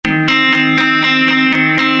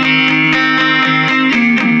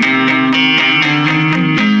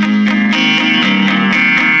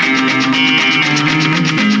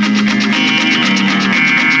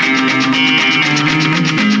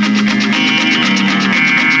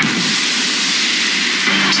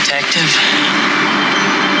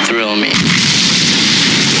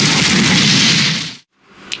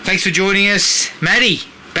Thanks for joining us. Matty,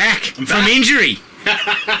 back from injury.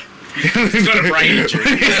 He's got a brain injury.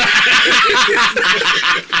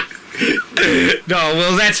 No,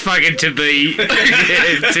 well, that's fucking to be determined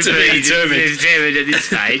at this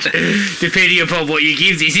stage, depending upon what you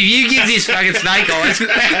give this. If you give this fucking snake eyes,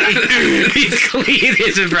 it's clear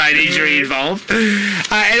there's a brain injury involved.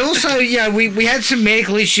 And also, we had some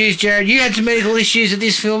medical issues, Jared. You had some medical issues at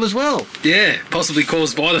this film as well. Yeah, possibly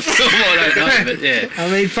caused by the film. I don't know, but yeah. I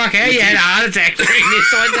mean, fuck, how you had a heart attack during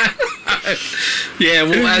this? I don't know. Yeah,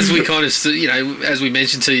 well, as we kind of, as we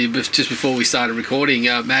mentioned to you just before we started recording,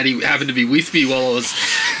 Matty happened to be with me while I was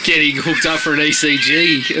getting hooked up for an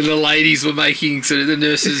ECG, and the ladies were making, sort of the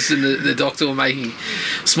nurses and the doctor were making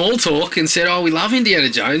small talk and said, "Oh, we love Indiana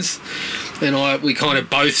Jones." And we kind of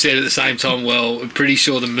both said at the same time, well, I'm pretty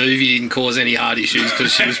sure the movie didn't cause any heart issues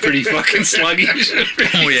because she was pretty fucking sluggish.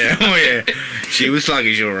 Oh, yeah. She was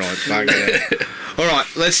sluggish, all right. Fuck yeah. All right,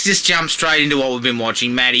 let's just jump straight into what we've been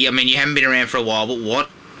watching. Matty, I mean, you haven't been around for a while, but what?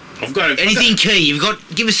 Anything key?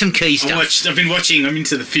 Give us some key stuff. I've been watching, I'm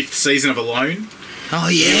into the 5th season of Alone. Oh,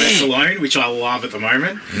 yeah. Alone, which I love at the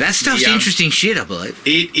moment. That stuff's interesting shit, I believe.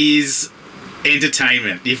 It is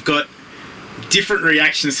entertainment. You've got different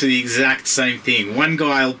reactions to the exact same thing. One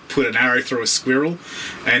guy will put an arrow through a squirrel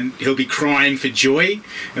and he'll be crying for joy,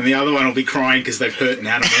 and the other one will be crying because they've hurt an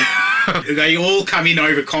animal. They all come in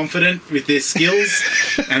overconfident with their skills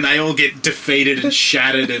and they all get defeated and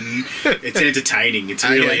shattered, and it's entertaining. It's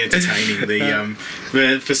really entertaining.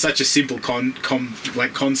 For such a simple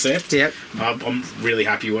concept. Yep. I'm really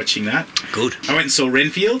happy watching that. Good. I went and saw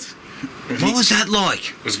Renfield. What was that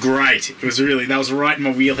like? It was great. It was really, that was right in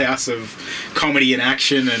my wheelhouse of comedy and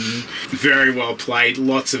action, and very well played.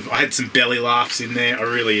 I had some belly laughs in there. I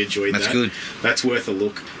really enjoyed that. That's good. That's worth a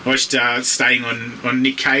look. I watched, staying on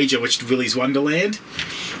Nick Cage, I watched Willy's Wonderland.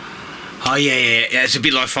 Oh, yeah. It's a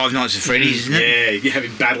bit like Five Nights at Freddy's, isn't it? Yeah, you have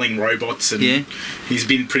him battling robots, and he's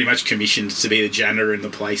been pretty much commissioned to be the janitor in the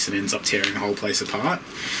place and ends up tearing the whole place apart.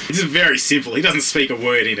 It's very simple. He doesn't speak a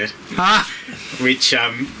word in it. Which,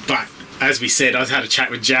 but as we said, I had a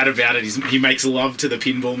chat with Jad about it. He makes love to the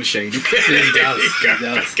pinball machine. Yeah, he does.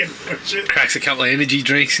 Cracks a couple of energy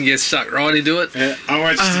drinks and gets sucked right into it. I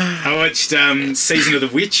watched Season of the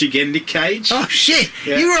Witch again, Nick Cage. Oh, shit.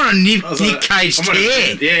 Yeah. You were on a Nick Cage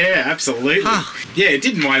tear. Yeah, absolutely. Yeah,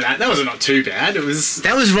 didn't mind that. That was not too bad. That was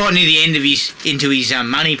right near the end of his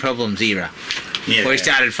money problems era. Yeah, where he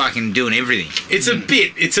started fucking doing everything. It's a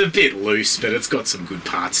bit loose, but it's got some good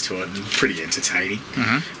parts to it and pretty entertaining.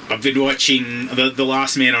 Mm-hmm. I've been watching The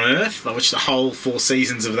Last Man on Earth. I watched the whole 4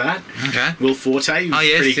 seasons of that. Okay. Will Forte was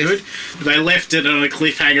pretty good. They left it on a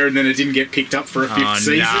cliffhanger and then it didn't get picked up for a 5th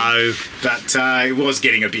season. No. But it was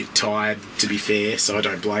getting a bit tired, to be fair, so I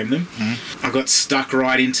don't blame them. Mm-hmm. I got stuck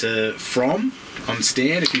right into From on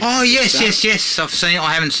Stan. Yes.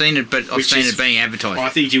 I haven't seen it, but I've seen it being advertised. I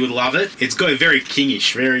think you would love it. It's got a very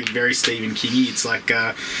Kingish, very, very Stephen Kingy. It's like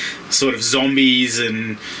sort of zombies,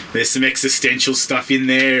 and there's some existential stuff in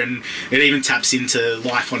there, and it even taps into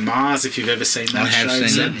Life on Mars, if you've ever seen that show. I have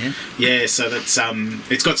seen that, yeah. So that's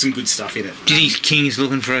it's got some good stuff in it. Do you think King's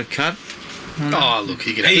looking for a cut? Oh, look,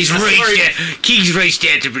 he King's reached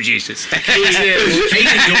out to producers. He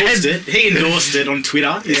endorsed it on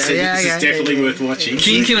Twitter. He said this is definitely worth watching.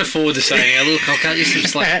 King can afford to say, look, I'll cut you some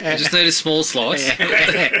slack. I just need a small slice.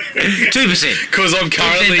 2%. Because I'm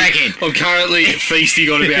currently feasting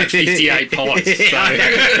on about 58 pies. So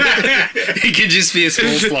it can just be a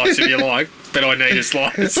small slice if you like, but I need a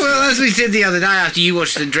slice. Well, as we said the other day after you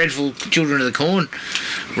watched the dreadful Children of the Corn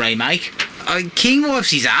remake, King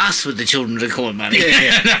wipes his ass with the Children of the Corn money.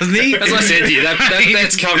 Yeah. Doesn't he? As I said to you,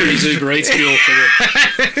 that's covering his Uber Eats bill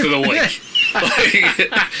for the week.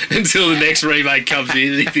 Until the next remake comes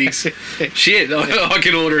in and he thinks, shit, I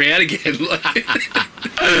can order out again.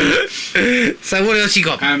 So what else you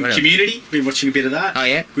got? Community, been watching a bit of that. Oh,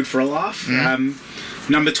 yeah? Good for a laugh.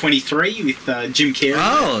 Number 23 with Jim Carrey.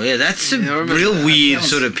 Oh, yeah, that's a real weird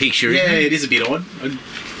sort of picture. Yeah, it is a bit odd.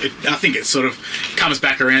 I think it sort of comes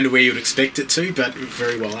back around to where you would expect it to, but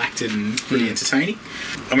very well acted and pretty entertaining.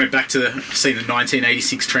 I went back to seen the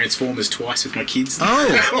 1986 Transformers twice with my kids.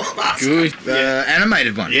 Oh, good.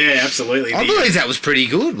 Animated one. Yeah, absolutely. I believe that was pretty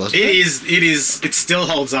good, wasn't it? It is. It still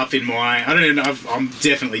holds up in my... I don't know. I'm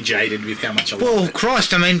definitely jaded with how much I love it. Well,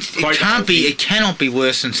 Christ, I mean, it cannot be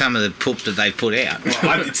worse than some of the poop that they put out.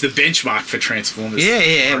 Well, it's the benchmark for Transformers.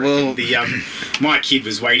 Yeah. Well, my kid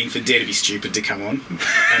was waiting for Dare to Be Stupid to come on.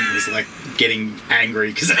 And was like getting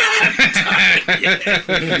angry because. But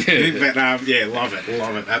love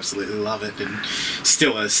it, absolutely love it, and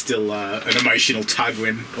still an emotional tug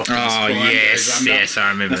when. Oh yes, I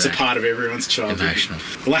remember. That's a part of everyone's childhood. Emotional.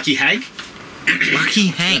 Lucky Hank. Lucky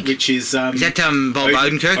Hank, which is Bob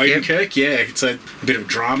Odenkirk? Odenkirk, yeah. It's a bit of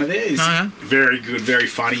drama there. He's very good, very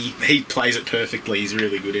funny. He plays it perfectly. He's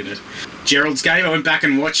really good in it. Gerald's Game. I went back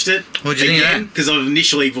and watched it. What did you think of that? Because I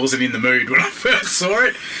initially wasn't in the mood when I first saw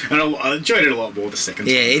it, and I enjoyed it a lot more the second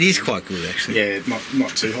time. Yeah, it is quite good actually. Yeah,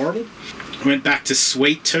 not too horrible. I went back to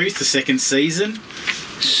Sweet Tooth, the second season,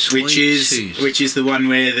 which is the one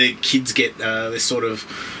where the kids get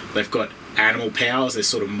they've got animal powers. They're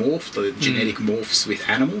sort of morphed, the genetic morphs with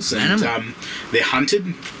animals, and they're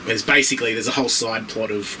hunted. There's a whole side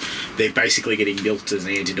plot of they're basically getting milked as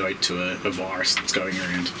an antidote to a virus that's going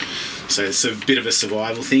around. So it's a bit of a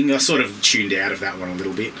survival thing. I sort of tuned out of that one a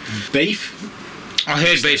little bit. Beef. I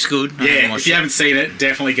heard Beef's good. If you haven't seen it,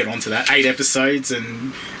 definitely get onto that. 8 episodes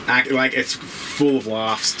and it's full of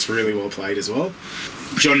laughs. It's really well played as well.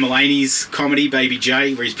 John Mulaney's comedy, Baby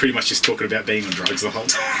J, where he's pretty much just talking about being on drugs the whole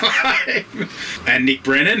time. And Nick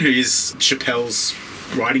Brennan, who is Chappelle's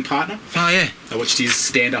writing partner. Oh, yeah. I watched his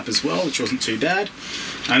stand-up as well, which wasn't too bad.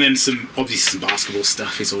 And then some basketball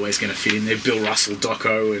stuff is always going to fit in there. Bill Russell,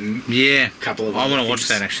 Doco, and a couple of I want to things. watch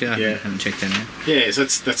that, actually. I haven't checked that out. Yeah, so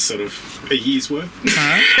that's sort of a year's worth.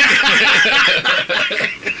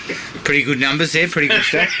 Pretty good numbers there, pretty good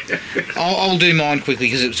stuff. I'll do mine quickly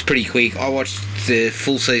because it was pretty quick. I watched the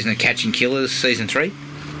full season of Catching Killers, season 3.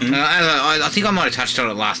 Mm-hmm. I think I might have touched on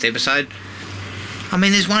it last episode. I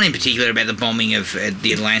mean, there's one in particular about the bombing of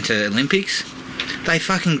the Atlanta Olympics. They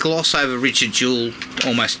fucking gloss over Richard Jewell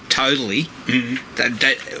almost totally.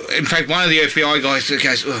 Mm-hmm. In fact, one of the FBI guys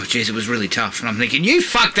goes, "Oh, jeez, it was really tough." And I'm thinking, you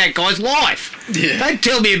fucked that guy's life. Yeah. Don't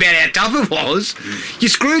tell me about how tough it was. You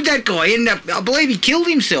screwed that guy. I believe he killed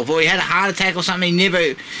himself, or he had a heart attack or something.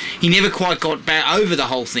 He never quite got back over the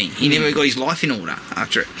whole thing. He never got his life in order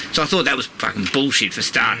after it. So I thought that was fucking bullshit for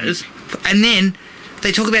starters. And then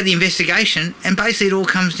they talk about the investigation, and basically it all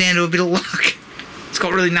comes down to a bit of luck. It's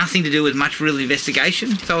got really nothing to do with much real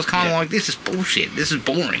investigation. So I was kind of like, this is bullshit. This is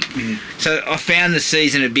boring. Mm. So I found the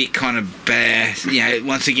season a bit kind of bad.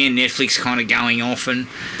 Once again, Netflix kind of going off and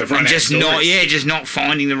just not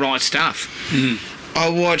finding the right stuff. Mm. I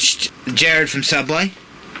watched Jared from Subway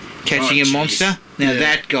catching a monster. Now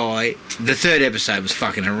that guy, the 3rd episode was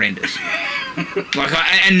fucking horrendous.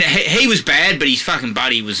 And he was bad, but his fucking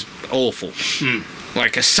buddy was awful. Mm.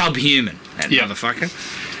 Like a subhuman, that motherfucker.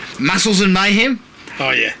 Muscles and Mayhem.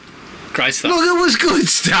 Oh, yeah. Great stuff. Look, it was good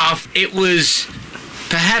stuff. It was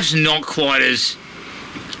perhaps not quite as,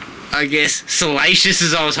 I guess, salacious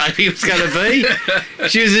as I was hoping it was going to be.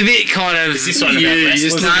 She was a bit kind of... Is this one about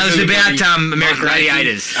wrestlers? No, it was about American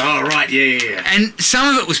Gladiators. Oh, right, yeah. And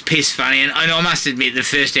some of it was piss funny, and I must admit, the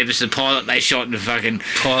first episode pilot they shot in the fucking...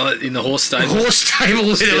 Pilot in the horse stable. Horse stable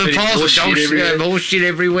with the pilots with horse shit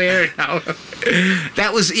everywhere.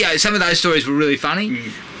 That was... some of those stories were really funny.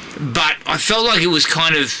 Mm. But I felt like it was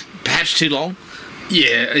kind of perhaps too long.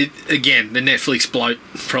 Yeah, again, the Netflix bloat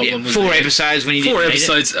problem. Was 4 episodes when you did 4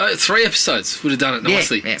 episodes. 3 episodes would have done it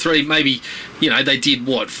nicely. Yeah. 3, maybe, they did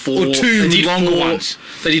what? 4? Or 2 longer ones.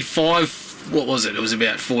 They did 5, what was it? It was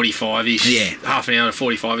about 45-ish. Yeah. Half an hour to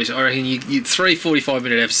 45-ish. I reckon you 3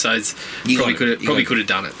 45-minute episodes probably could have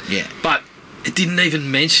done it. Yeah. But it didn't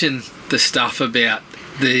even mention the stuff about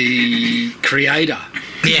the creator.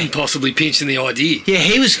 Yeah. Possibly pinching the idea. Yeah,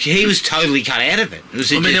 he was totally cut out of it.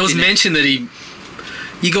 There was mention that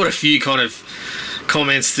you got a few kind of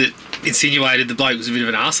comments that insinuated the bloke was a bit of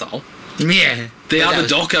an arsehole. Yeah. The other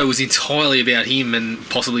doco was entirely about him and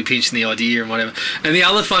possibly pinching the idea and whatever. And the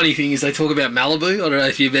other funny thing is they talk about Malibu. I don't know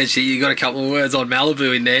if you mentioned, you got a couple of words on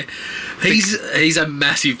Malibu in there. He's a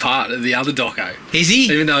massive part of the other doco. Is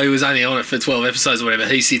he? Even though he was only on it for 12 episodes or whatever,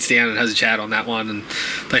 he sits down and has a chat on that one, and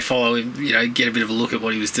they follow him, get a bit of a look at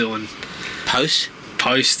what he was doing. Post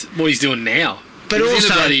what he's doing now. But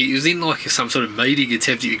he was in like some sort of meeting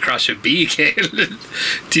attempting to crush a beer can and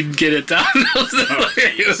didn't get it done. Mate.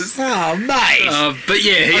 But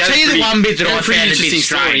yeah, I'll tell you the one bit that I found a bit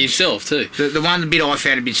strange himself too. The one bit I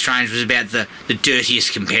found a bit strange was about the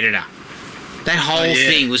dirtiest competitor. That whole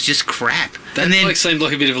thing was just crap. That seemed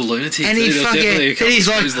like a bit of a lunatic. And he's like,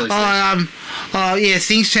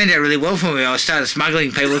 things turned out really well for me. I started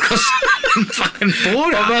smuggling people across the fucking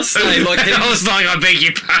border. I must say, I was like, I beg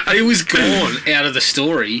your pardon. He was gone out of the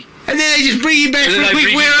story And then they just bring you back for a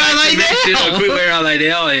quick, where are they now? Quick, where are they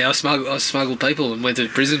now? Yeah, I smuggled people and went to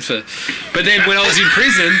prison for... But then when I was in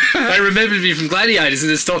prison, they remembered me from Gladiators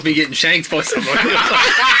and it stopped me getting shanked by someone. Everyone,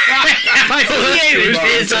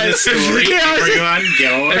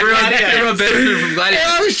 go on. Everyone benefited from Gladiators.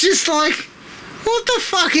 And I was just like, what the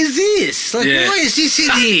fuck is this? Like, why is this in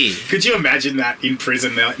here? Could you imagine that in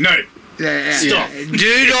prison? They're like, no, stop.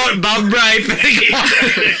 Do not bum rape.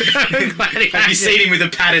 Have you seen him with a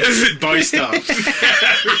padded bow staff?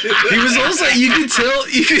 He was also, you could tell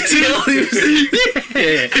he was...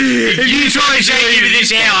 Yeah. If you try and shake him in the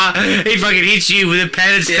shower, he fucking hits you with a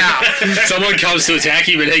padded staff. Someone comes to attack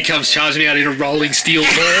him and he comes charging out in a rolling steel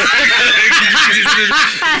ball.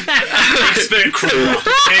 Expert crawler.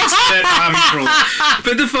 Expert army crawler.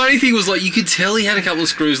 But the funny thing was, like, you could tell he had a couple of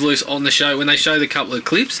screws loose on the show when they showed a couple of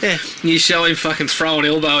clips. Yeah. You show him fucking throw an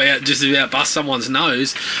elbow out just about bust someone's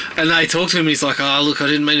nose, and they talk to him and he's like, oh, look, I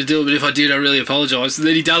didn't mean to do it, but if I did, I really apologise. And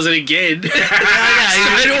then he does it again. He's a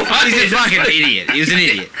fucking idiot. He was an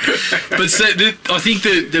idiot. But so, I think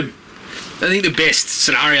the best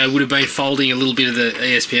scenario would have been folding a little bit of the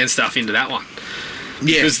ESPN stuff into that one.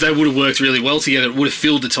 Yeah, because they would have worked really well together. It would have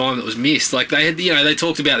filled the time that was missed. Like they had, they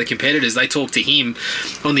talked about the competitors. They talked to him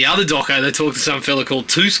on the other doco. They talked to some fella called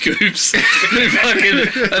Two Scoops, who fucking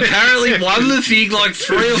apparently won the thing like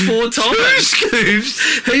 3 or 4 times. Two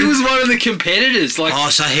Scoops. He was one of the competitors. Like,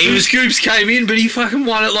 so Two Scoops came in, but he fucking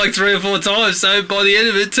won it like 3 or 4 times. So by the end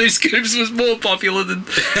of it, Two Scoops was more popular than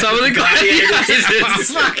some of the gladiators.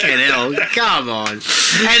 Fucking hell! Come on.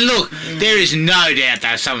 And look, there is no doubt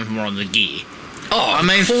that some of them were on the gear. Oh, I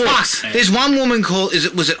mean, fuck. There's one woman called,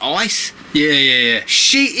 was it Ice? Yeah.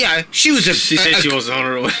 She was a... She said she wasn't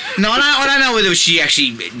on it. No, I don't know whether she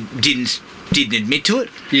actually didn't admit to it.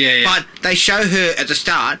 Yeah. But they show her at the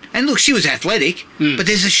start, and look, she was athletic, but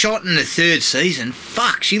there's a shot in the 3rd season.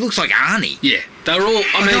 Fuck, she looks like Arnie. Yeah. They were all...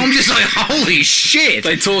 I mean, I'm just like, holy shit.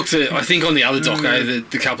 They talked to, I think on the other doco,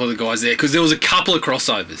 the couple of the guys there, because there was a couple of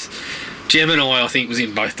crossovers. Gemini, I think, was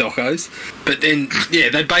in both docos, but then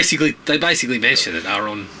they basically mentioned that they were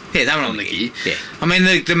on. Yeah, they were on the gear. Yeah, I mean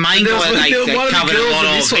the main guy they covered a lot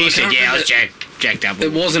of. He said, "Yeah, I was jacked up."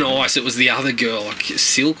 It wasn't Ice; it was the other girl, like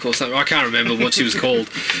Silk or something. I can't remember what she was called.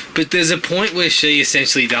 But there's a point where she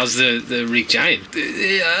essentially does the Rick James.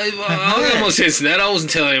 I got more sense than that. I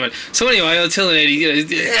wasn't telling anyone. So anyway, I was telling Eddie,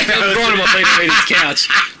 right on my feet on Eddie's couch,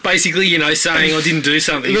 basically, saying I didn't do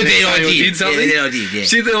something. But then I did something. Yeah,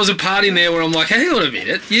 See, there was a part in there where I'm like, hang on a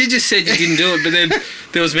minute, you just said you didn't do it, but then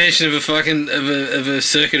there was mention of a fucking of a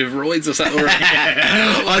circuit of roids or something.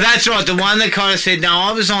 Oh, that's right. The one that kind of said, no,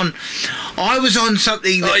 I was on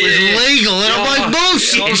something that was legal, and I'm like,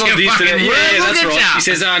 bullshit. I was on this today. Yeah, that's right. He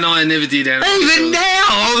says, oh no, I never did. Even now,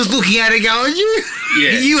 I was looking at it going,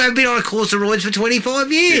 you have been on a course of roids for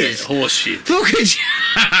 25 years. Yeah, horse shit. Look at you.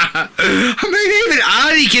 I mean, even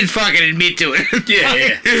Arnie can fucking admit to it.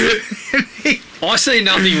 Yeah. I see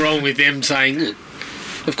nothing wrong with them saying, look,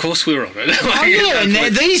 of course we were on it. Oh yeah,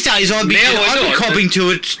 and these days I'd be copping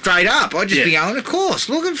to it straight up. I'd just be going, of course,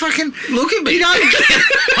 look at me. You don't get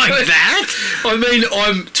like that. I mean,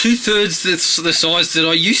 I'm 2/3 the size that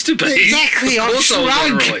I used to be. Exactly, I'm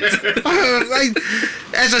shrunk.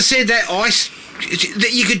 As I said, that ice...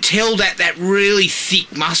 That you could tell that really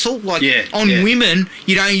thick muscle, like on women,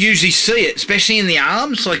 you don't usually see it, especially in the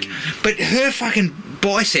arms. Like, but her fucking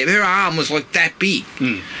bicep, her arm was like that big,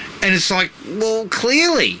 and it's like, well,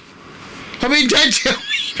 clearly. I mean, don't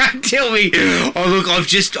tell me. Oh look, I've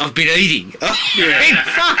been eating. I mean,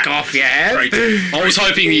 fuck off, you have. I was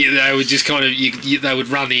hoping they would just kind of they would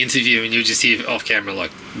run the interview and you'd just hear off camera like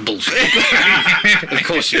bullshit. Of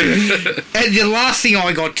course you would. And the last thing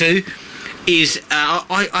I got to is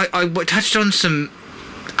I touched on some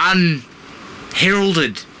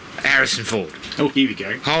unheralded Harrison Ford. Oh, here we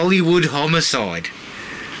go. Hollywood Homicide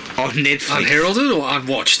on Netflix. Unheralded or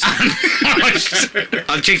unwatched? Unwatched.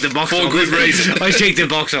 I've checked the box office. For good reason. I checked the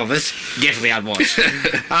box office. Definitely unwatched.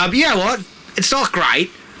 You know what? It's not great,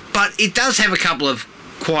 but it does have a couple of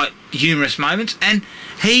quite humorous moments, and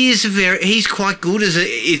he's quite good as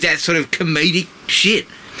that sort of comedic shit.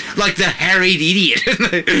 Like the harried idiot.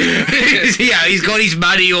 He's got his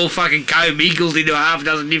money all fucking co-mingled into half a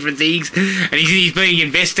dozen different things, and he's being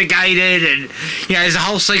investigated, and there's a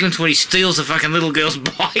whole sequence where he steals a fucking little girl's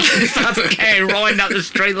bike and starts riding up the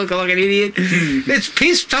street looking like an idiot. It's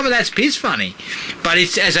piss. Some of that's piss funny, but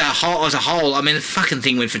it's as a whole. I mean, the fucking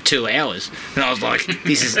thing went for 2 hours, and I was like,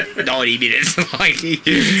 this is 90 minutes. Like,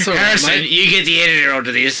 Harrison, right, you get the editor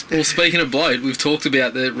onto this. Well, speaking of bloat, we've talked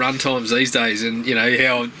about the run times these days, and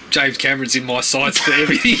how James Cameron's in my sights for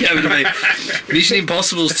everything having to be. Mission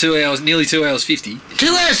Impossible's 2 hours, nearly 2 hours 50. 2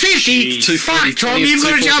 hours 50? Fuck, Tom, you've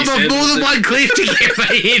got to jump off more than one cliff to get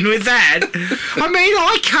me in with that. I mean,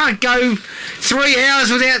 I can't go 3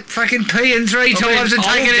 hours without fucking peeing three times and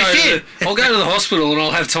taking a shit. I'll go to the hospital and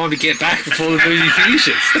I'll have time to get back before the movie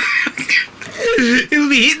finishes. It'll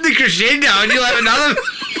be hitting the crescendo and you'll have another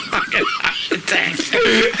fucking heart attack.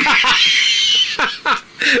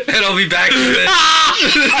 And I'll be back with it.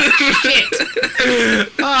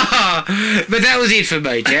 But that was it for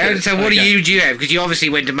me, Jared. So what did you have? Because you obviously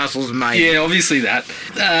went to Muscles and Mayhem. Yeah, obviously that.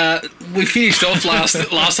 We finished off last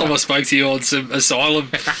time I spoke to you on some asylum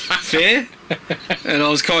fare. And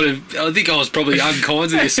I think I was probably unkind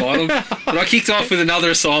to the asylum. But I kicked off with another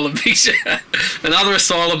asylum picture. Another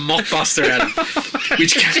asylum mockbuster at him.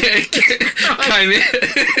 Which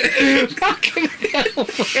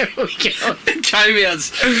came out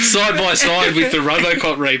side by side with the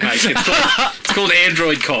RoboCop remake. It's called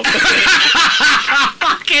Android Cop.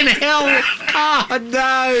 Fucking hell! Oh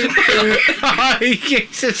no! Oh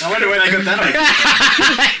Jesus! I wonder where they got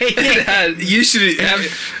that. You should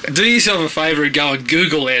do yourself a favour and go and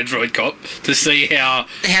Google Android Cop to see how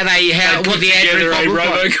they put the together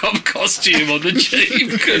Android a Cop RoboCop costume on the cheap,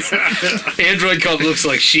 because Android Cop looks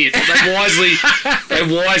like shit. They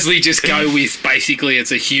wisely just go with basically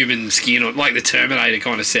it's a human skin, or like the Terminator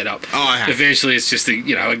kind of setup. Oh, okay. Eventually, it's just a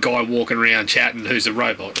guy walking around chatting who's a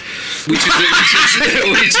robot, which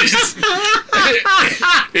is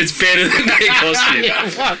it's better than their costume.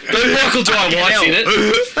 But Michael Jai White's in it.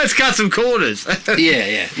 Let's cut some corners.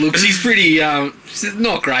 Yeah. Look, she's pretty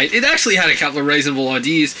not great. It actually had a couple of reasonable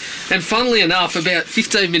ideas, and funnily enough, about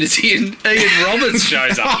 15 minutes in, Ian Roberts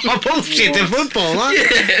shows up. Oh bullshit! The footballer. Yeah.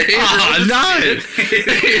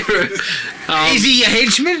 Is he a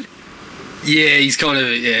henchman? Yeah, he's kind of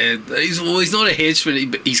he's not a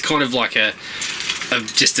henchman. He's kind of like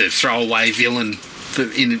just a throwaway villain.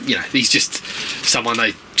 He's just someone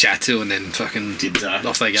they chat to and then fucking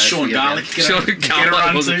off they go. Sean Garlic.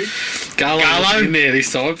 Garlic was in there this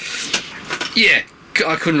time. Yeah,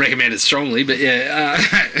 I couldn't recommend it strongly, but yeah.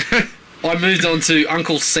 I moved on to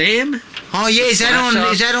Uncle Sam. Oh yeah, is that on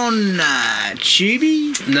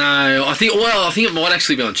Tubi? No, I think it might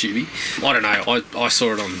actually be on Tubi. I don't know. I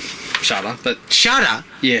saw it on Shudder, but Shudder?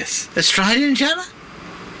 Yes. Australian Shudder?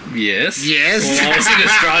 Yes. Yes. Well, I was in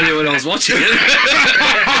Australia when I was watching it.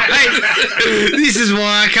 This is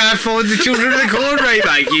why I can't find the Children of the Corn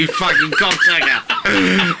remake, you fucking cocksucker.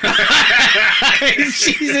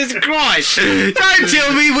 Jesus Christ. Don't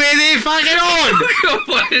tell me where they're fucking on.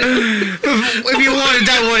 If you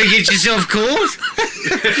don't want to get yourself caught.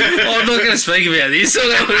 I'm not going to speak about this. I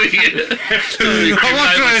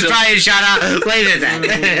watched an Australian Shudder. Leave it at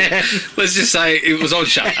that. Let's just say it was on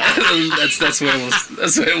Shudder. That's where it was.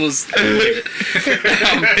 That's where it was.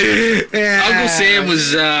 Uncle Sam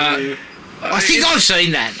was. I think I've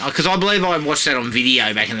seen that because I believe I watched that on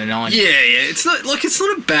video back in the 90s. Yeah. It's not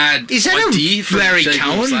a bad Is that idea a Barry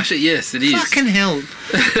Cohen? Slasher. Yes, it is. Fucking hell.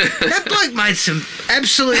 That bloke made some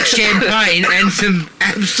absolute champagne and some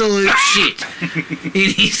absolute shit in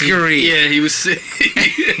his career. Yeah, he was.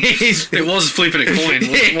 It was flipping a coin. Wasn't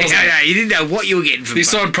it? You didn't know what you were getting from this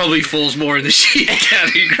side probably falls more in the shit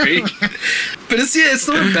category. But it's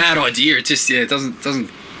not a bad idea. It just it doesn't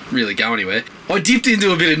really go anywhere. I dipped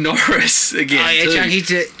into a bit of Norris again. Oh yeah,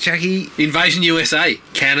 Chucky. Invasion USA,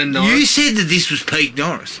 Canon Norris. You said that this was peak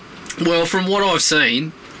Norris. Well, from what I've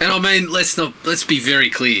seen, and I mean, let's be very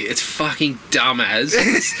clear. It's fucking dumb as.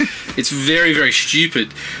 It's very, very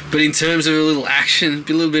stupid. But in terms of a little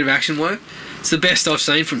bit of action work, it's the best I've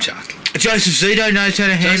seen from Chuck. Joseph Zito knows how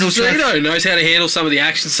to handle some of the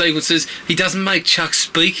action sequences. He doesn't make Chuck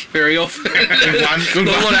speak very often. Good one. Not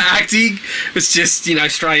a lot of acting. It's just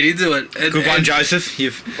straight into it. Good one, Joseph.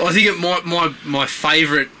 I think my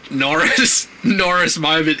favourite Norris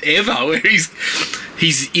moment ever, where he's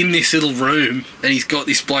in this little room and he's got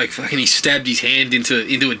this bloke he stabbed his hand into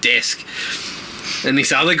a desk, and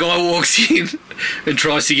this other guy walks in and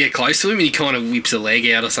tries to get close to him, and he kind of whips a leg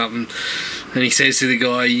out or something. And he says to the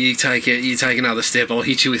guy, you take another step, I'll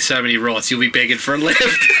hit you with so many rights, you'll be begging for a left.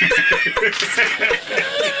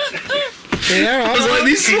 Yeah, I was like,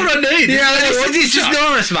 this is what I need. This is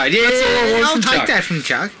Norris, mate. Yeah, that's all I want from I'll take Chuck. that from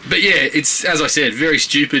Chuck. But yeah, it's, as I said, very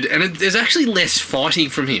stupid. And there's actually less fighting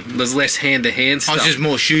from him. There's less hand-to-hand stuff. It's just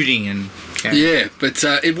more shooting and... Yeah, but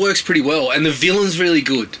it works pretty well. And the villain's really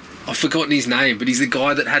good. I've forgotten his name, but he's the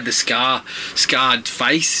guy that had the scarred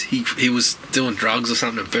face. He was doing drugs or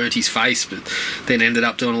something that burnt his face, but then ended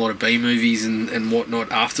up doing a lot of B movies and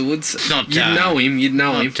whatnot afterwards. You'd know him.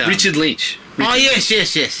 Richard Lynch.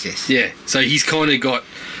 Yes. Yeah, so he's kind of got...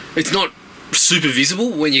 It's not super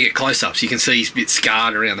visible when you get close-ups. You can see he's a bit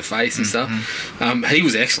scarred around the face and stuff. He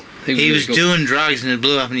was excellent. He was doing drugs and it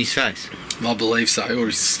blew up in his face. I believe so, or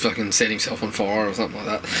he's fucking set himself on fire or something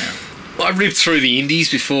like that. Yeah. I ripped through the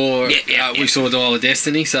indies before we saw Dial of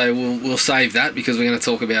Destiny, so we'll save that because we're going to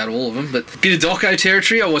talk about all of them. But a bit of doco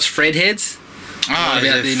territory. I watched Fred Heads about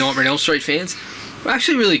the Nightmare on Elm Street fans.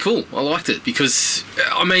 Actually really cool. I liked it because,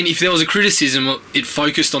 I mean, if there was a criticism, it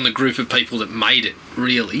focused on the group of people that made it,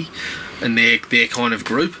 really, and their kind of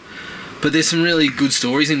group. But there's some really good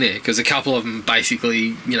stories in there because a couple of them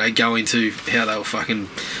basically, go into how they were fucking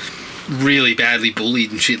really badly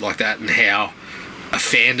bullied and shit like that, and how a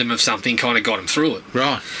fandom of something kind of got them through it.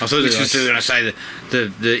 Right. I thought this was going to say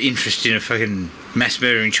the interest in a fucking mass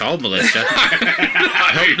murdering child molester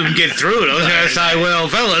helped them get through it. I was going to say, well,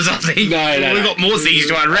 fellas, I think we've got more things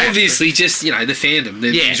to unwrap. Obviously, just, the fandom,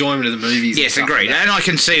 the enjoyment of the movies. Yes, agreed. And I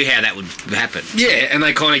can see how that would happen. Yeah, and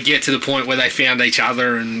they kind of get to the point where they found each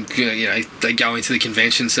other and, they go into the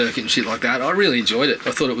convention circuit and shit like that. I really enjoyed it.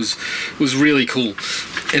 I thought it was really cool.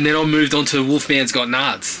 And then I moved on to Wolfman's Got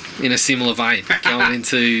Nards in a similar vein, going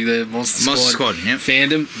into the Monster Squad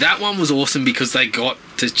fandom. That one was awesome because they got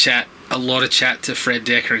to chat to Fred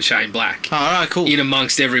Decker and Shane Black. Oh, right, cool. In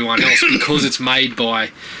amongst everyone else because it's made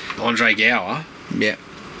by Andre Gower. Yeah.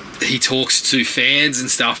 He talks to fans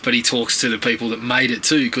and stuff, but he talks to the people that made it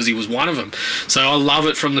too because he was one of them. So I love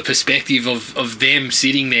it from the perspective of them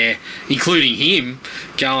sitting there, including him,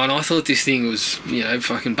 going, I thought this thing was,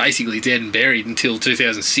 fucking basically dead and buried until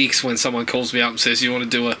 2006 when someone calls me up and says, you want to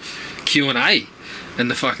do a Q&A? And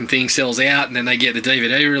the fucking thing sells out, and then they get the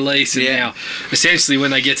DVD release, and now essentially when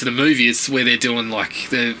they get to the movie, it's where they're doing like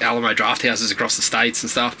the Alamo draft houses across the states and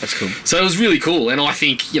stuff. That's cool. So it was really cool, and I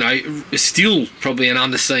think it's still probably an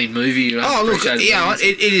underseen movie. Oh look,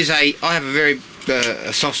 it is I have a very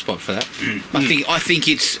a soft spot for that. I think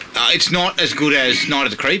it's not as good as Night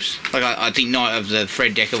of the Creeps. Like I think Night of the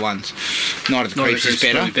Fred Decker ones, Night of the Creeps is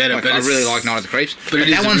better. Like, I really like Night of the Creeps, but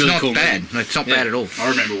that one's really not cool bad. Movie. It's not bad at all. I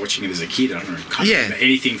remember watching it as a kid. I can't remember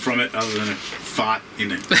anything from it other than a fart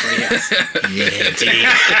in a treehouse.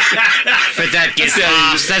 But that gets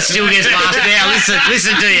laughs. That still gets laughs. Now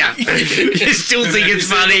listen to you. You still think it's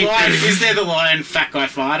funny? Is there the line "fat guy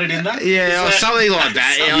farted" in that? Yeah, or something like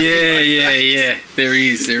that. Yeah. There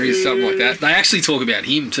is something like that. They actually talk about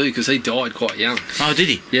him too because he died quite young. Oh, did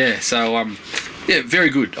he? Yeah. So very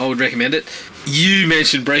good. I would recommend it. You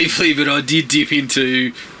mentioned briefly, but I did dip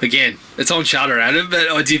into, again, it's on Shudder, Adam, but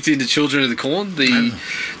I dipped into Children of the Corn, the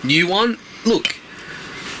new one. Look,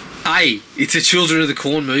 A, it's a Children of the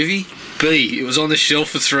Corn movie. B, it was on the shelf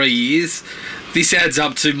for 3 years. This adds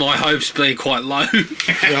up to my hopes being quite low.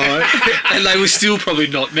 And they were still probably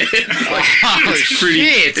not met. It's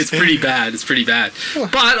pretty bad. It's pretty bad.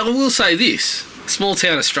 But I will say this. Small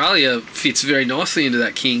town Australia fits very nicely into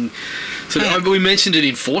that King. So we mentioned it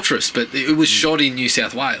in Fortress, but it was shot in New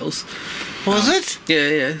South Wales. Was it?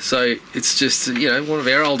 Yeah. So it's just, one of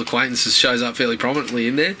our old acquaintances shows up fairly prominently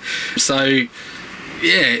in there. So, yeah,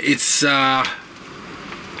 it's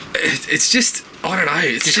just, I don't know.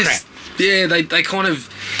 It's just crap. Yeah, they kind of...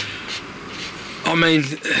 I mean,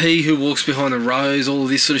 He Who Walks Behind the Rose, all of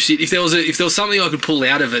this sort of shit. If there was something I could pull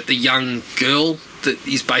out of it, the young girl that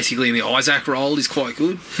is basically in the Isaac role is quite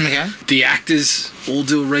good. Okay. The actors all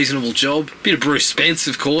do a reasonable job. Bit of Bruce Spence,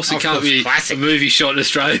 of course. It can't be a movie shot in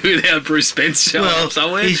Australia without Bruce Spence showing up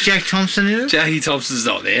somewhere. Is Jack Thompson in it? Jackie Thompson's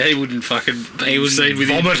not there. He wouldn't fucking... He would seen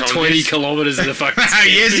within 20 kilometres of the fucking...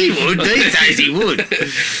 Yes, he would. These days he would.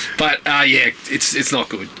 But, it's not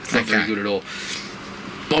good. It's not very good at all.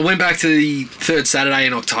 I went back to the third Saturday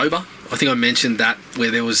in October. I think I mentioned that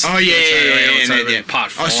where there was... Oh, yeah.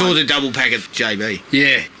 Part 5. I saw the double pack of JB.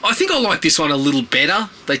 Yeah. I think I like this one a little better.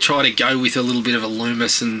 They try to go with a little bit of a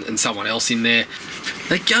Loomis and someone else in there.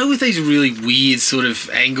 They go with these really weird sort of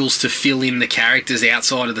angles to fill in the characters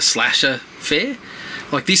outside of the slasher fare.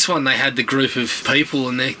 Like this one, they had the group of people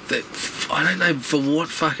and they I don't know for what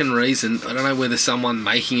fucking reason. I don't know whether someone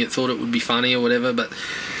making it thought it would be funny or whatever, but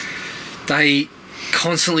they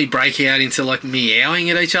constantly break out into like meowing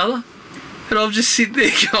at each other. And I'm just sitting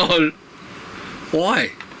there going, why?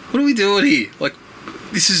 What are we doing here? Like,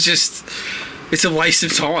 this is just... It's a waste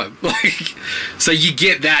of time. Like, so you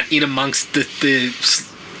get that in amongst the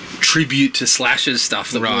tribute to slashers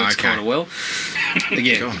stuff that works kind of well.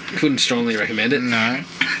 Again, couldn't strongly recommend it. No.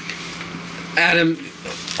 Adam,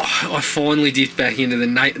 I finally dipped back into the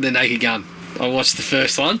Naked Gun. I watched the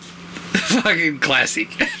first one. Fucking classic.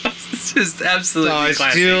 It's just absolutely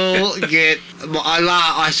classic. Still get...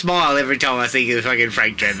 I smile every time I think of fucking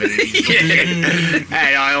Frank Drebin.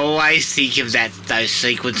 And I always think of those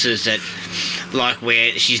sequences that... Like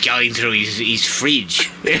where she's going through his fridge.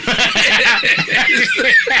 The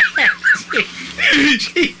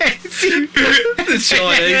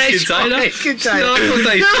Chinese container. No, I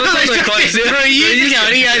thought they closed it 3 years ago.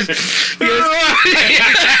 And he goes,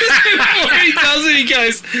 he does it, he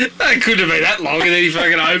goes, that couldn't have been that long, and then he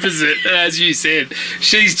fucking opens it, and as you said,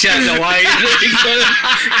 she's chatting away, and then he kind of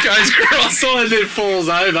goes cross-eyed and then falls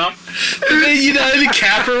over. And then, you know, the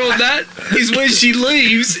capper on that is when she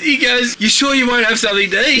leaves, he goes, you sure you won't have something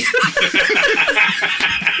to eat?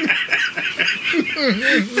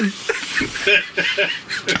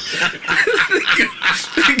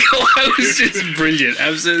 The guy was just brilliant,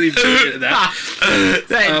 absolutely brilliant at that.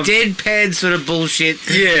 That deadpan sort of bullshit.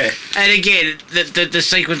 Yeah. And again, the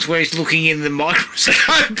sequence where he's looking in the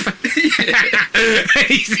microscope. He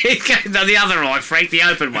goes, no, the other eye, Frank, the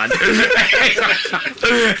open one. And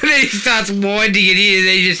then he starts winding it in, and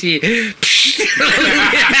then you just hear...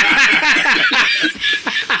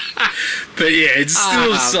 But yeah, it's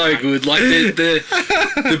still so good. Like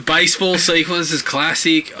the baseball sequence is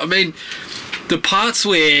classic. I mean, the parts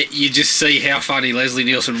where you just see how funny Leslie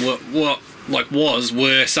Nielsen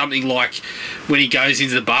were something like when he goes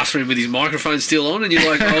into the bathroom with his microphone still on, and you're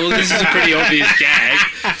like, oh, well, this is a pretty obvious gag.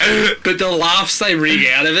 But the laughs they wring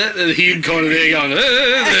out of it, and him kind of there going,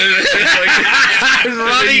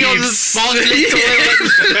 running on the spot in the toilet.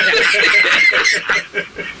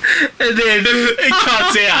 And then it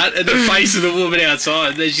cuts out, and the face of the woman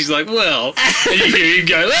outside, and then she's like, well, and you hear him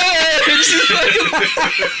go, and she's like,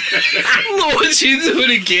 launch into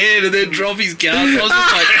it again, and then drop his gun. I was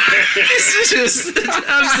just like, this is just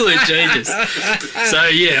absolute genius. So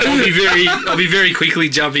yeah, I'll be very quickly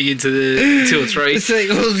jumping into the 2 or 3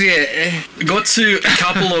 sequels. Yeah, got to a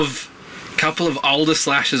couple of older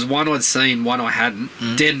slashes. One I'd seen, one I hadn't.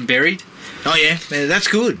 Dead and Buried. Oh yeah, that's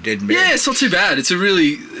good. Dead and Buried. Yeah, it's not too bad. It's a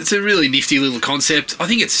really nifty little concept. I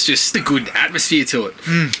think it's just a good atmosphere to it.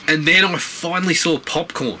 And then I finally saw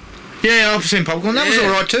Popcorn. Yeah, I've seen Popcorn. That was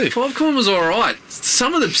alright too. Popcorn was alright.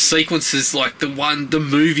 Some of the sequences, like the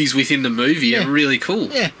movies within the movie, are really cool.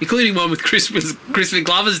 Yeah. Including one with Chris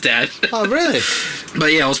Glover's dad. Oh, really?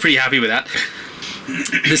 But yeah, I was pretty happy with that.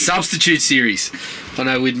 The Substitute series. I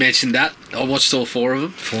know we'd mentioned that. I watched all 4 of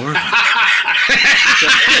them. 4 of them?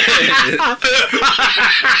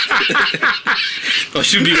 I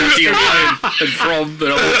should be watching alone and from,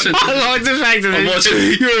 but I'm watching. I like the fact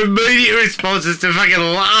that your immediate response is to fucking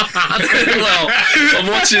laugh. Well, I'm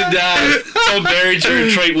watching Tom Berenger and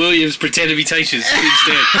Treat Williams pretend to be teachers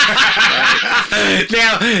instead.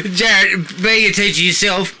 Now, Jared, being a teacher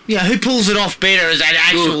yourself, who pulls it off better as an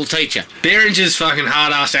actual teacher? Berenger's fucking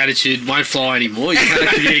hard-ass attitude won't fly anymore. You can't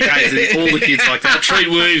communicate to all the kids like that. Treat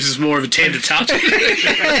Williams is more of a tender touch. No,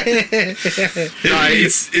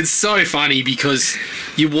 it's so funny because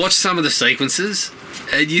you watch some of the sequences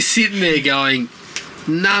and you're sitting there going,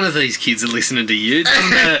 none of these kids are listening to you.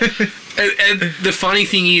 And the funny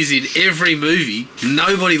thing is, in every movie,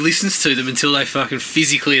 nobody listens to them until they fucking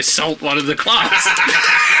physically assault one of the class.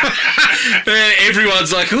 And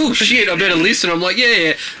everyone's like, oh shit, I better listen. I'm like,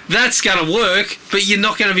 yeah, that's going to work, but you're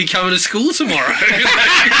not going to be coming to school tomorrow.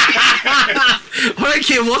 I don't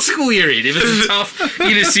care what school you're in. If it's a tough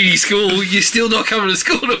inner city school, you're still not coming to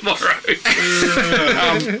school tomorrow.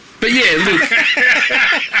 But yeah, look,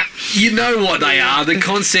 you know what they are. The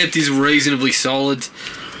concept is reasonably solid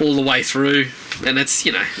all the way through, and it's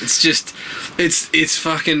it's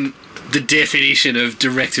fucking the definition of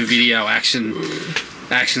direct-to-video action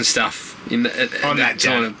stuff in on that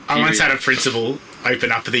time. I once had a principal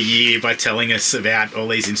open up the year by telling us about all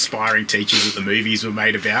these inspiring teachers that the movies were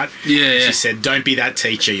made about. She said, don't be that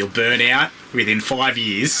teacher, you'll burn out within 5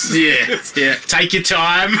 years. Yeah. Take your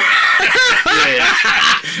time.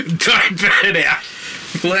 Don't burn out.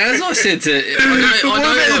 Well, as I said to... What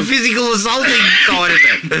about the physical assaulting side of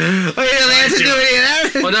it? Are you allowed to do any of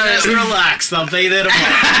that? Just relax, they'll be there tomorrow.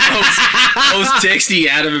 I was texting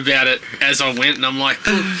Adam about it as I went, and I'm like,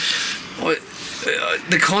 look,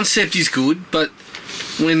 the concept is good, but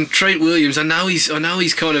when Treat Williams, I know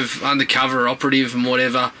he's kind of undercover operative and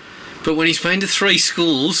whatever, but when he's been to 3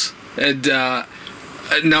 schools and a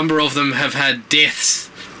number of them have had deaths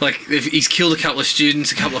Like, if he's killed a couple of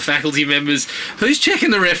students, a couple of faculty members. Who's checking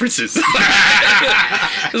the references? As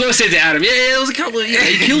I said to Adam, there was a couple of...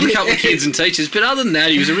 he killed a couple of kids and teachers, but other than that,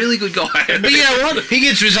 he was a really good guy. But you know what? He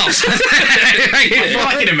gets results.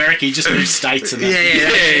 Like in America, he just moves states and that.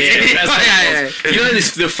 You know,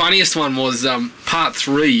 the funniest one was part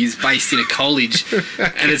 3 is based in a college,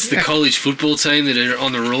 and it's the college football team that are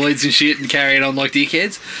on the roids and shit and carrying on like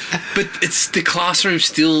dickheads. But it's the classroom's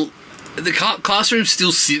still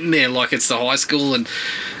sitting there like it's the high school, and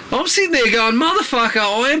I'm sitting there going, motherfucker,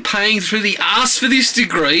 I am paying through the arse for this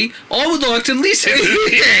degree. I would like to listen.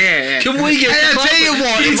 Can we get... I'll tell you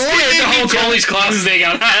what. Instead, the whole college class is there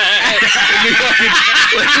going...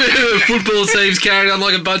 the football team's carrying on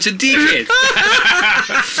like a bunch of dickheads.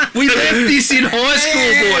 We left this in high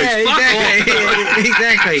school, boys.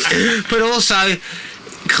 Exactly. But also...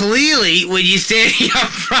 Clearly, when you're standing up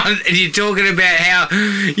front and you're talking about how,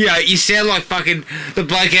 you sound like fucking the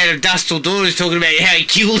bloke out of Dust Till Dawn who's talking about how he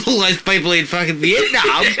killed all those people in fucking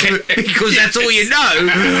Vietnam because that's all you know.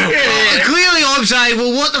 Clearly, I'm saying,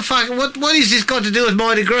 well, what the fuck? What has this got to do with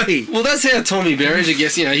my degree? Well, that's how Tommy Berringer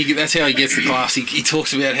gets. That's how he gets the class. He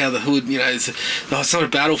talks about how the hood, it's not a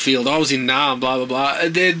battlefield. I was in Nam, blah blah blah.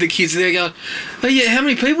 And then the kids there going, oh yeah, how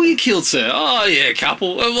many people you killed, sir? Oh yeah, a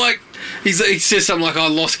couple. I'm like. He says something like, I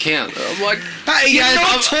lost count. I'm like, hey, you're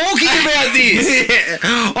not talking about this.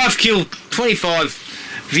 I've killed 25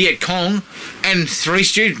 Viet Cong and 3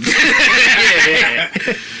 students.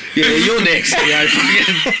 Yeah, you're next.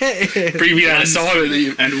 Bring me that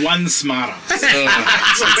assignment. And one smarter. One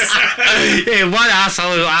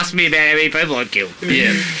arsehole who asked me about how many people I'd killed.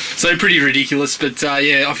 Yeah, so pretty ridiculous. But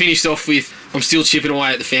I finished off with... I'm still chipping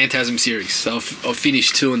away at the Phantasm series. So I've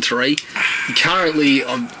finished 2 and 3. And currently,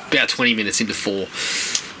 I'm about 20 minutes into 4.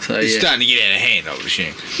 So it's starting to get out of hand, I would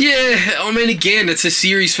assume. Yeah, I mean, again, it's a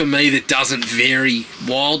series for me that doesn't vary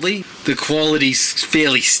wildly. The quality's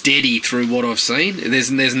fairly steady through what I've seen.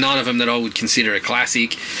 There's none of them that I would consider a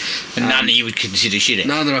classic. And none that you would consider shit.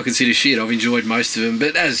 None that I consider shit. I've enjoyed most of them.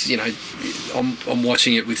 But as, I'm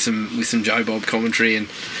watching it with some Joe Bob commentary, and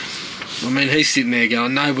I mean, he's sitting there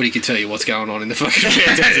going, nobody can tell you what's going on in the fucking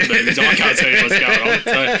Phantasm movies. I can't tell you what's going on.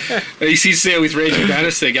 So he sits there with Reggie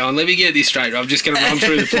Bannister going, let me get this straight. I'm just going to run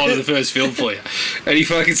through the plot of the first film for you. And he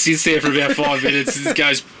fucking sits there for about 5 minutes and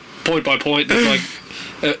goes point by point. And it's like,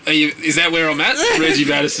 is that where I'm at? Reggie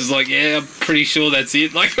Bannister's like, yeah, I'm pretty sure that's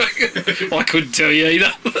it. Like, I couldn't tell you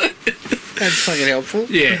either. That's fucking helpful.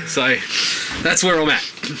 Yeah, so that's where I'm at.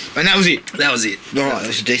 And that was it? That was it. All right,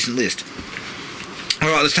 that's a decent list. All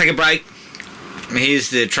right, let's take a break. Here's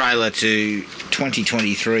the trailer to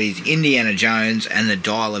 2023's Indiana Jones and the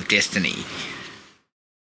Dial of Destiny.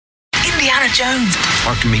 Indiana Jones.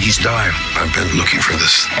 Archimedes dial. I've been looking for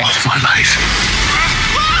this all my life.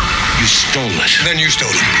 You stole it. Then you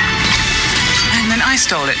stole it. And then I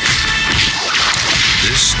stole it.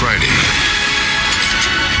 This Friday.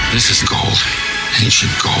 This is gold.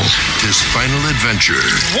 Ancient gold. His final adventure.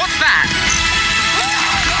 What's that?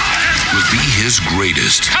 Will be his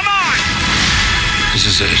greatest. Come on! This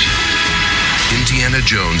is it. Indiana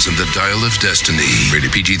Jones and the Dial of Destiny.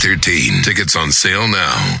 Rated PG-13. Tickets on sale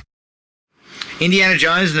now. Indiana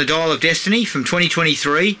Jones and the Dial of Destiny from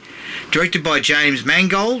 2023. Directed by James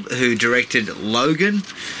Mangold, who directed Logan.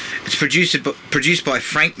 It's produced by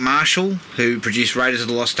Frank Marshall, who produced Raiders of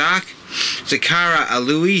the Lost Ark. Zakara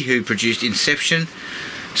Alui, who produced Inception.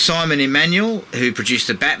 Simon Emanuel, who produced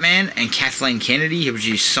The Batman, and Kathleen Kennedy, who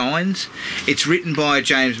produced Signs. It's written by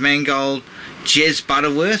James Mangold, Jez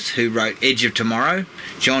Butterworth, who wrote Edge of Tomorrow,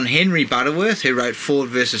 John Henry Butterworth, who wrote Ford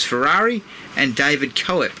vs. Ferrari, and David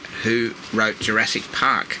Coep, who wrote Jurassic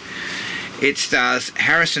Park. It stars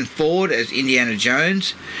Harrison Ford as Indiana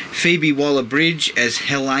Jones, Phoebe Waller-Bridge as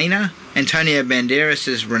Helena, Antonio Banderas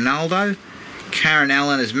as Ronaldo, Karen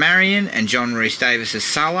Allen as Marion, and John Rhys-Davies as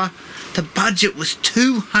Sulla. The budget was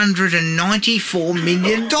 $294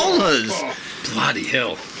 million. Bloody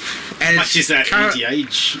hell. And how much is that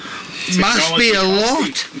age? Must be a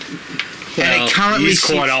lot. And it currently he's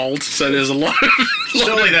quite old, so there's a lot of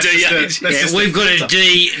Surely that's D just age. we've got a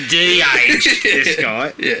D age, this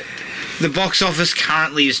guy. Yeah. The box office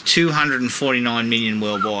currently is $249 million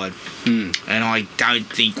worldwide. And I don't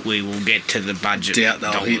think we will get to the budget. Doubt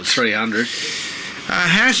they'll hit 300.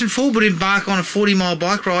 Harrison Ford would embark on a 40-mile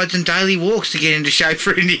bike rides and daily walks to get into shape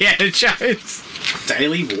for Indiana Jones.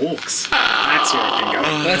 Daily walks. That's where I can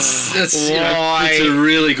go. That's it's a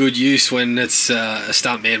really good use when it's a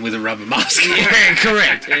stuntman with a rubber mask. Yeah,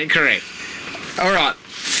 correct. All right.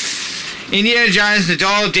 Indiana Jones, the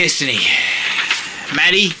Dial of Destiny.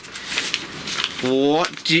 Matty, what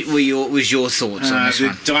was your thoughts on this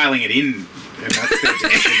one? Dialing it in and that's their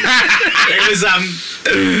destiny. It was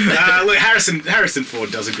look, Harrison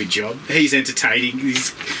Ford does a good job. He's entertaining.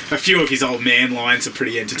 A few of his old man lines are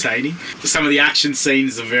pretty entertaining. Some of the action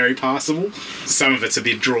scenes are very passable. Some of it's a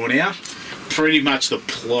bit drawn out. Pretty much the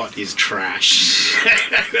plot is trash.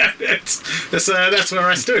 That's where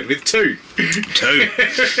I stood with 2.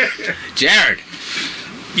 Jared.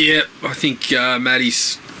 Yeah, I think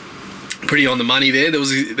Matty's pretty on the money there. There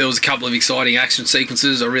was a couple of exciting action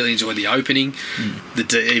sequences. I really enjoyed the opening.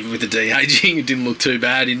 Even with the de-aging, it didn't look too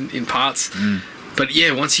bad in parts. But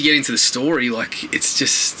yeah, once you get into the story, like, it's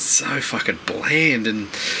just so fucking bland, and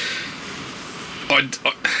I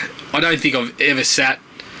don't think I've ever sat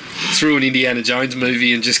through an Indiana Jones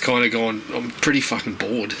movie and just kind of gone, I'm pretty fucking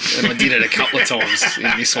bored. And I did it a couple of times in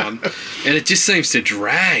this one. And it just seems to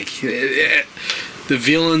drag. The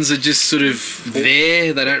villains are just sort of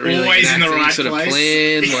there. They don't really always in the right sort place. of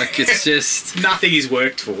plan. Like, it's just... Nothing is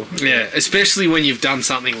worked for. Yeah, especially when you've done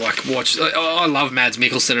something like I love Mads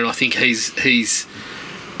Mikkelsen, and I think he's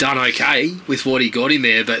done okay with what he got in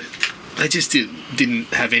there, but they just didn't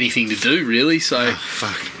have anything to do, really. So,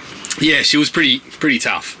 yeah, she was pretty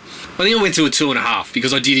tough. I think I went to a 2.5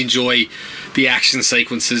 because I did enjoy the action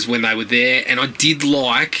sequences when they were there, and I did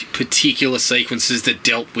like particular sequences that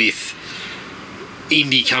dealt with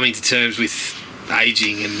Indy coming to terms with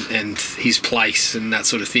aging and his place and that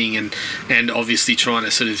sort of thing, and obviously trying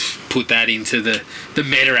to sort of put that into the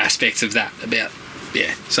meta aspects of that.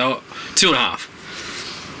 So 2.5.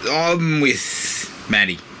 I'm with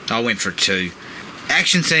Matty. I went for a 2.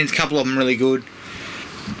 Action scenes, a couple of them really good.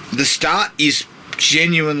 The start is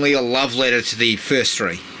genuinely a love letter to the first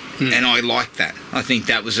 3. And I liked that. I think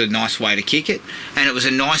that was a nice way to kick it, and it was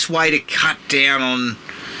a nice way to cut down on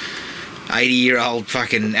 80-year-old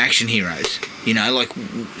fucking action heroes. You know, like,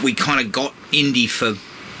 we kind of got Indy for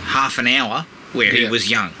half an hour where he was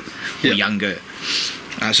young, or younger.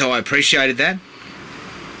 So I appreciated that.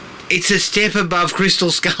 It's a step above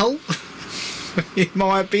Crystal Skull, in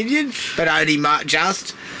my opinion, but only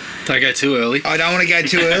just. Don't go too early. I don't want to go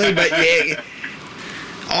too early, but yeah,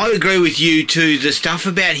 I agree with you too. The stuff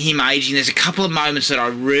about him aging, there's a couple of moments that I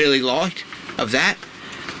really liked of that.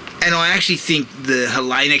 And I actually think the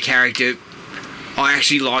Helena character, I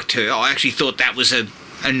actually liked her. I actually thought that was a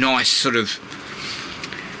nice sort of...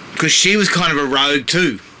 Because she was kind of a rogue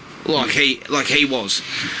too, like he was.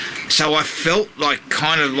 So I felt like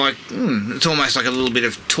kind of like... it's almost like a little bit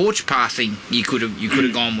of torch passing you could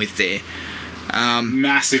have gone with there.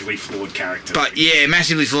 Massively flawed character. But yeah,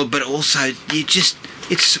 massively flawed, but also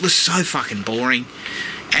it was so fucking boring.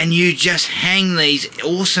 And you just hang these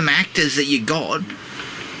awesome actors that you got...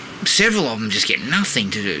 Several of them just get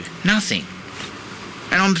nothing to do. Nothing.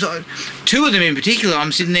 And 2 of them in particular,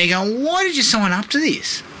 I'm sitting there going, why did you sign up to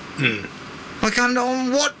this? Like, on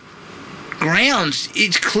what grounds?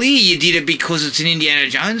 It's clear you did it because it's an Indiana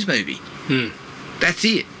Jones movie. That's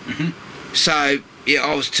it. So, yeah,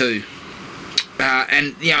 I was 2.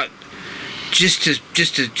 And, you know, just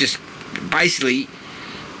basically,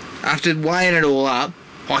 after weighing it all up,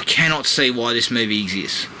 I cannot see why this movie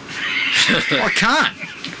exists. I can't.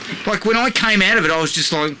 Like, when I came out of it, I was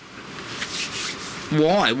just like,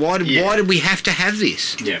 why? Why did we have to have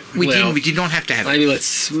this? Yeah. We did not have to have maybe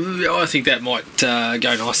it. I think that might go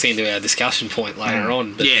nicely into our discussion point later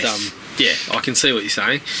on. But, yes. Yeah, I can see what you're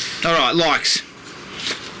saying. All right, likes.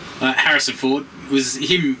 Harrison Ford was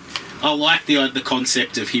him. I like the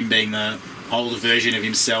concept of him being the older version of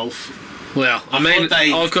himself. Well,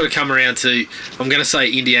 I've got to come around to... I'm going to say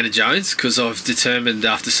Indiana Jones, because I've determined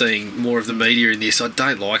after seeing more of the media in this, I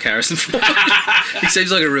don't like Harrison Ford. He seems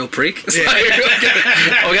like a real prick. So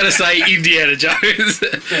I'm going to say Indiana Jones.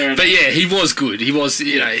 But yeah, he was good. He was,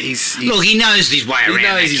 you know, he's Look, he knows his way around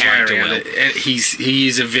that character well. And he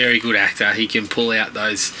is a very good actor. He can pull out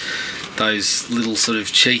those little sort of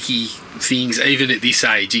cheeky things. Even at this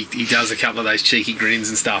age, he does a couple of those cheeky grins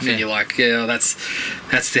and stuff, and you're like, yeah, that's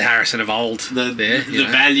the Harrison of old. The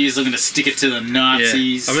values are going to stick it to the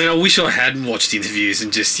Nazis. Yeah. I mean, I wish I hadn't watched interviews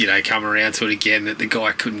and just, you know, come around to it again, that the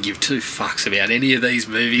guy couldn't give 2 fucks about any of these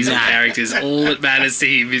movies or characters. All that matters to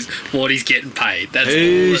him is what he's getting paid. That's all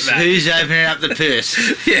that matters. Who's opening up the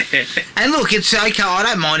purse? Yeah. And look, it's okay. I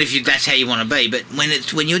don't mind if that's how you want to be, but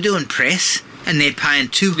when you're doing press and they're paying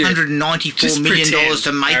 $294 million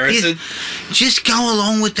to make Harrison. this, just go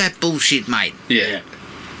along with that bullshit, mate. Yeah.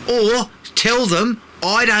 Or tell them,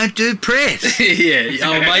 I don't do press. Yeah,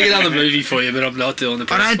 I'll make another movie for you, but I'm not doing the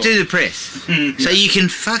press. I don't do the press. So you can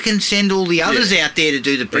fucking send all the others out there to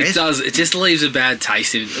do the press. It does. It just leaves a bad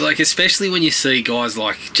taste in it. Like, especially when you see guys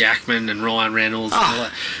like Jackman and Ryan Reynolds and all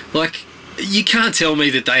that. Like, you can't tell me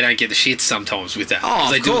that they don't get the shits sometimes with that. Oh,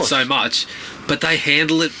 they of do it course. so much, but they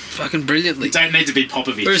handle it fucking brilliantly. You don't need to be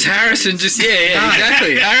Popovich. Whereas Harrison just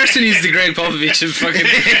exactly. Harrison is the Greg Popovich of fucking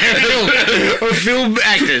Or film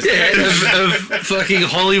actors. of fucking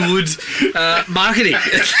Hollywood marketing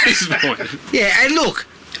at this point. Yeah, and look,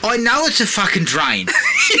 I know it's a fucking drain.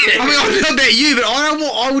 I mean, I don't know about you, but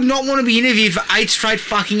I would not want to be interviewed for 8 straight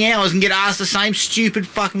fucking hours and get asked the same stupid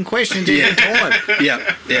fucking questions every time.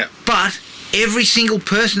 Yeah. But every single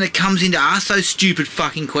person that comes in to ask those stupid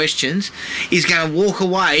fucking questions is going to walk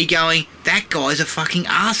away going, that guy's a fucking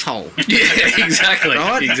asshole. Yeah, exactly.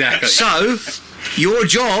 Right? Exactly. So, your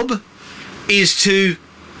job is to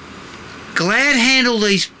glad handle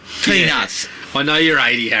these peanuts. I know you're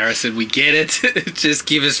 80, Harrison. We get it. Just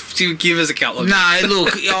give us a couple of No,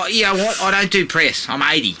 look, you know what? I don't do press. I'm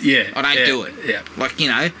 80. Yeah. I don't do it. Yeah. Like, you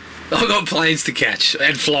know. I've got planes to catch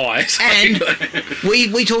and fly. So And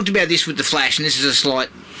we talked about this with The Flash, and this is a slight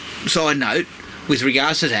side note with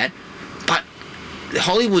regards to that, but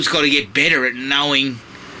Hollywood's got to get better at knowing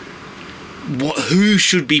who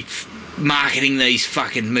should be marketing these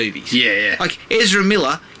fucking movies. Yeah. Like, Ezra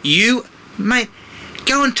Miller, mate,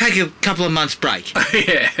 go and take a couple of months break.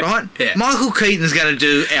 Yeah. Right? Yeah. Michael Keaton's going to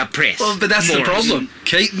do our press. Well, but that's the More or less. problem.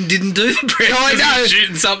 Keaton didn't do the press. I He was know.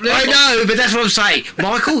 shooting something else. I know, but that's what I'm saying.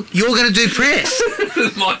 Michael, you're going to do press.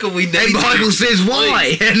 Michael, we need And Michael you. says,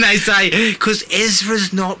 why? Please. And they say, because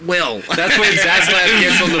Ezra's not well. That's when Zaslav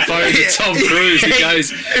gets on the phone to Tom Cruise. He goes,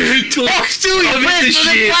 Talks to him. I'm in the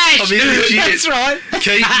shit. I'm in the shit. That's right.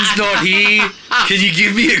 Keaton's not here. Can you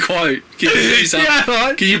give me a quote? Can you do something? Yeah,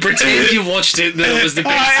 right. Can you pretend you watched it and that it was the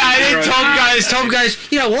best thing And ever? then Tom goes,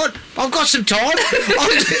 you know what? I've got some time. I'll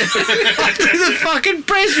do the fucking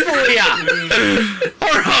press for you.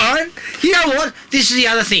 All right. You know what? This is the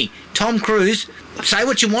other thing. Tom Cruise, say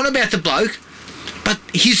what you want about the bloke, but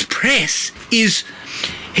his press is,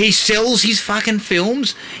 he sells his fucking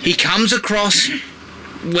films. He comes across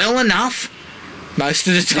well enough most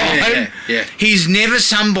of the time. Yeah. He's never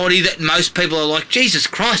somebody that most people are like, Jesus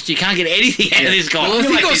Christ, you can't get anything out of this guy. Well, I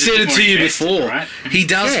think like I he's said a it bit to you more invested, before. right? He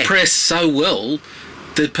does Yeah. press so well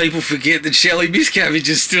that people forget that Shelley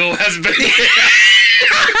Miscavige still has been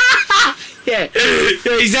Yeah,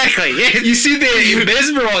 exactly. Yeah. You sit there, you're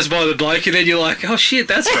mesmerised by the bloke, and then you're like, oh shit,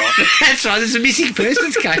 that's right. That's right. There's a missing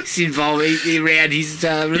persons case involved around his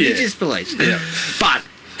religious beliefs. Yeah. But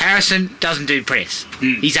Harrison doesn't do press.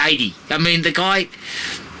 He's 80. I mean, the guy,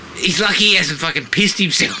 he's lucky he hasn't fucking pissed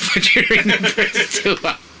himself during the press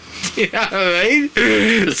tour. You know what I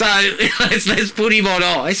mean? So let's put him on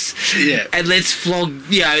ice. Yeah. And let's flog,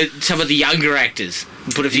 some of the younger actors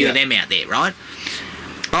and put a few of them out there, right?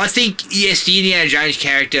 I think, yes, the Indiana Jones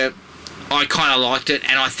character, I kind of liked it,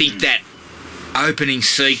 and I think that opening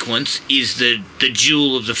sequence is the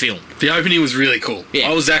jewel of the film. The opening was really cool. Yeah.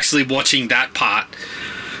 I was actually watching that part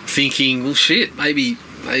thinking, well, shit, maybe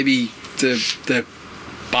the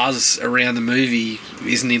buzz around the movie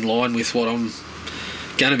isn't in line with what I'm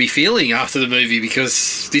going to be feeling after the movie,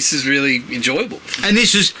 because this is really enjoyable. And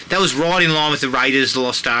that was right in line with the Raiders, the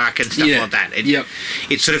Lost Ark and stuff Yeah. like that. Yep.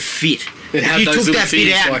 It sort of fit. It had If you those took little that bit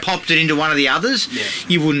things, out like- and popped it into one of the others,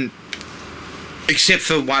 you wouldn't, except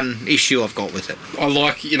for one issue I've got with it. I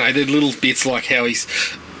like, the little bits like how he's,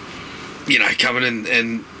 coming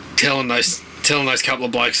and telling those couple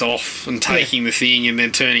of blokes off and taking the thing, and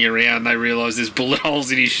then turning around and they realise there's bullet holes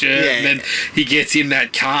in his shirt, and then he gets in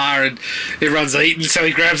that car and everyone's eating, so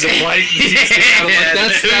he grabs a plate and sits down. I'm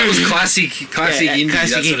like, that was classic Indy, classic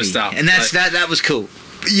that sort Indy. of stuff. And that was cool.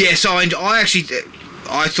 Yeah, so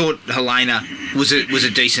I thought Helena was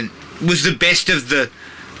the best of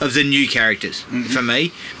the new characters for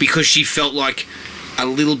me, because she felt like a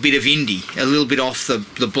little bit of Indy, a little bit off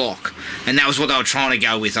the block, and that was what they were trying to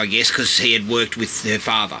go with, I guess, because he had worked with her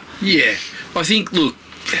father. Yeah, I think, look,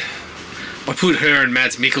 I put her and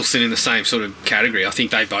Mads Mikkelsen in the same sort of category. I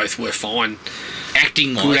think they both were fine,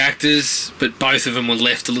 Acting good wise, actors, but both of them were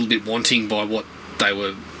left a little bit wanting by what they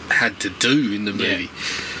had to do in the movie.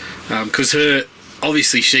 Because her,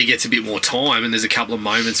 obviously, she gets a bit more time, and there's a couple of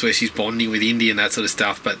moments where she's bonding with Indy and that sort of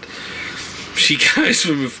stuff, but she goes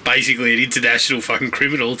from basically an international fucking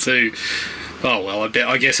criminal to, oh, well,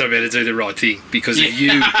 I guess I better do the right thing because of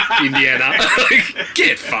you, Indiana.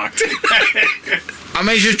 Get fucked. I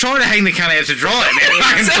mean, she was trying to hang the cunt out to dry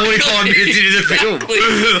and fucking 45 minutes into the film.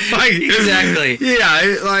 Exactly.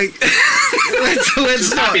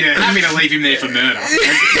 Let's not. Happy to leave him there for murder.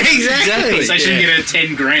 Exactly. So she can get a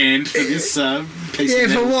 10 grand for this piece Yeah,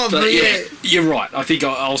 of for metal. what? But But yeah, you're right. I think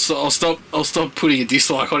I'll stop putting a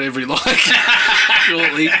dislike on every like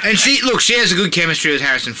shortly. And she has a good chemistry with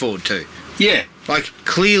Harrison Ford too. Yeah, Like,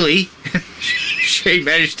 clearly, she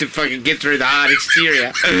managed to fucking get through the hard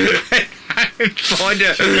exterior and find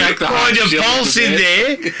a pulse in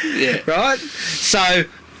there. Yeah. Right? So,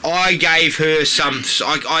 I gave her some...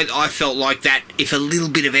 I felt like that if a little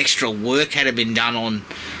bit of extra work had been done on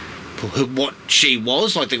what she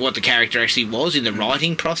was, like what the character actually was in the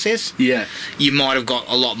writing process, Yeah. you might have got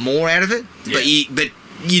a lot more out of it. Yeah. But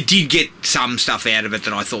you did get some stuff out of it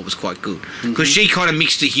that I thought was quite good. Because she kind of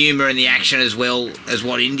mixed the humour and the action as well as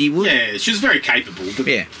what Indy would. Yeah, she was very capable. But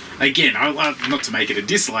Yeah. again, I not to make it a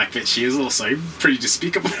dislike, but she was also pretty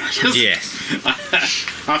despicable. Yes.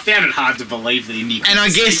 I found it hard to believe that Indy could And I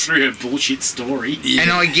stick guess- through her bullshit story. Yeah.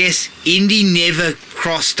 And I guess Indy never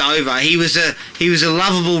crossed over. He was a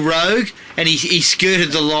lovable rogue, and he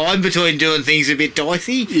skirted the line between doing things a bit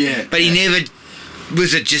dicey. Yeah. But he never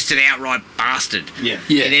was just an outright bastard. Yeah.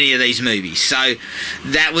 Yeah. In any of these movies. So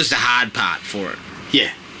that was the hard part for it.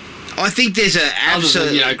 Yeah. I think there's a Other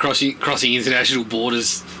than, absolute... crossing international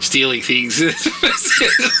borders, stealing things.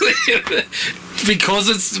 Because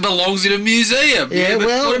it belongs in a museum. Yeah, but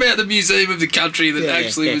well- what about the museum of the country that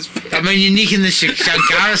actually was... I mean, you're nicking the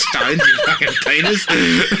Shankara stones, you fucking penis.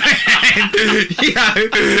 And, you know,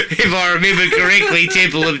 if I remember correctly,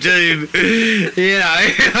 Temple of Doom, you know,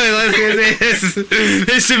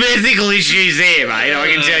 there's some ethical issues there, mate, I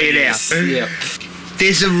can tell you now. Yeah.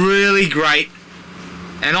 There's a really great,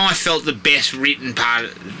 and I felt the best written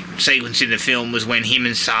sequence in the film was when him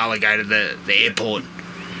and Sala go to the airport,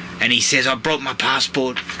 and he says, "I brought my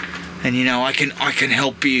passport, and you know I can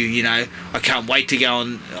help you. You know I can't wait to go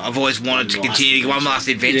on. I've always wanted to continue to go one last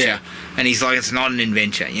adventure." Yeah. And he's like, "It's not an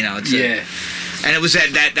adventure, you know." It's Yeah. and it was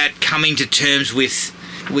that coming to terms with,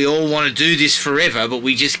 we all want to do this forever, but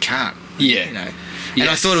we just can't. Yeah. You know. And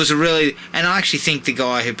I thought it was and I actually think the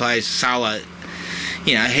guy who plays Sala,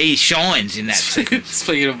 you know, he shines in that sequence.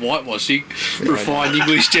 Speaking of whitewashing, refined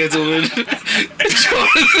English gentleman,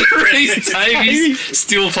 Jonathan Rhys-Davies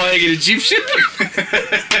still playing an Egyptian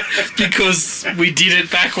because we did it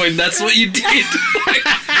back when that's what you did.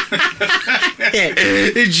 Yeah,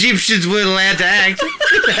 Egyptians weren't allowed to act in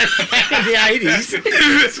the 80s.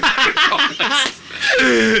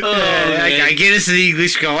 Okay, get us the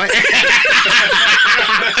English guy.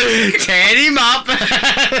 Tan him up.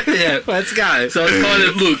 Yeah. Let's go. So it's kind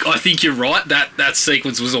of, look, I think you're right. That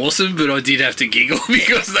sequence was awesome, but I did have to giggle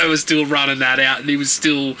because they were still running that out, and he was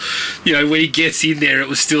still, you know, when he gets in there, it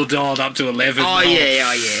was still dialed up to 11. Oh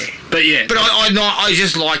yeah. But yeah, But I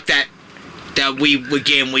just like that we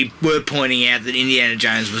were pointing out that Indiana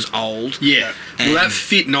Jones was old. yeah. And- Well, that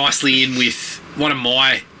fit nicely in with one of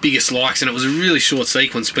my biggest likes, and it was a really short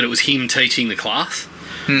sequence, but it was him teaching the class.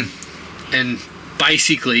 And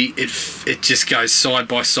basically it just goes side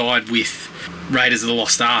by side with Raiders of the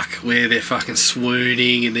Lost Ark, where they're fucking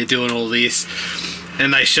swooning and they're doing all this,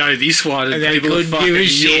 and they show this one and they people are couldn't fucking give a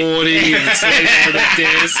shit. yawning and sitting on the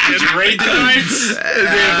desk. Did you read the notes? And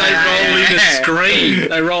then they roll in the screen.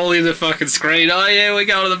 They roll in the fucking screen. Oh yeah, we're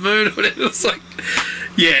going to the moon. It's like,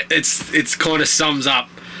 yeah, it's kind of sums up.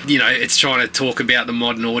 You know, it's trying to talk about the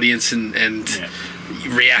modern audience and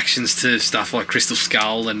reactions to stuff like Crystal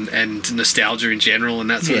Skull and nostalgia in general and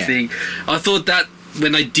that sort of thing. I thought that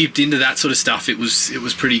when they dipped into that sort of stuff, it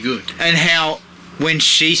was pretty good. And how when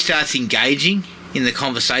she starts engaging in the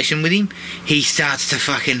conversation with him, he starts to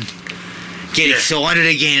fucking get excited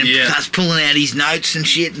again and starts pulling out his notes and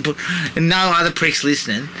shit, and no other pricks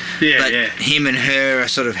listening. But him and her are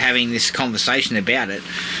sort of having this conversation about it,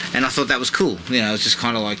 and I thought that was cool. You know, it was just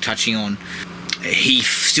kind of like touching on, he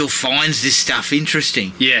still finds this stuff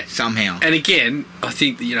interesting. Yeah. Somehow. And again, I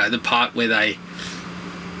think, you know, the part where they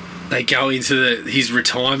go into his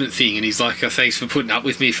retirement thing, and he's like, "Oh, thanks for putting up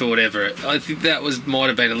with me for whatever." I think that might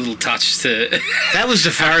have been a little touch to That was the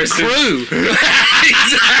Harrison. crew.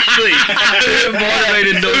 Exactly. It might have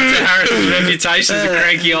been a nod to Harrison's reputation as a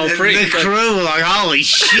cranky old prick. The crew were like, "Holy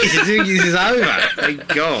shit, this is over." Thank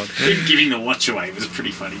God. Him giving the watch away was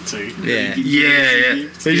pretty funny too. Yeah. Yeah.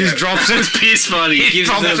 He just drops it. It's piss funny. He gives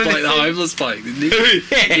drops them it like in the the- homeless bloke, didn't he?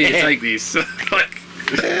 Yeah, take this. Like,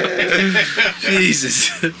 Jesus.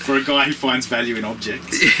 For a guy who finds value in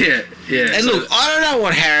objects. Yeah. And So- look, I don't know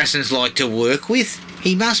what Harrison's like to work with.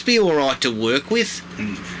 He must be all right to work with.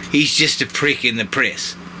 He's just a prick in the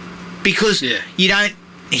press. Because you don't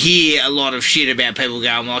hear a lot of shit about people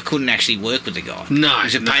going, "Well, I couldn't actually work with the guy." No,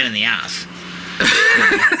 He's a pain in the ass.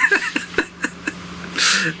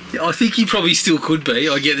 I think he probably still could be.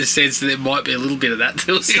 I get the sense that there might be a little bit of that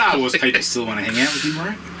to it. Star Wars people still want to hang out with him,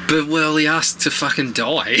 right? But, well, he asked to fucking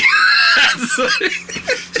die.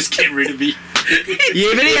 Just get rid of me.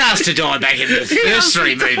 Yeah, but he asked to die back in the first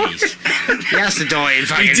three movies. He asked to die in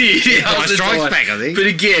fucking... He did. He Empire asked to Strikes die. Back, I think. But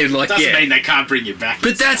again, like, Doesn't yeah. mean they can't bring you back.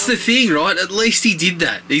 But that's the thing, right? At least he did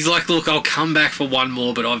that. He's like, look, I'll come back for one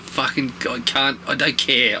more, but I don't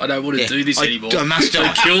care. I don't want to do this anymore. I must die.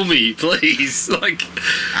 Don't kill me, please. Like,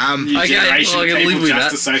 New okay, generation I of can people live with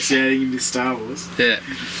just that. associating him with Star Wars. Yeah.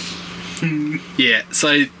 Yeah,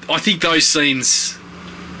 so I think those scenes,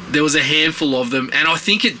 there was a handful of them, and I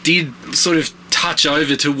think it did sort of touch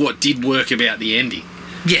over to what did work about the ending.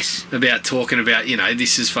 Yes. About talking about,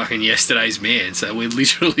 this is fucking yesterday's man, so we're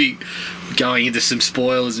literally going into some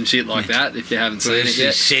spoilers and shit like that, if you haven't seen it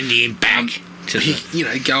yet. Sending him back to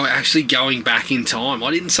the... going back in time.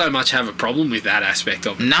 I didn't so much have a problem with that aspect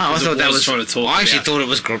of it. No, I because thought it that was... trying to talk I actually about- thought it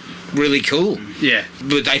was really cool. Yeah.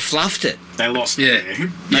 But they fluffed it. They lost Yeah. it there.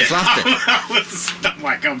 They fluffed it. I'm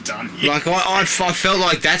like, I'm done here. Like, I felt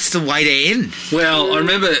like that's the way to end. Well, I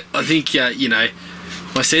remember, I think,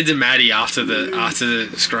 I said to Matty after the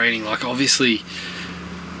screening, like, obviously,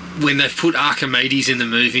 when they've put Archimedes in the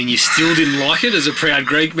movie and you still didn't like it as a proud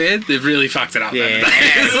Greek man, they've really fucked it up. Yeah. haven't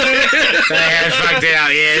they? They have fucked it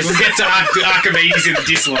up, yes. We'll get to Archimedes in the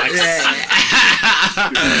dislikes.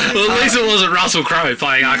 Well, at least it wasn't Russell Crowe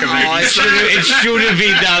playing Archimedes. Oh, it should have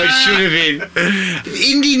been, though. It should have been.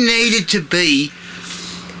 Indy needed to be...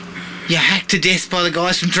 You're hacked to death by the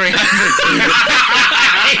guys from 300. You know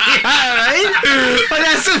what I mean? But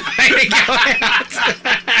that's the way to go out.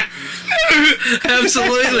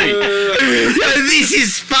 Absolutely. This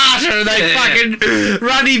is Sparta, and they fucking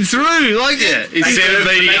run him through. Like, Instead of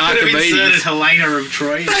meeting They could have inserted Archimedes. Helena of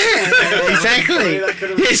Troy. exactly.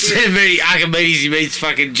 Instead of meeting Archimedes, he meets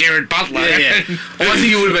fucking Jared Butler. Yeah. I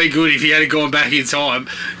think it would have been good if he had gone back in time,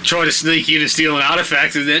 tried to sneak in and steal an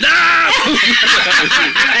artifact, and then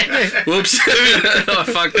whoops, I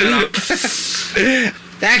fucked that up.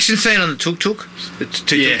 The action scene on the tuk-tuk, the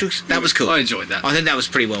two tuk-tuks, that was cool. I enjoyed that. I think that was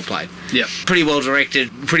pretty well played. Yeah. Pretty well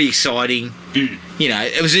directed, pretty exciting.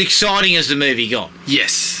 It was as exciting as the movie got.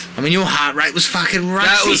 Yes. I mean, your heart rate was fucking racing.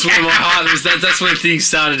 That was when my heart was. That's when things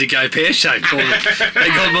started to go pear-shaped for me. They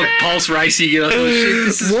got my pulse racing, and I thought, shit,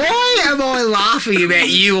 this is. Why am I laughing about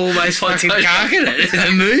you almost fucking don't know. carking it in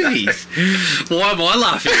the movies? Why am I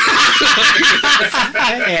laughing?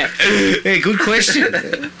 yeah, good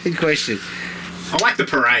question. Good question. I like the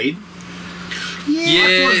parade.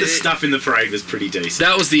 I thought the stuff in the parade was pretty decent.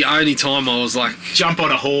 That was the only time I was like, Jump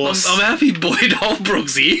on a horse. I'm happy Boyd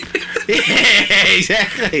Holbrook's here. Yeah,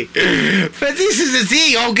 exactly. But this is the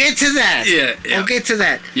thing. I'll get to that. Yeah. I'll get to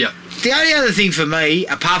that. Yeah. The only other thing for me,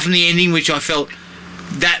 apart from the ending, which I felt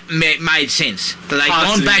that made sense, that they'd Parts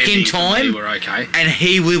gone of the back in ending for me time, were okay. and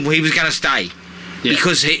he was going to stay Yeah.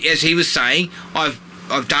 because, as he was saying, I've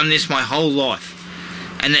done this my whole life,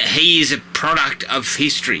 and that he is a product of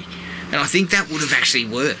history, and I think that would have actually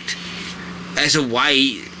worked as a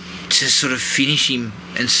way to sort of finish him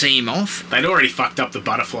and see him off. They'd already fucked up the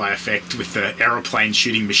butterfly effect with the aeroplane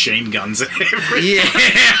shooting machine guns and everything. Yeah,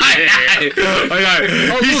 I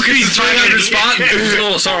know. Oh, look, it's 300 Spartans.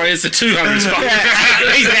 Oh, sorry, it's the 200 Spartans.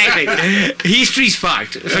 Exactly. History's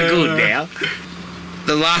fucked for good now.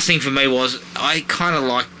 The last thing for me was I kind of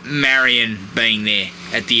liked Marion being there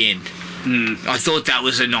at the end. I thought that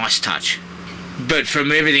was a nice touch. But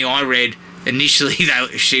from everything I read, initially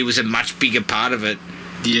she was a much bigger part of it.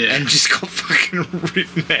 Yeah. And just got fucking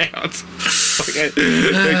written out.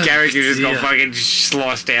 The character just got fucking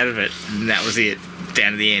sliced out of it. And that was it.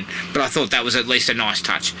 Down to the end. But I thought that was at least a nice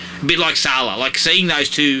touch. A bit like Sala. Like seeing those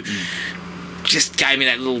two just gave me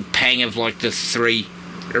that little pang of like the 3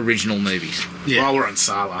 original movies. Yeah. While we're on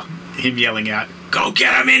Sala, him yelling out, "Go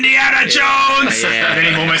get him, Indiana Jones!" Yeah. And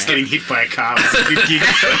then him almost getting hit by a car. Was a good gig.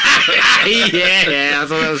 Yeah, I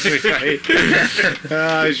thought that was great.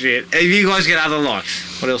 Oh shit. Have you guys got other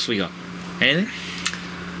likes? What else we got? Anything?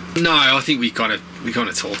 No, I think we kind of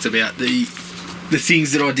talked about the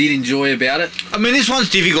things that I did enjoy about it. I mean, this one's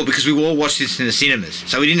difficult because we all watched this in the cinemas,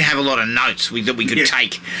 so we didn't have a lot of notes that we could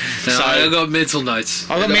take. So So I got mental notes.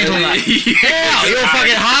 I got mental notes. How? Your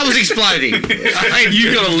fucking heart was exploding.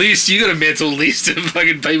 You got a list. You got a mental list of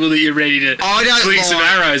fucking people that you're ready to I don't swing some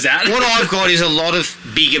like- arrows at. What I've got is a lot of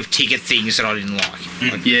bigger ticket things that I didn't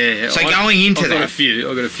like. Yeah. So going into I've got that-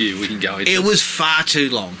 a few. We can go into. It was far too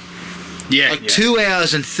long. Yeah. Like 2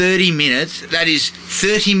 hours and 30 minutes. That is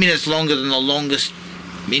 30 minutes longer than the longest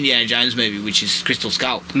Indiana Jones movie, which is Crystal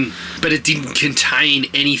Skull. But it didn't contain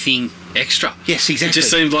anything extra. Yes, It exactly.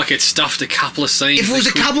 just seemed like it stuffed a couple of scenes. If it was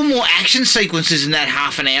that a couple more action sequences in that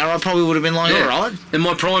half an hour, I probably would have been like, all right. And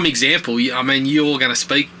my prime example, I mean, you're going to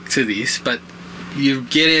speak to this, but you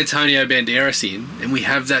get Antonio Banderas in, and we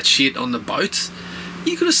have that shit on the boats,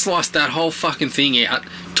 You could have sliced that whole fucking thing out,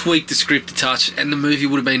 tweaked the script a touch, and the movie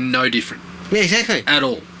would have been no different. Yeah, exactly. At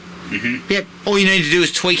all. Mm-hmm. Yep. All you need to do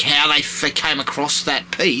is tweak how they came across that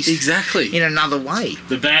piece. Exactly. In another way.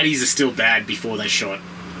 The baddies are still bad before they shot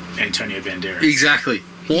Antonio Banderas. Exactly.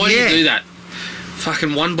 Why did you do that?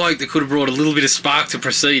 Fucking one bloke that could have brought a little bit of spark to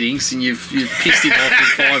proceedings, and you've pissed him off in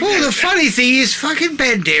 5 minutes. Well, the funny thing is, fucking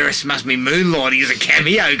Banderas must be moonlighting as a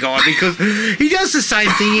cameo guy because he does the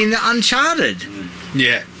same thing in Uncharted.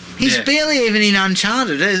 Yeah. He's barely even in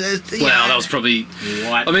Uncharted. That was probably.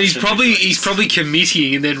 I mean, he's probably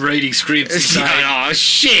committing and then reading scripts and saying, "Oh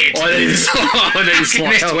shit! I need to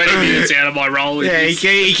slice 20 minutes out of my role." Yeah, he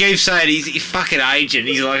keeps saying he's fucking agent.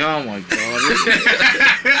 He's like, "Oh my god,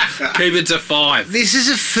 keep it to 5." This is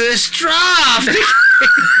a first draft."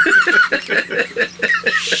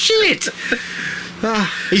 Shit.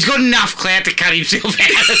 He's got enough clout to cut himself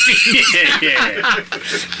out of it. Yeah.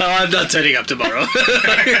 I'm not turning up tomorrow.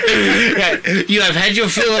 You have had your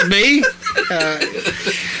fill of me.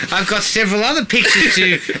 I've got several other pictures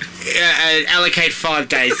to allocate 5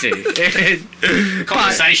 days to.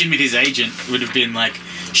 Conversation with his agent would have been like,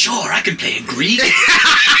 "Sure, I can play a Greek."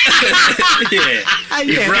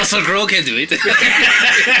 If Russell Crowe can do it.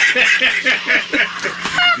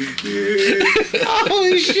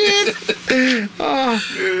 Holy shit!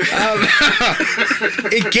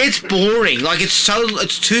 It gets boring. Like it's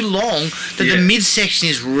too long that the midsection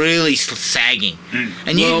is really sagging.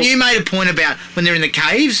 And you made a point about when they're in the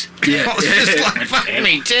caves. Yeah. I was just like, fuck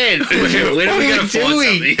me, Ted. When are we going to find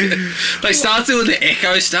doing? something? They start doing the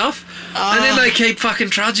echo stuff. And then they keep fucking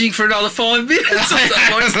trudging for another 5 minutes.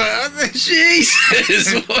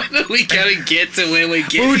 Jesus, when are we going to get to where we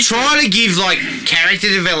get? We were trying to give like character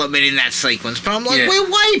development in that sequence, but I'm like,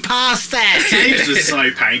 we're way past that. Caves was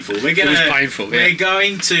so painful. We're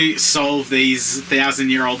going to solve these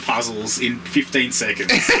 1,000-year-old puzzles in 15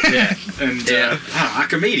 seconds. And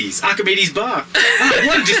Archimedes bar.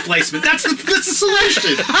 One displacement. That's the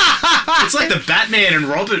solution. It's like the Batman and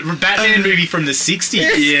Batman movie from the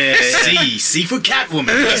 60s. Yeah. C for Catwoman.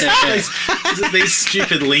 These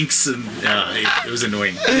stupid links, and it was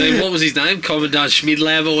annoying. And then what was his name? Commandant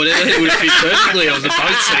Schmidlab or whatever. It would fit perfectly on the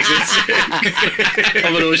boat sequence.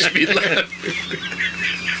 Commodore Schmidlab.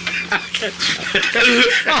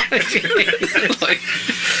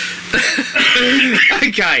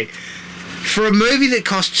 Okay. For a movie that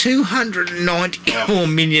cost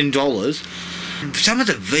 $294 million, some of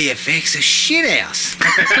the VFX are shit house.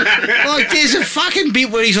 Like, there's a fucking bit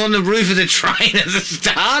where he's on the roof of the train at the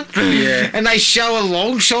start, and they show a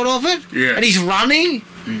long shot of it, and he's running.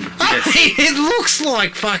 I mean, it looks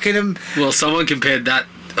like fucking... Well, someone compared that,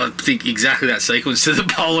 I think, exactly that sequence to the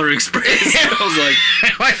Polar Express. I was like,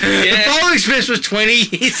 the Polar Express was 20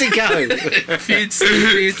 years ago.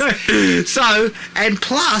 So, and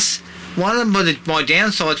plus, one of my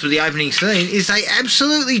downsides with the opening scene is they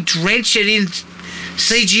absolutely drench it in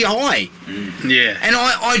CGI. Yeah. And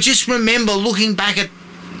I just remember looking back at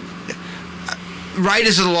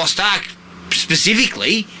Raiders of the Lost Ark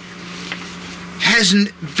specifically,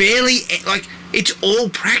 hasn't barely, like, it's all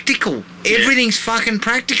practical. Everything's fucking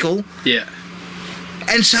practical. Yeah.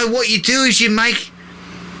 And so what you do is you make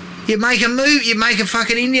a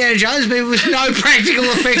fucking Indiana Jones movie with no practical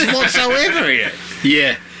effects whatsoever in it.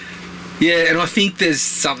 Yeah. Yeah, and I think there's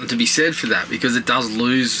something to be said for that because it does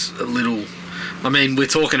lose a little... I mean, we're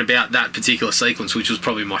talking about that particular sequence, which was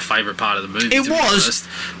probably my favourite part of the movie. It was.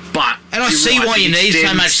 But... And I see why you need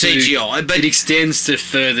so much CGI, but... It extends to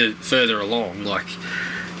further along, like...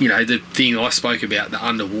 You know, the thing I spoke about, the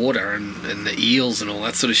underwater and the eels and all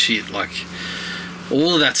that sort of shit, like...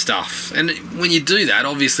 All of that stuff. And when you do that,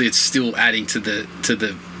 obviously it's still adding to the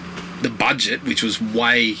budget, which was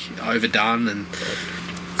way overdone and...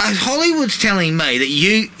 Hollywood's telling me that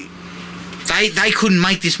they couldn't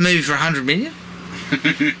make this movie for $100 million.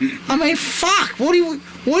 I mean, fuck! What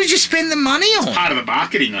did you spend the money on? It's part of the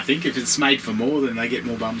marketing, I think. If it's made for more, then they get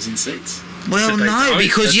more bums in seats. Well, no,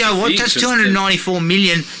 because you know what? That's $294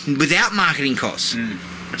 million without marketing costs.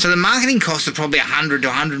 So the marketing costs are probably $100 to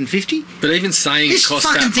 $150. But even saying this it costs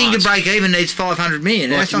fucking that thing much, to break even needs $500 million.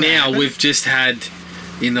 Like now, we've just had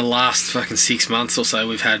in the last fucking 6 months or so,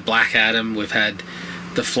 we've had Black Adam, we've had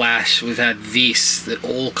The Flash, we've had this that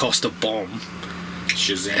all cost a bomb.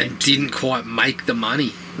 Shazam. And didn't quite make the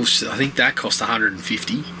money. Which I think that cost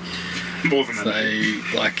 $150. More than that.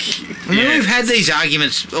 So, like, we've had these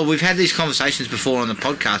arguments, or we've had these conversations before on the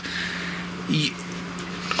podcast.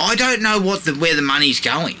 I don't know where the money's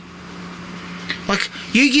going. Like,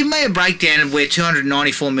 you give me a breakdown of where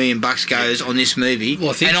 $294 million goes on this movie, Well,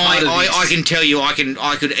 I think and part of I this- can tell you, I can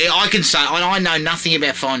say, I know nothing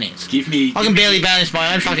about finance. I I can barely balance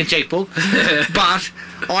my own fucking checkbook, but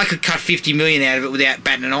I could cut $50 million out of it without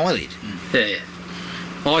batting an eyelid. Yeah.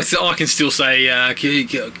 I can still say,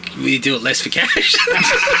 will you do it less for cash?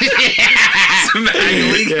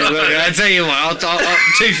 Yeah, look, I'll tell you what, I'll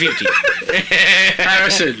 $250.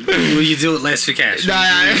 Harrison, will you do it less for cash?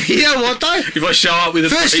 No, you know what though? If I show up with a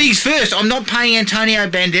First things first, I'm not paying Antonio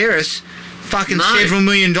Banderas fucking several $1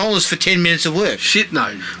 million for 10 minutes of work. Shit,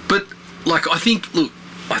 no. But, like, I think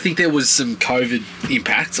there was some COVID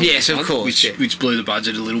impacts on Yes, this of one, course, which blew the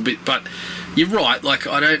budget a little bit. But you're right, like,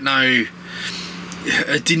 I don't know...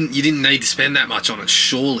 You didn't need to spend that much on it,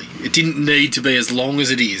 surely. It didn't need to be as long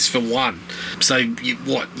as it is, for one. So, you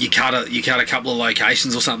cut a couple of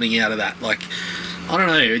locations or something out of that. Like, I don't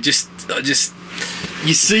know,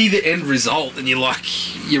 you see the end result and you're like,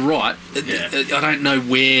 you're right. Yeah. I don't know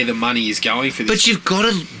where the money is going for this. But you've got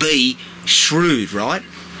to be shrewd, right?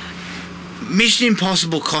 Mission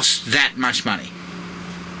Impossible costs that much money.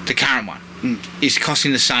 The current one is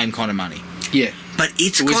costing the same kind of money. Yeah. But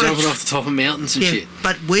it's We're got jumping off the top of mountains and shit.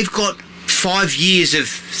 But we've got 5 years of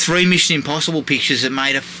 3 Mission Impossible pictures that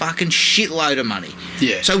made a fucking shitload of money.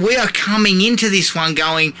 Yeah. So we are coming into this one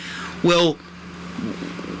going, well,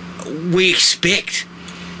 we expect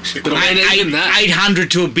But I mean, even that, 800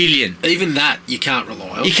 to $1 billion. even that, you can't rely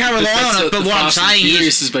on. You can't rely on it, but what I'm saying is...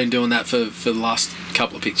 Furious has been doing that for the last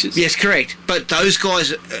couple of pictures. Yes, correct. But those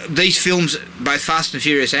guys, these films, both Fast and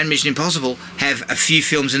Furious and Mission Impossible, have a few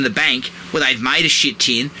films in the bank where they've made a shit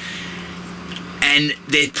tin, and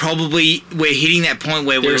we're hitting that point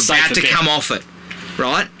where we're about to come off it,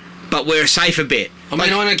 right? But we're a safer bet. I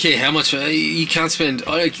mean, I don't care how much you can't spend.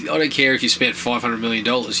 I don't care if you spent $500 million.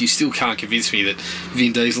 You still can't convince me that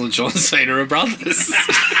Vin Diesel and John Cena are brothers.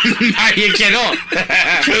 No, you cannot.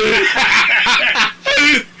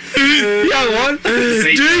 You know what?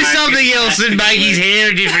 Do something else and make his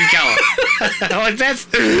hair a different colour. Like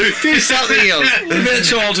do something else. What about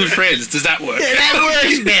childhood friends? Does that work? Yeah, that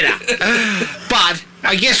works better. But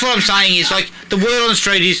I guess what I'm saying is, like, the word on the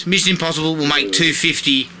street is Mission Impossible will make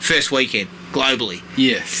 250 first weekend globally.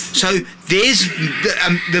 Yes. So there's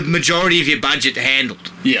the majority of your budget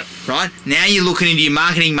handled. Yeah. Right? Now you're looking into your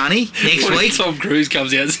marketing money next When week. Tom Cruise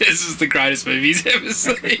comes out and says this is the greatest movie he's ever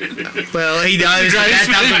seen. Well, he knows that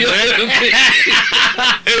doesn't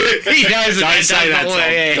work. He knows that Don't say that, doesn't Tom.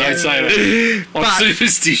 work. Yeah. Don't say that. I'm But-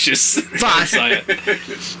 superstitious. but- Don't say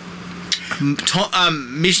it.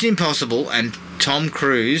 Mission Impossible and Tom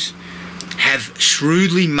Cruise have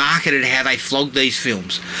shrewdly marketed how they flog these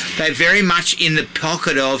films. They're very much in the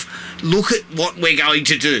pocket of, look at what we're going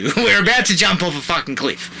to do. We're about to jump off a fucking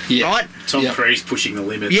cliff, right? Tom Yep. Cruise pushing the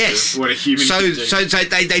limits Yes. of what a human so, can do. so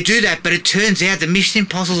they do that, but it turns out the Mission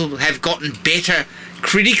Impossible have gotten better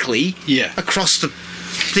critically Yeah. across the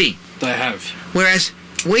thing. They have. Whereas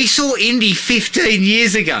we saw Indy 15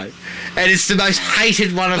 years ago, and it's the most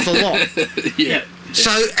hated one of the lot. Yeah. So,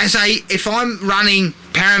 if I'm running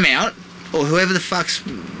Paramount, or whoever the fuck's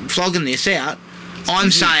flogging this out,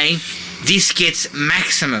 I'm saying this gets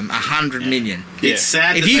maximum 100 million. It's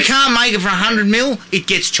sad If that you they- can't make it for 100 mil, it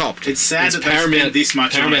gets chopped. It's sad It's that they Paramount- spend this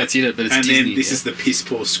much Paramount's on it, in it, but it's and Disney, then this yeah. is the piss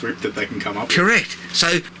poor script that they can come up with. Correct.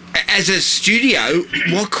 So, as a studio,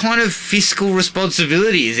 what kind of fiscal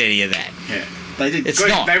responsibility is any of that? Yeah, they did. It's They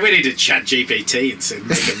not. went into Chat GPT and said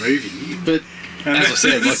make a movie. But as I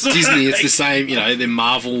said, like Disney, it's the same. You know, they're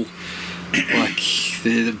Marvel. Like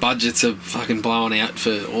the budgets are fucking blowing out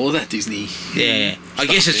for all of that Disney. Yeah. I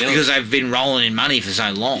guess it's else. because they've been rolling in money for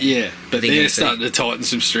so long. Yeah, but I think they're that's it. starting to tighten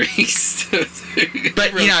some strings.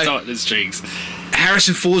 But, Real you know- tighten the strings.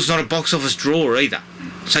 Harrison Ford's not a box office drawer either.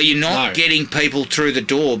 So you're not No. getting people through the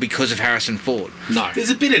door because of Harrison Ford. No.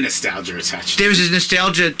 There's a bit of nostalgia attached. There is a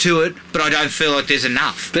nostalgia to it, but I don't feel like there's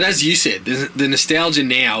enough. But as you said, the nostalgia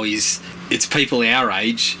now is it's people our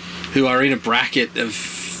age who are in a bracket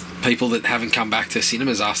of people that haven't come back to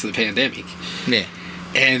cinemas after the pandemic. Yeah.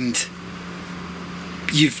 And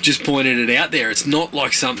you've just pointed it out there. It's not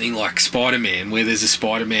like something like Spider-Man, where there's a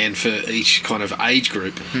Spider-Man for each kind of age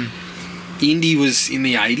group. Indy was in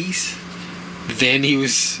the 80s, then he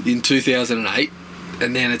was in 2008,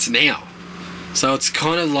 and then it's now. So it's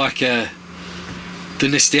kind of like the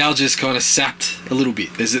nostalgia's kind of sapped a little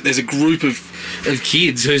bit. There's a group of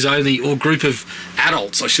kids or group of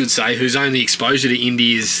adults, I should say, whose only exposure to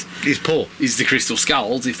Indy is poor. is the Crystal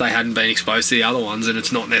Skulls, if they hadn't been exposed to the other ones, and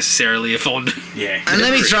it's not necessarily a fond... Yeah. And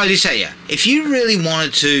let me throw this at you. If you really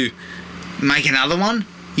wanted to make another one,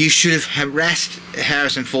 you should have harassed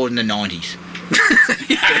Harrison Ford in the 90s.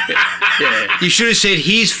 Yeah. You should have said,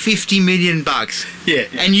 here's $50 million. Yeah.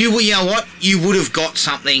 And you know what? You would have got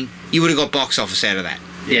something. You would have got box office out of that.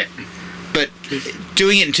 Yeah. But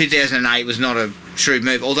doing it in 2008 was not a shrewd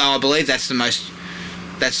move. Although I believe that's the highest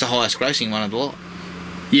grossing one of the lot.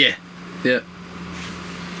 Yeah. Yeah.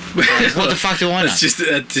 What the fuck do I know? That's just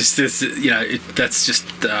that's just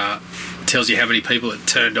tells you how many people it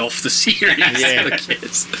turned off the series. Yeah. I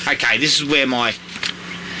guess. Okay, this is where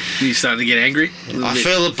You starting to get angry? I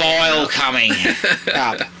feel the bile coming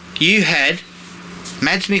up. You had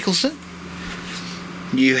Mads Mikkelsen.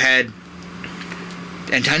 You had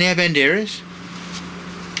Antonio Banderas.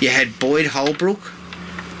 You had Boyd Holbrook.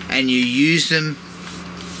 And you used them...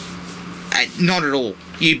 not at all.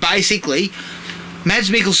 You basically...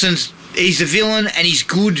 Mads Mikkelsen's... He's the villain and he's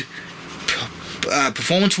good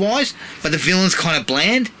performance-wise, but the villain's kind of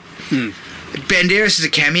bland. Banderas is a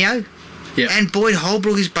cameo. Yeah. And Boyd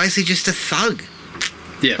Holbrook is basically just a thug.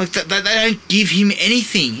 Yeah. Like they don't give him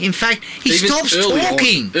anything. In fact, he Even stops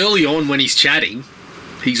talking. Early on when he's chatting,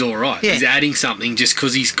 he's all right. Yeah. He's adding something just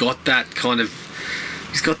because he's got that kind of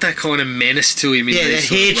menace to him. In Yeah, that these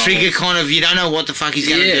sort hair of trigger roles. kind of, you don't know what the fuck he's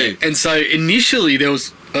going to do. And so initially there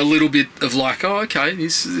was a little bit of like, oh, okay,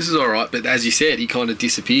 this is all right. But as you said, he kind of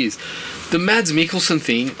disappears. The Mads Mikkelsen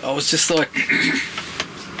thing, I was just like,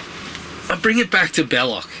 I bring it back to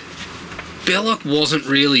Belloc. Belloc wasn't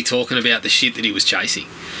really talking about the shit that he was chasing.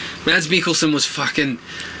 Mads Mikkelsen was fucking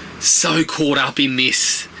so caught up in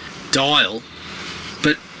this dial.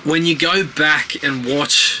 But when you go back and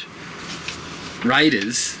watch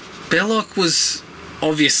Raiders, Belloc was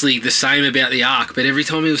obviously the same about the arc, but every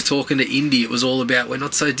time he was talking to Indy, it was all about, we're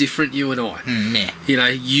not so different, you and I. Yeah. You know,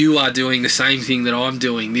 you are doing the same thing that I'm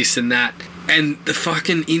doing, this and that. And the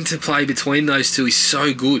fucking interplay between those two is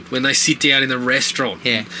so good when they sit down in the restaurant.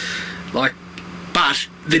 Yeah. Like, But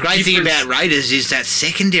the great thing difference- about Raiders is that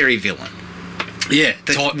secondary villain. yeah,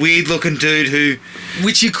 That weird looking dude who...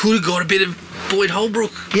 which you could have got a bit of Boyd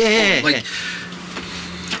Holbrook. Yeah, Like, yeah.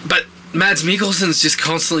 But Mads Mikkelsen's just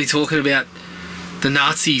constantly talking about the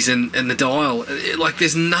Nazis and the dial. Like,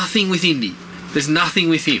 there's nothing with Indy. There's nothing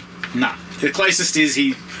with him. Nah. The closest is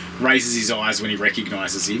he raises his eyes when he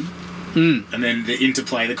recognises him. And then the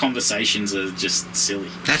interplay, the conversations are just silly.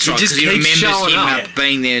 That's He right, just because he keeps remembers showing him up.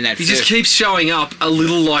 being there in that He first... just keeps showing up a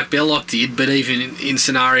little like Belloc did, but even in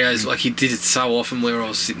scenarios like he did it so often where I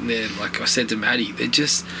was sitting there, like I said to Matty, they're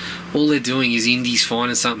just, all they're doing is Indy's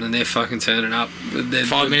finding something and they're fucking turning up. Then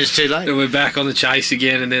 5 minutes too late. And we're back on the chase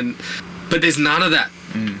again, and then, but there's none of that.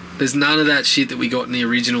 There's none of that shit that we got in the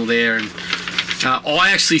original there, and I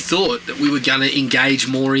actually thought that we were going to engage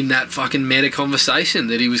more in that fucking meta conversation,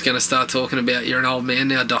 that he was going to start talking about, you're an old man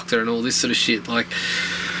now, doctor, and all this sort of shit. Like,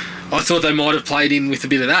 I thought they might have played in with a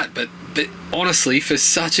bit of that, but honestly, for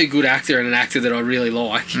such a good actor and an actor that I really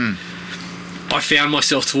like, I found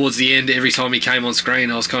myself towards the end, every time he came on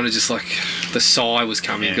screen, I was kind of just like, the sigh was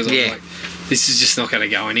coming, because I was like, this is just not going to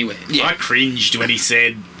go anywhere. Yeah. I cringed when he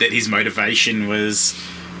said that his motivation was,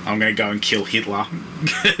 I'm going to go and kill Hitler.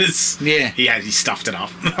 Because he stuffed it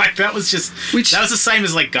up. Like, that was just... that was the same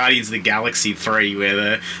as, like, Guardians of the Galaxy 3,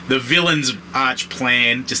 where the villain's arch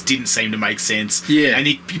plan just didn't seem to make sense. Yeah. And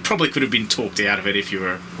he probably could have been talked out of it if you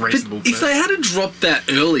were a reasonable But if person. they had dropped that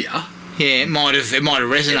earlier... Yeah, it might have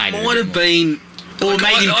resonated. It might have been... Or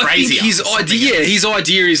made him crazier. His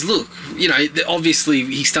idea is, look, you know, obviously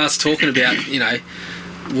he starts talking about, you know,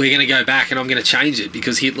 we're going to go back and I'm going to change it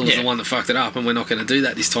because Hitler was the one that fucked it up and we're not going to do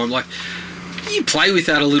that this time. Like, you play with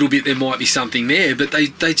that a little bit, there might be something there, but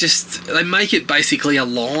they make it basically a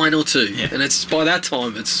line or two, and it's by that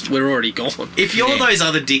time we're already gone. If you're those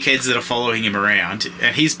other dickheads that are following him around,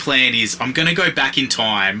 and his plan is, I'm going to go back in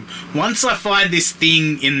time. Once I find this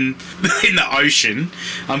thing in the ocean,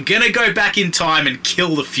 I'm going to go back in time and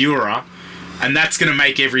kill the Führer, and that's going to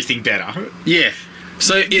make everything better. Yeah.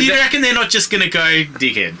 So you reckon they're not just going to go,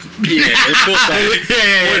 dickhead? Yeah, of course they would.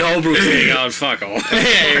 Holbrook's there going, fuck off. Like,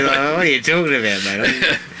 what are you talking about,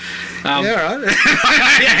 mate? All right.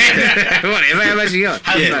 Whatever, how much you got?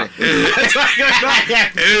 But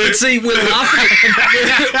see, we're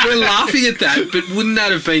laughing at that, but wouldn't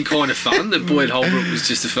that have been kind of fun, that Boyd Holbrook was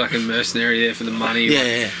just a fucking mercenary there for the money?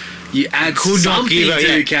 Yeah. You add something to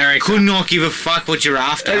the character. Could not give a fuck what you're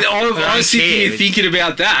after. And I was sitting here thinking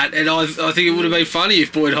about that, and I think it would have been funny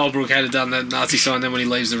if Boyd Holbrook had done that Nazi sign. Then when he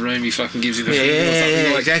leaves the room, he fucking gives you the finger or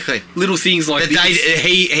something. Like, exactly. Little things like this.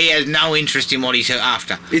 He has no interest in what he's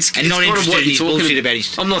after. It's not interested in his bullshit about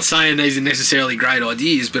his... I'm not saying these are necessarily great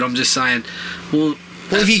ideas, but I'm just saying, well,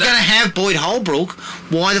 Well, if you're going to have Boyd Holbrook,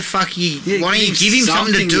 why the fuck why don't you give him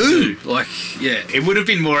something to do? Like, yeah. It would have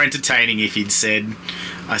been more entertaining if he'd said,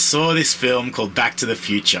 I saw this film called Back to the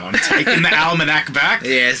Future. I'm taking the almanac back.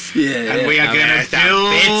 Yes. And we are going to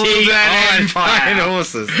build an empire.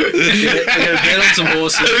 Horses. We're going to bet on some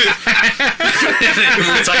horses.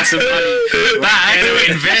 We'll take some money. We're going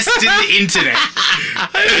to invest in the internet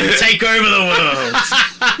and take over the world.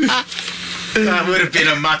 That would have been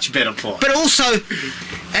a much better plot. But also,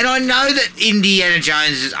 and I know that Indiana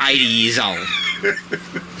Jones is 80 years old.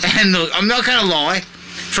 And look, I'm not going to lie,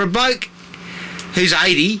 for a bloke who's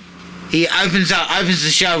 80, he opens the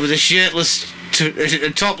show with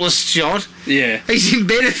a topless shot. Yeah. He's in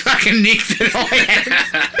better fucking nick than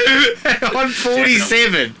I am. I'm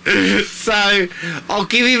 47. So I'll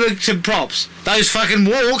give him some props. Those fucking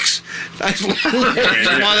walks by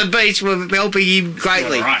the beach were helping him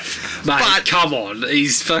greatly. Right. Mate, But- come on.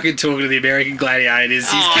 He's fucking talking to the American Gladiators.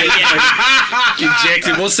 He's getting fucking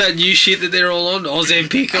injected. What's that new shit that they're all on?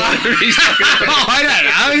 Ozempic? He's I don't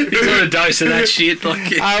know. he's on a dose of that shit.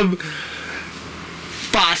 Like,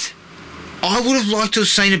 But I would have liked to have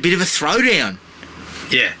seen a bit of a throwdown.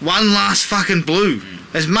 yeah. One last fucking blue.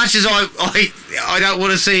 As much as I don't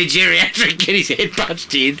want to see a geriatric get his head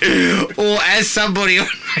punched in, or as somebody on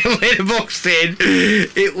Letterboxd said,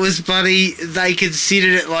 it was funny, they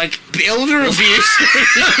considered it like elder abuse.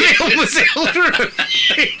 It was elder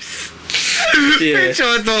abuse. Yeah. Which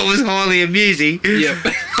I thought was highly amusing. Yep.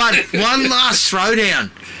 But one last throwdown.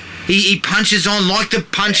 He punches on like the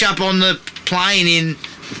punch up on the plane in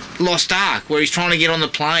Lost Ark, where he's trying to get on the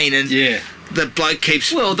plane and Yeah. the bloke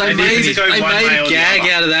keeps... Well, they They made need to go one way a or the gag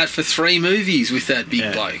other. out of that for 3 movies with that big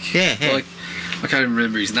Yeah. bloke. Yeah, yeah. Like, I can't even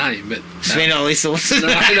remember his name, but... Sven Olison.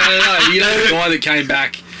 No. You know the guy that came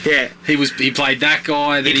back? Yeah. He played that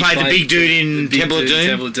guy. Then He played the big dude in the big Temple of dude in Doom.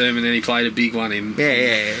 Temple of Doom, and then he played a big one in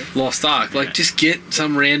Yeah. Lost Ark. Like, just get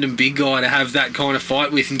some random big guy to have that kind of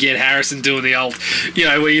fight with, and get Harrison doing the old,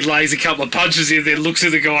 where he lays a couple of punches in, then looks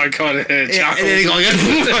at the guy and kind of chuckles. And then the guy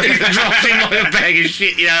goes, drops him like a bag of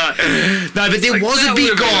shit, No, but there was a that big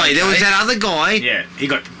would've been guy. There was okay. that other guy. Yeah, he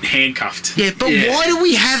got handcuffed. Yeah, but Yeah. why do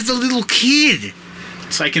we have the little kid?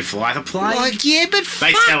 So he can fly the plane. Like, yeah, but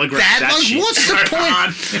They fuck telegraphed that. that Like, shit what's so the point?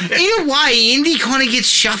 hard. In a way, Indy kind of gets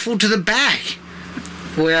shuffled to the back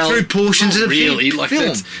Well, through portions of not the really. Like,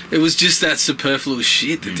 film. it was just that superfluous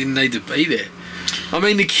shit that didn't need to be there. I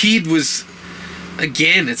mean, the kid was...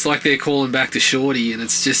 Again, it's like they're calling back to Shorty, and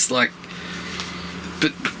it's just like...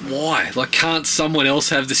 But why? Like, can't someone else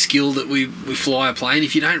have the skill that we fly a plane?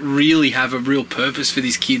 If you don't really have a real purpose for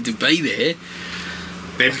this kid to be there...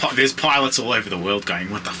 There's pilots all over the world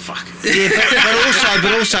going, what the fuck? Yeah,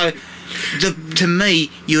 but also, to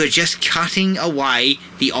me, you are just cutting away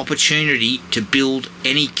the opportunity to build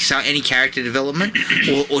any character development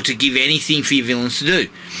or to give anything for your villains to do,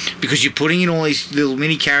 because you're putting in all these little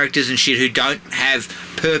mini characters and shit who don't have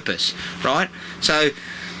purpose, right? So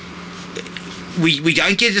we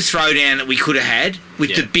don't get the throwdown that we could have had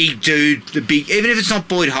with the big dude, even if it's not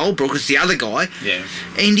Boyd Holbrook, it's the other guy. Yeah.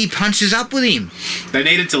 Indy punches up with him They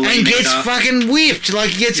needed to lean and gets into... fucking whipped,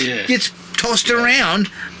 like gets tossed around,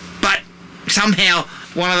 but somehow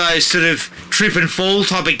one of those sort of trip and fall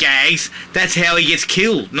type of gags, that's how he gets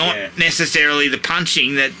killed, not necessarily the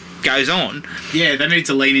punching that goes on. Yeah, they need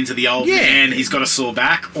to lean into the old Yeah. man, he's got a sore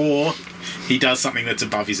back, or he does something that's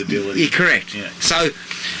above his ability. Yeah, correct. Yeah. So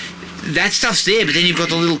that stuff's there, but then you've got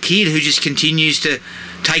the little kid who just continues to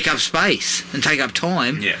take up space and take up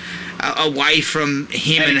time away from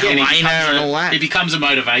him and again, Helena and all that. It becomes a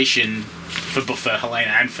motivation for Helena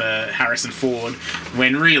and for Harrison Ford,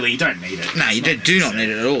 when really you don't need it. No, you do not need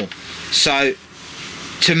it at all. So,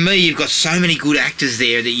 to me, you've got so many good actors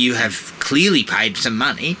there that you have clearly paid some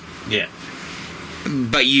money, Yeah.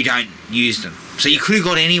 but you don't use them. So you could have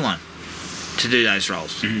got anyone to do those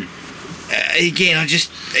roles. Mm-hmm. Again,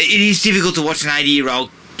 it is difficult to watch an 80-year-old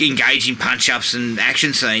engage in punch-ups and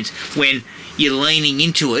action scenes when you're leaning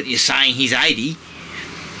into it, you're saying he's 80,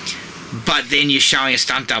 but then you're showing a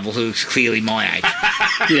stunt double who's clearly my age.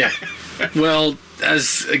 Yeah. Well,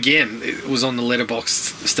 as again, it was on the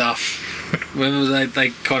Letterboxd stuff. When they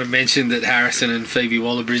kind of mentioned that Harrison and Phoebe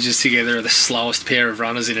Waller-Bridges together are the slowest pair of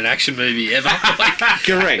runners in an action movie ever.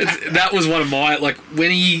 Correct. That was one of my, like,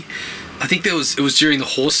 when he... I think it was during the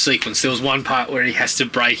horse sequence. There was one part where he has to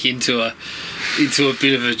break into a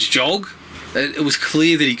bit of a jog. It was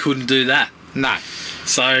clear that he couldn't do that. No.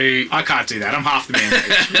 So I can't do that. I'm half the man.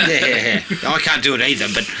 Yeah. I can't do it either,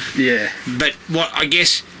 but... yeah. But what I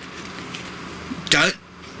guess, don't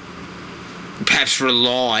perhaps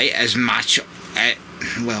rely as much at,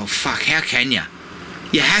 well, fuck, how can you?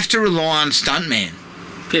 You have to rely on stuntman.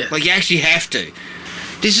 Yeah. Like, you actually have to.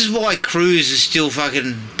 This is why Cruz is still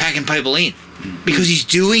fucking packing people in. Because he's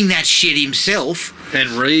doing that shit himself.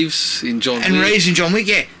 And Reeves in John Wick. And Reeves and John Wick,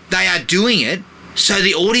 yeah. They are doing it so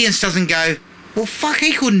the audience doesn't go, well, fuck,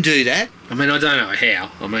 he couldn't do that. I mean, I don't know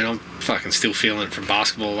how. I mean, I'm fucking still feeling it from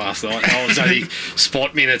basketball last night. I was only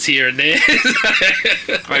spot minutes here and there.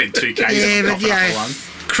 I did 2Ks. Yeah, but yeah. yeah,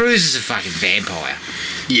 Cruz is a fucking vampire.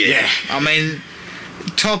 Yeah. I mean,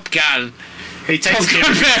 Top Gun... He takes care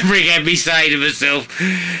of Maverick had me saying to myself,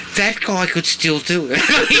 that guy could still do it.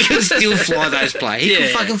 He could still fly those planes. He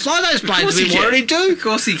could fucking fly those planes if we wanted him to. Of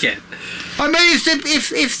course he can. I mean,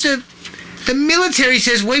 if the military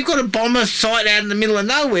says we've got a bomber site out in the middle of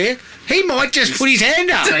nowhere, he might just put his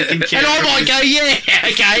hand up. And I might go, yeah,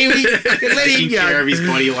 okay, let him taking care go. of his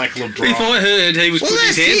body like LeBron. If I heard he was putting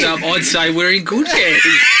his hands up, I'd say we're in good hands.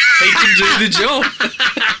 He can do the job.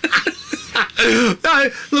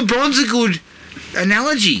 No, LeBron's a good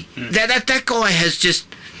analogy. That guy has just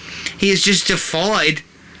defied.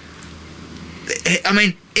 I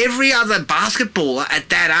mean, every other basketballer at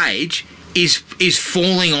that age is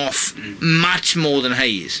falling off much more than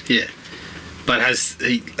he is. Yeah, but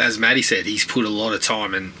as Matty said, he's put a lot of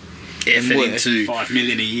time and effort into $5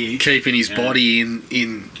 million a year, keeping his body in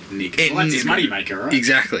Nick. Well, that's his money maker, right?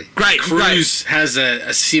 Exactly. Great. Cruz has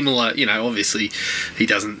a similar, obviously he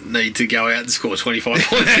doesn't need to go out and score 25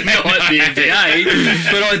 points a night in the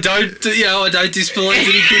NBA, but I don't disbelieve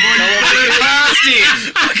that he could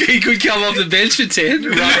he could come off the bench for 10.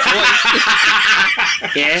 Right.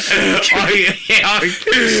 Yeah.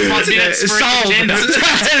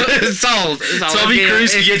 Sold. Tommy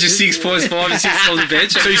Cruz can get you 6 points, 5 assists on the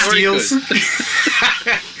bench. 2 steals.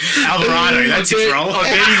 Alvarado, that's his role. I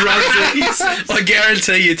bet he runs I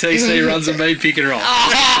guarantee you TC runs a mean pick and roll.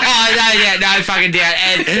 No fucking doubt.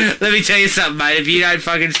 And let me tell you something, mate. If you don't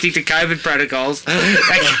fucking stick to COVID protocols,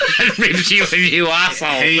 that rips you a new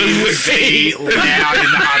arsehole. He would be loud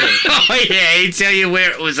in the huddle. Oh, yeah, he'd tell you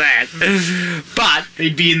where it was at. But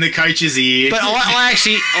he'd be in the coach's ear. But I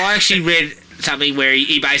actually read something where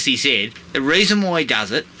he basically said the reason why he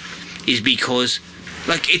does it is because,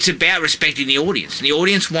 like, it's about respecting the audience. And the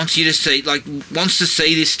audience wants you to see, wants to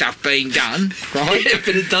see this stuff being done, right? Yeah,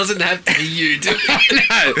 but it doesn't have to be you doing it.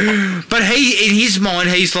 No. But in his mind,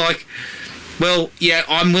 he's like, well, yeah,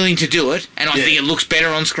 I'm willing to do it, and I think it looks better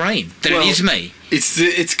on screen than it is me.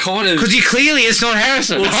 It's kind of... Because it's not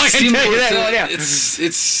Harrison. Well, I can tell you that right now.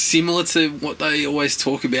 It's similar to what they always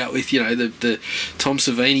talk about with, the Tom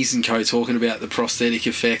Savini's and co talking about the prosthetic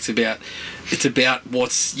effects, it's about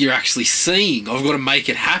what you're actually seeing. I've got to make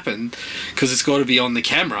it happen because it's got to be on the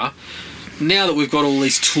camera. Now that we've got all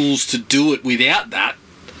these tools to do it without that,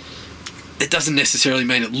 it doesn't necessarily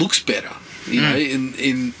mean it looks better.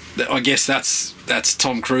 I guess that's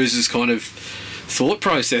Tom Cruise's kind of thought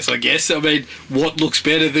process, I guess. I mean, what looks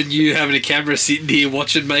better than you having a camera sitting here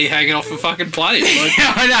watching me hanging off a fucking plane? Like,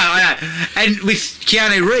 I know. And with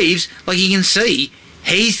Keanu Reeves, you can see,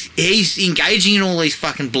 he's engaging in all these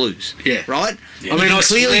fucking blues. Yeah. Right? Yeah. I mean, I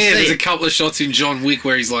swear there's a couple of shots in John Wick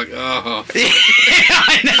where he's like, oh.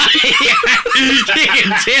 I know. You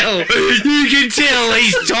can tell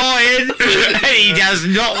he's tired and he does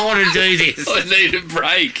not want to do this. I need a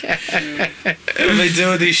break. I've been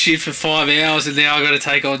doing this shit for 5 hours and now I've got to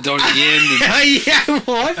take on Donnie Yen. You know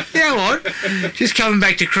what? Just coming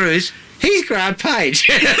back to Cruise, he's Grant Page.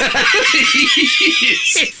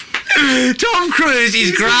 Tom Cruise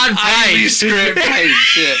is Grant Page. Grant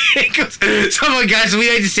Page, yeah. Someone goes, we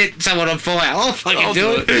need to set someone on fire. I'll fucking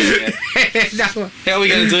do it. Yeah. No. How are we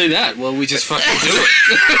going to do that? Well, we just fucking do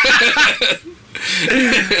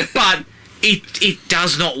it. But it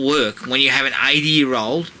does not work when you have an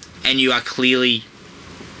 80-year-old and you are clearly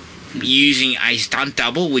using a stunt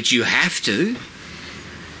double, which you have to.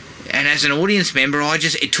 And as an audience member,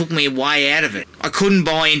 it took me way out of it. I couldn't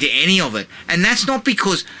buy into any of it. And that's not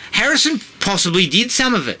because Harrison possibly did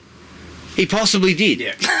some of it. He possibly did.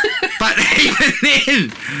 Yeah. But even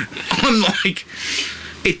then, I'm like,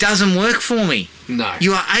 it doesn't work for me. No.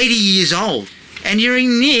 You are 80 years old. And you're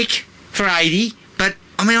in Nick for 80. But,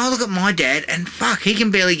 I mean, I look at my dad and, fuck, he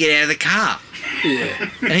can barely get out of the car. Yeah.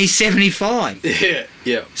 And he's 75. Yeah.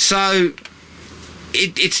 Yeah. So...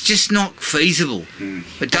 It's just not feasible.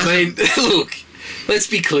 It doesn't. I mean, look, let's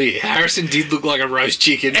be clear. Harrison did look like a roast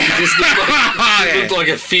chicken. He just looked like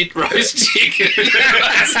a fit roast chicken.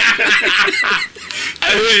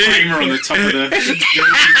 Kramer on the top of the...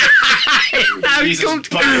 I've cooked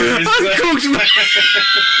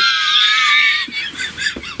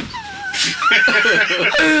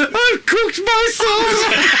I've cooked myself.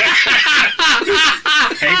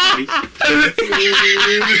 Hey, buddy.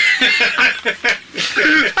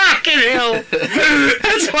 Fucking hell.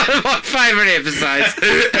 That's one of my favourite episodes.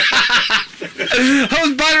 I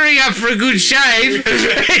was buttering up for a good shave.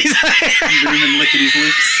 Room and licking his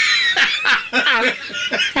lips.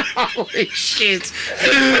 Holy shit.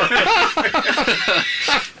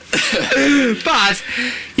 But,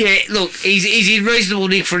 yeah, look, he's in reasonable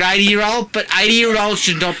nick for an 80-year-old, but 80-year-olds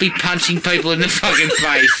should not be punching people in the fucking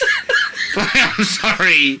face. Like, I'm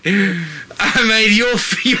sorry. I mean,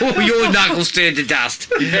 your knuckles turned to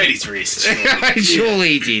dust. He hurt his wrist.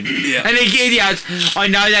 Surely he did. Yeah. And again, I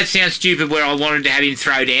know that sounds stupid where I wanted to have him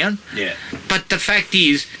throw down. Yeah. But the fact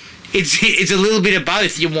is, it's a little bit of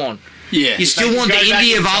both you want. Yeah. You still want the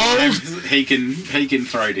Indy of old. He can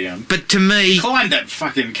throw down. But to me... Climb that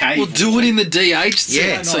fucking cave. Well, do it in the DH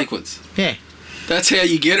Yeah. sequence. Yeah. That's how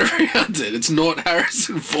you get around it. It's not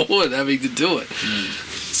Harrison Ford having to do it.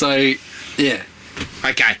 So, yeah.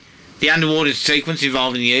 Okay. The underwater sequence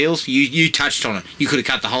involving the eels, you touched on it. You could have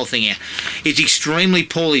cut the whole thing out. It's extremely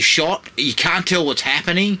poorly shot. You can't tell what's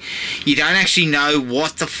happening. You don't actually know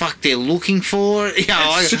what the fuck they're looking for. You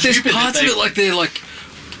know, But there's parts of it like they're like...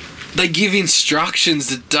 They give instructions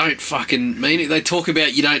that don't fucking mean it. They talk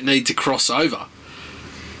about you don't need to cross over.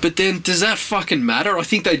 But then, does that fucking matter? I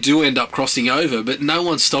think they do end up crossing over, but no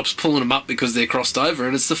one stops pulling them up because they're crossed over,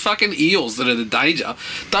 and it's the fucking eels that are the danger.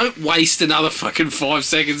 Don't waste another fucking 5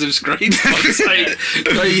 seconds of screen time saying,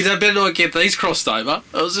 no, you better not get these crossed over.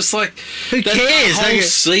 I was just like... Who cares? The whole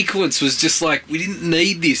sequence was just like, we didn't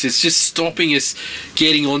need this. It's just stopping us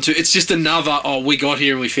getting onto... It's just another, we got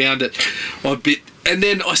here and we found it. A bit... And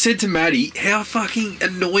then I said to Matty, how fucking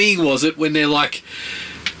annoying was it when they're like...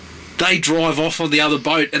 They drive off on the other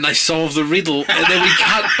boat and they solve the riddle, and then we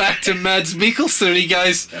cut back to Mads Mikkelsen and he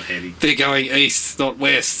goes, they're going east, not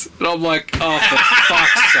west. And I'm like, oh, for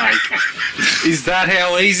fuck's sake. Is that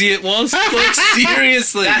how easy it was? Like,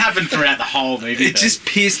 seriously. That happened throughout the whole movie. It just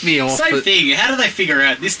pissed me off. Same thing. How do they figure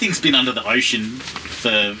out this thing's been under the ocean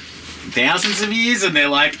for thousands of years, and they're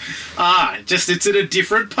like, it's in a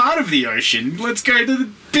different part of the ocean. Let's go to the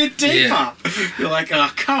bit deeper. Yeah. You're like,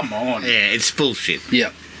 oh, come on. Yeah, it's bullshit.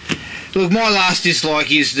 Yeah. Look, my last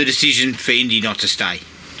dislike is the decision for Indy not to stay.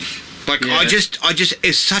 Like, yeah. I just,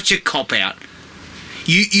 it's such a cop-out.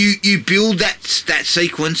 You build that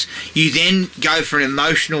sequence, you then go for an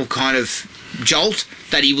emotional kind of jolt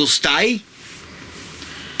that he will stay,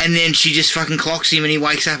 and then she just fucking clocks him and he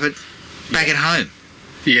wakes up back at home.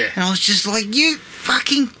 Yeah. And I was just like, you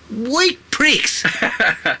fucking weak pricks.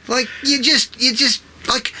 Like, you just...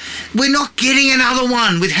 Like, we're not getting another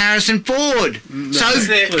one with Harrison Ford. No. So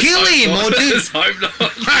kill him or do... Hope not.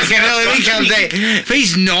 Fucking hell, if he comes out, if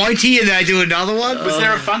he's 90 and they do another one... Was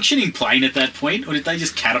there a functioning plane at that point, or did they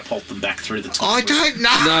just catapult them back through the top? I don't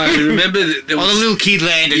know. No, remember... There was, the little kid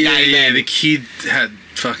landed. Yeah, the kid had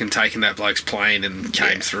fucking taken that bloke's plane and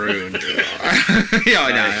came through. And, yeah,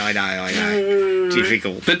 I know.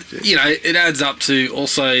 Difficult. But, you know, it adds up to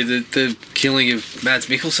also the killing of Mads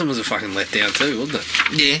Mikkelsen was a fucking letdown too, wasn't it?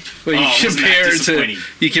 Yeah. Well,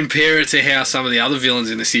 you compare it to how some of the other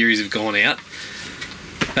villains in the series have gone out.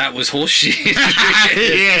 That was horseshit.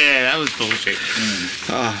 Yeah, that was bullshit.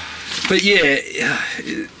 But yeah,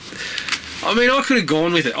 I mean, I could have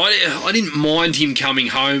gone with it. I didn't mind him coming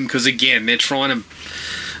home because, again, they're trying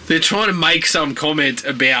to make some comment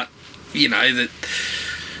about, you know, that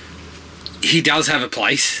he does have a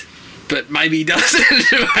place, but maybe he doesn't.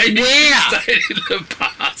 Maybe he stayed in the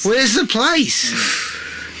past. Where's the place?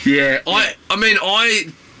 Yeah, I mean,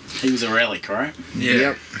 he was a relic, right? Yeah.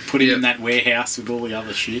 Yep. Put him in that warehouse with all the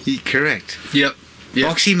other shit. Correct. Yep.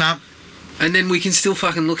 Box him up. And then we can still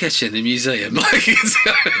fucking look at you in the museum. Like,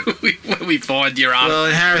 when we find your artifact. Well,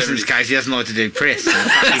 in Harrison's case, he doesn't like to do press. So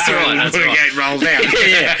that's right. That's right. Get rolled out.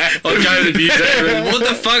 Yeah. I'll go to the museum and, what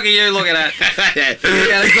the fuck are you looking at? Yeah,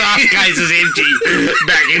 the glass case is empty.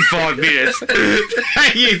 Back in 5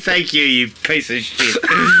 minutes. Thank you, you piece of shit.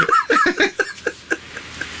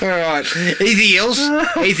 All right. Anything else?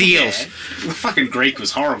 Anything else? The fucking Greek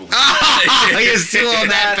was horrible. You're still on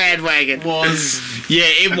that bandwagon. It was.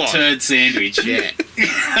 Turd sandwich. Yeah.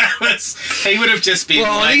 He would have just been.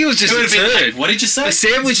 Well, I think it was just a turd. What did you say? The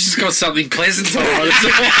sandwich has got something pleasant on it.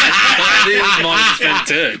 I didn't mind just being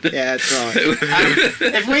a turd. Yeah, that's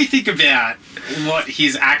right. If we think about what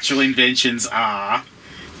his actual inventions are,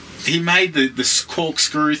 he made the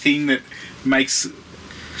corkscrew thing that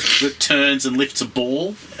turns and lifts a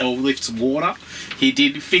ball or lifts water. He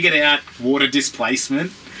figured out water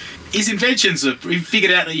displacement. His inventions he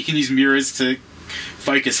figured out that you can use mirrors to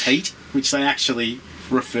focus heat, which they actually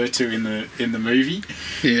refer to in the movie.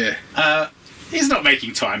 Yeah. He's not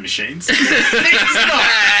making time machines. He's not.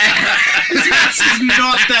 This is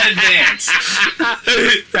not that advanced.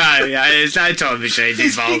 No, there's no time machines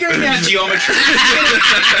He's involved. figuring out geometry.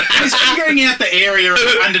 He's figuring out the area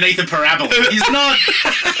underneath a parabola.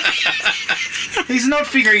 He's not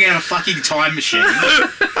figuring out a fucking time machine.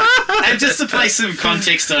 And just to place some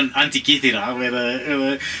context on Antikythera, where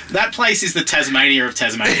that place is the Tasmania of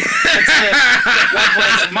Tasmania. One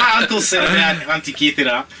place, my uncle said about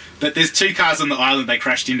Antikythera that there's two cars on the island, they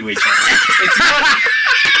crashed into each other.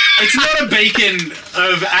 It's not a beacon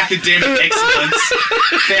of academic excellence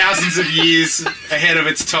thousands of years ahead of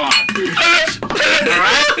its time.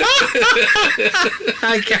 Alright?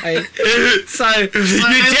 Okay. So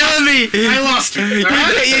you're telling me... They lost me. You're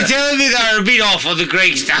telling me they're a bit off on the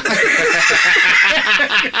Greek stuff.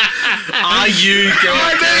 Are you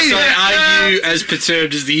as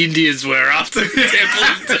perturbed as the Indians were after the temple?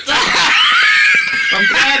 I'm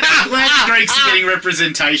glad the Greeks are getting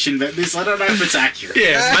representation, but this, I don't know if it's accurate.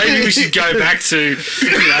 Yeah, maybe we should go back to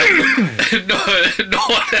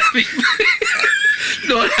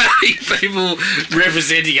not having people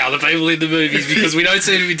representing other people in the movies because we don't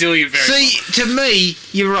seem to be doing it very well. See, to me,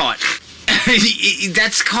 you're right.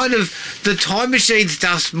 That's kind of... The time machine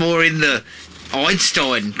stuff's more in the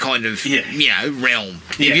Einstein kind of, realm.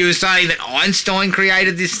 Yeah. If you were saying that Einstein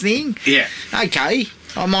created this thing, okay,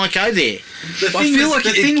 I might go there. The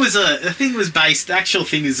thing was based. The actual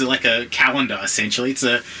thing is like a calendar. Essentially, it's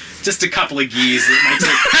just a couple of gears that makes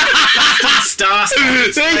it star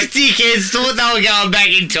signs. These dickheads thought they were going back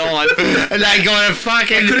in time, and they got a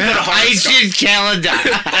fucking ancient calendar.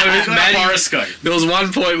 Matty, horoscope. There was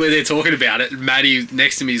one point where they're talking about it, and Matty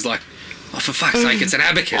next to me is like, "Oh, for fuck's sake, it's an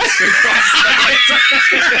abacus."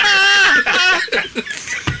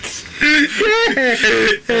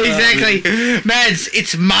 Exactly. Mads,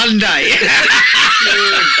 it's Monday.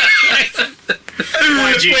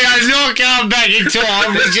 We are not going back in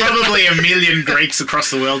time. There's probably a million Greeks across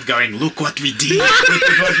the world going, look what we did. Look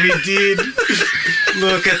at what we did.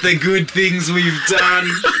 Look at the good things we've done.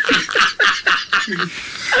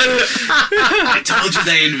 I told you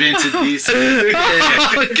they invented this. We're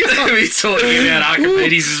talking about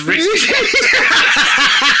Archimedes' wrist.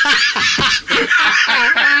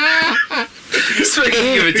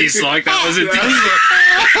 Speaking of a dislike, that was a dislike.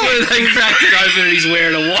 Where they cracked it open and he's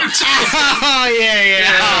wearing a watch. Oh,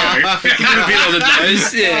 yeah. Give it a bit on the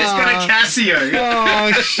nose. Yeah. It's got a Casio.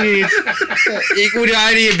 Oh, shit. It would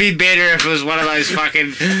only be better if it was one of those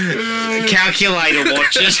fucking calculator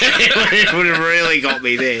watches. It would have really got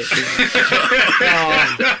me there.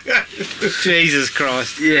 Oh, Jesus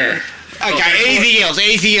Christ. Yeah. Okay,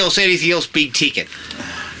 anything else big ticket?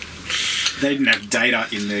 They didn't have data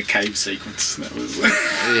in their cave sequence. That was...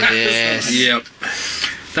 Yes. Yep.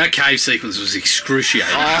 That cave sequence was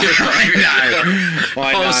excruciating. I know.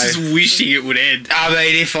 I was just wishing it would end. I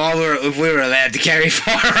mean, if we were allowed to carry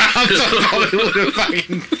firearms, I probably would have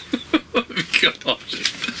fucking... Oh, gosh.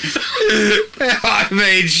 I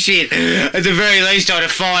mean, shit. At the very least, I'd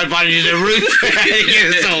have fired one into the roof to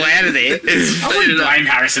get us all out of there. I wouldn't blame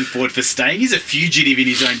Harrison Ford for staying. He's a fugitive in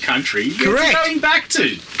his own country. Correct. What's he going back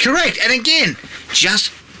to? Correct. And again,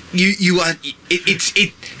 just... You are... It's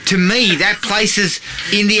to me, that places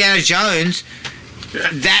Indiana Jones...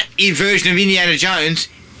 That version of Indiana Jones,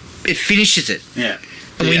 it finishes it. Yeah.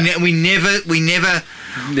 And we never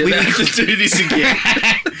have to do this again.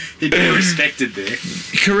 He'd be respected there.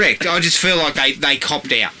 Correct. I just feel like they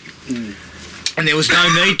copped out. And there was no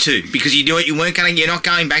need to, because you knew it. You're not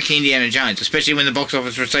going back to Indiana Jones, especially when the box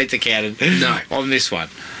office receipts are counted. No. On this one.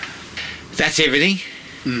 That's everything.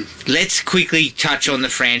 Let's quickly touch on the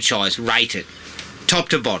franchise. Rate it. Top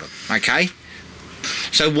to bottom, okay?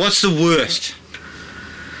 So what's the worst?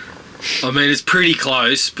 I mean, it's pretty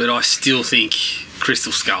close, but I still think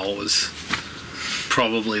Crystal Skull was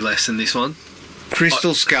probably less than this one.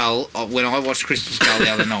 Crystal Skull, when I watched Crystal Skull the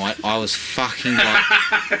other night, I was fucking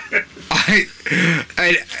like...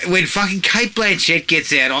 when fucking Kate Blanchett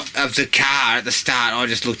gets out of the car at the start, I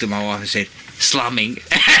just looked at my wife and said, slumming.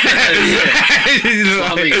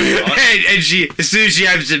 Slumming, right. And she, as soon as she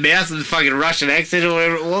opens her mouth with the fucking Russian accent or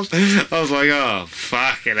whatever it was, I was like, oh,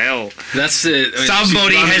 fucking hell. That's it. I mean,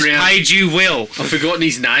 somebody has paid you well. I've forgotten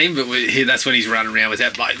his name, but that's when he's running around with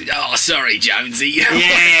that bloke. Oh, sorry, Jonesy.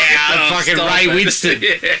 Yeah, fucking Ray it. Winston.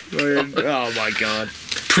 Yeah. Oh, my God.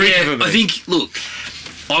 I think, look,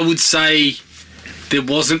 I would say there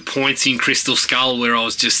wasn't points in Crystal Skull where I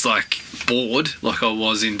was just, like, bored, like I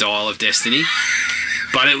was in Dial of Destiny.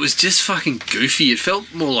 But it was just fucking goofy. It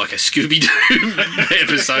felt more like a Scooby-Doo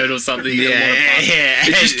episode or something. Yeah.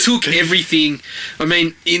 It just took everything. I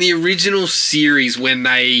mean, in the original series, when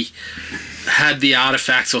they had the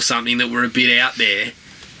artifacts or something that were a bit out there,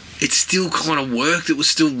 it still kind of worked. It was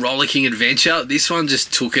still rollicking adventure. This one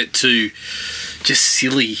just took it to just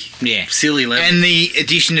silly level. And the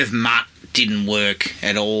addition of Mutt didn't work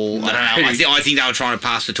at all. I don't know. I think they were trying to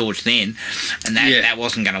pass the torch then, and that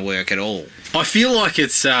wasn't going to work at all. I feel like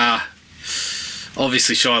it's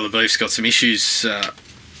obviously Shia LaBeouf's got some issues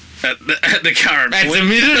at the current point. The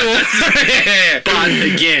minute. But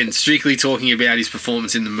again, strictly talking about his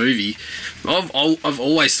performance in the movie, I've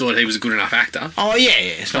always thought he was a good enough actor. Oh yeah.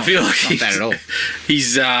 It's not, I feel like it's not bad at all.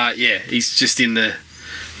 He's just in the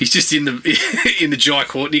in the Jai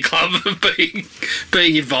Courtney club of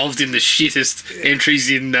being involved in the shittest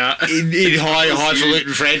entries in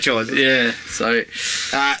highfalutin franchise. Yeah. So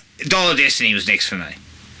Dollar Destiny was next for me.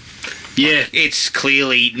 Yeah, it's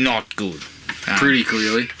clearly not good. Pretty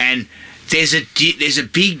clearly. And there's a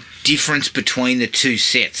big difference between the two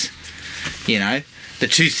sets. You know, the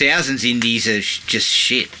 2000s indies are just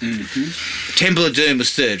shit. Mm-hmm. Temple of Doom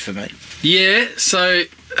was third for me. Yeah, so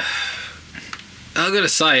I've got to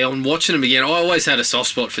say, on watching them again, I always had a soft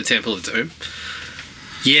spot for Temple of Doom.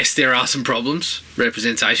 Yes, there are some problems.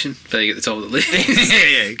 Representation being at the top of the list.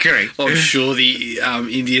 Yeah, correct. I'm sure the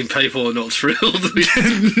Indian people are not thrilled.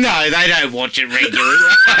 No, they don't watch it regularly.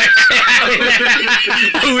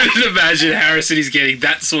 I wouldn't imagine Harrison is getting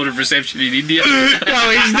that sort of reception in India.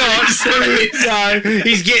 No, he's not. So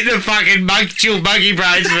he's getting a fucking chill monkey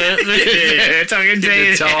brains for talking to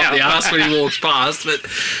you. Toe up the arse when he walks past. But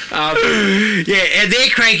yeah, and they're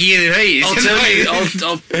crankier than he is.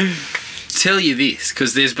 I'll tell you this,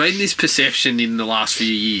 because there's been this perception in the last few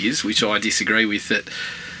years, which I disagree with, that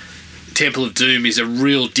Temple of Doom is a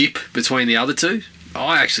real dip between the other two.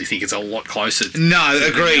 I actually think it's a lot closer.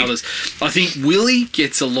 Agreed. The others. I think Willie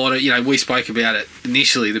gets a lot of, we spoke about it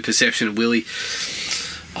initially, the perception of Willie.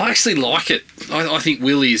 I actually like it. I think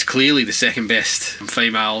Willie is clearly the second best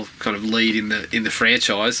female kind of lead in the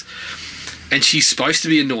franchise, and she's supposed to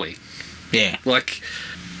be annoying. Yeah. Like,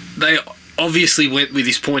 they obviously went with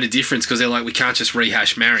this point of difference because they're like, we can't just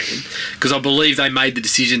rehash Marion, because I believe they made the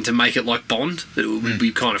decision to make it like Bond, that it would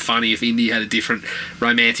be kind of funny if Indy had a different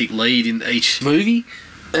romantic lead in each movie,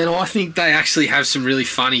 and I think they actually have some really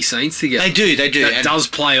funny scenes together. They do that does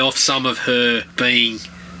play off some of her being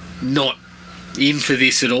not in for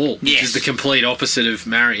this at all, which is the complete opposite of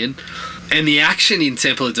Marion. And the action in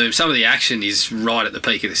Temple of Doom, some of the action is right at the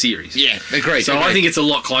peak of the series. Yeah, agreed. So I think it's a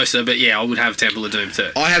lot closer, but yeah, I would have Temple of Doom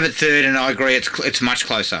third. I have it third, and I agree it's much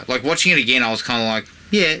closer. Like, watching it again, I was kind of like,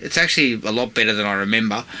 yeah, it's actually a lot better than I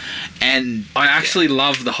remember. And I actually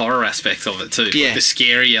love the horror aspect of it too. Yeah. Like the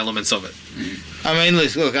scary elements of it. I mean,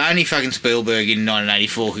 look, only fucking Spielberg in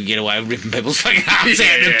 1984 could get away with ripping people's fucking arms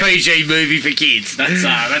out in a PG movie for kids. That's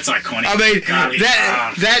iconic. I mean,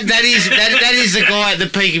 that is the guy at the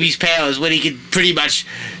peak of his powers when he could pretty much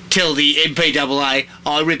tell the MPAA,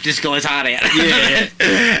 I ripped this guy's heart out. Yeah.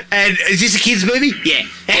 And is this a kids movie? Yeah.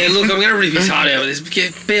 Yeah, look, I'm going to rip his heart out, but there's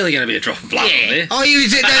barely going to be a drop of blood on there. Oh,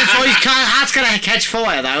 that's why his heart's going to catch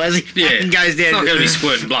fire, though, as he fucking goes down. It's not going to be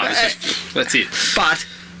squirting blood. It's just, that's it. But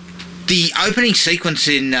the opening sequence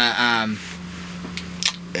in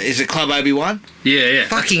is it Club Obi-Wan? Yeah.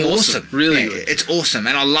 Fucking awesome. Really good. It's awesome.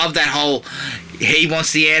 And I love that whole, he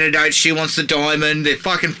wants the antidote, she wants the diamond, they're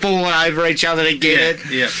fucking falling over each other to get it.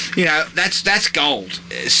 Yeah. You know, that's gold.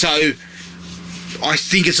 So I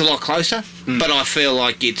think it's a lot closer, but I feel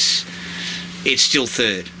like it's still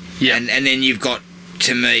third. Yeah. And then you've got,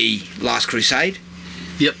 to me, Last Crusade.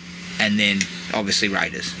 Yep. And then obviously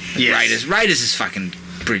Raiders. Yes. Raiders is fucking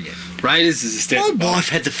brilliant. Raiders is a step. My wife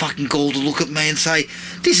had the fucking gall to look at me and say,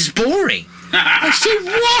 "This is boring." I said,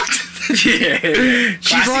 "What?" Yeah.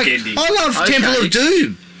 She's like, ending. "I love Temple of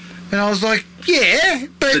Doom," and I was like, "Yeah,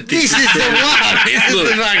 but this is the one. This is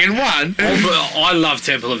the fucking one." I love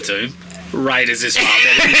Temple of Doom. Raiders is far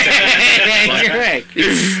better. Correct.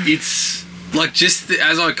 It's like, just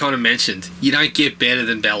as I kind of mentioned, you don't get better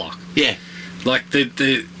than Belloc. Yeah. Like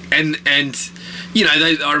and you know,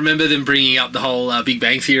 I remember them bringing up the whole Big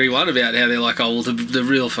Bang Theory one about how they're like, oh, well, the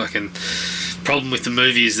real fucking problem with the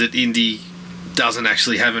movie is that Indy doesn't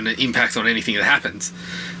actually have an impact on anything that happens.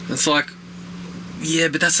 It's like, yeah,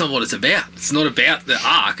 but that's not what it's about. It's not about the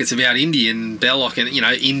arc. It's about Indy and Belloc, and, you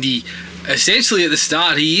know, Indy, essentially at the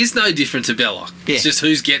start, he is no different to Belloc. Yeah. It's just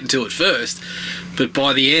who's getting to it first. But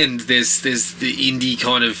by the end, there's the Indy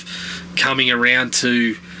kind of coming around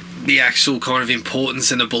to the actual kind of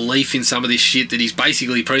importance and the belief in some of this shit that he's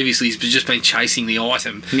basically previously he's just been chasing the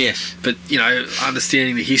item. Yes. But, you know,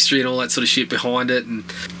 understanding the history and all that sort of shit behind it, and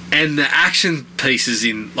the action pieces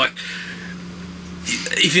in, like,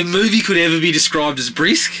 if a movie could ever be described as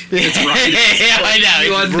brisk, it's Raiders. Yeah, I know.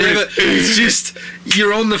 You are never. It's just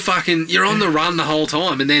you're on the run the whole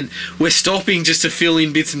time, and then we're stopping just to fill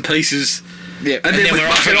in bits and pieces. Yeah, and then we're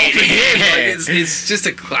off again. Yeah. Like, it's just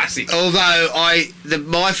a classic. Although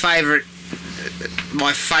my favourite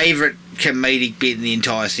comedic bit in the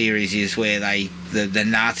entire series is where the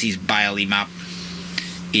Nazis bail him up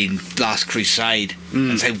in Last Crusade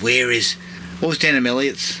and say, what was Denham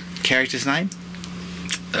Elliott's character's name?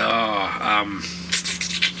 I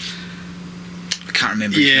can't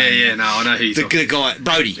remember his name. Yeah, no, I know who you're talking. The guy,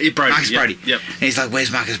 Brody. Yeah, Brody. Marcus Brody. Yep. And he's like,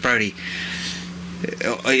 where's Marcus Brody?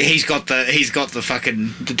 He's got the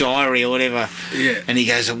fucking the diary or whatever. Yeah. And he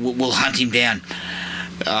goes, we'll hunt him down.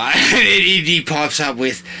 And he pipes up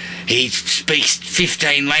with, he speaks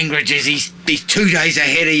 15 languages, he's 2 days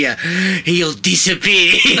ahead of you, he'll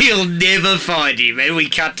disappear, you'll never find him. And we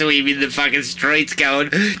cut to him in the fucking streets going,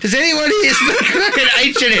 does anyone here speak fucking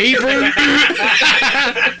ancient Hebrew?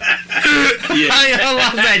 I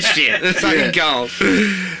love that shit. It's fucking gold.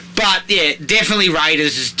 But yeah, definitely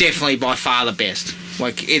Raiders is definitely by far the best.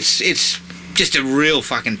 Like, it's just a real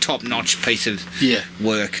fucking top-notch piece of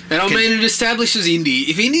work. And I mean, it establishes Indy.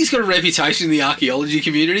 If Indy's got a reputation in the archaeology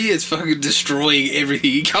community, it's fucking destroying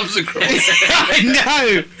everything he comes across. I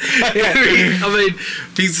know. I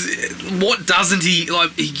mean, what doesn't he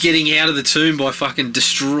like? He getting out of the tomb by fucking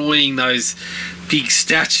destroying those big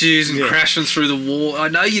statues and crashing through the wall. I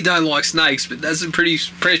know you don't like snakes, but that's some pretty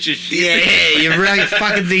precious shit. Yeah, you're really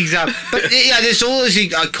fucking things up. But yeah, there's all those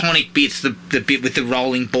iconic bits. The bit with the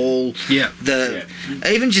rolling ball. Yeah.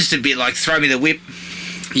 Even just a bit like throw me the whip.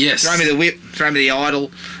 Yes. Throw me the whip. Throw me the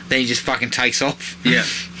idol. Then he just fucking takes off. Yeah.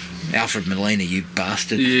 Alfred Molina, you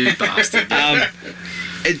bastard. You bastard.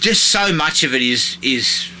 Just so much of it is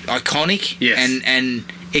iconic. Yes. And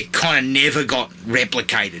it kind of never got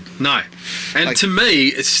replicated. No. And to me,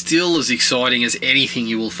 it's still as exciting as anything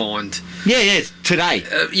you will find. Yeah, today.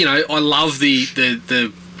 I love the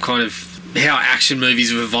kind of how action movies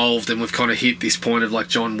have evolved, and we've kind of hit this point of like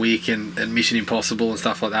John Wick and Mission Impossible and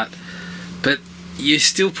stuff like that. But you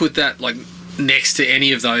still put that like next to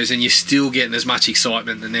any of those, and you're still getting as much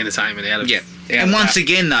excitement and entertainment out of it. Yeah. And once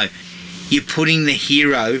again, though, you're putting the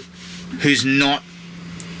hero who's not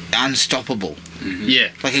unstoppable. Mm-hmm. Yeah.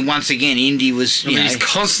 Like, once again, Indy was, he's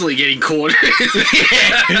constantly getting caught.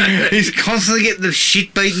 He's constantly getting the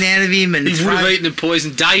shit beaten out of him. And he would have eaten a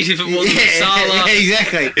poison date if it wasn't Sala. Yeah,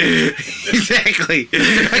 exactly.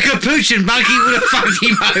 A capuchin monkey would have fucked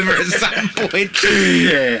him over at some point.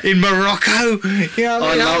 Yeah. In Morocco.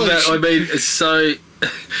 I love that. I mean, it's so...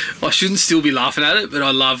 I shouldn't still be laughing at it, but I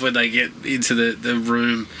love when they get into the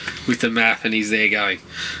room with the map and he's there going...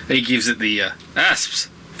 He gives it the asps.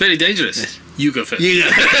 Very dangerous. You go first. I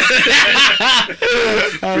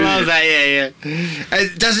love that, yeah.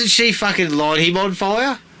 Doesn't she fucking light him on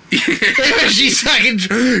fire? She's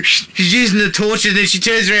using the torch, and then she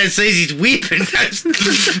turns around and sees his whip and goes,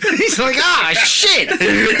 he's like, shit.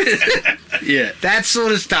 Yeah. That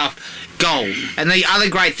sort of stuff, gold. And the other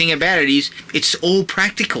great thing about it is it's all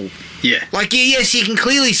practical. Yeah. Like, yes, you can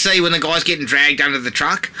clearly see when the guy's getting dragged under the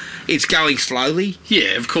truck, it's going slowly.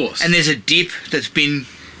 Yeah, of course. And there's a dip that's been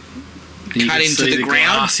cut into the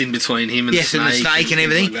ground. Glass in between him and the snake and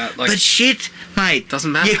everything. Like but shit, mate, doesn't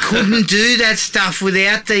matter. You couldn't do that stuff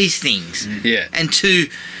without these things. Yeah. And to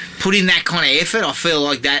put in that kind of effort, I feel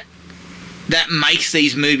like that makes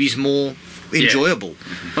these movies more enjoyable.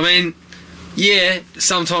 I mean, yeah,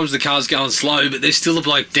 sometimes the car's going slow, but there's still a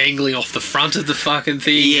bloke dangling off the front of the fucking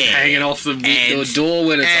thing, hanging off the door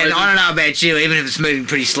when it's open. And I don't know about you, even if it's moving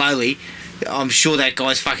pretty slowly, I'm sure that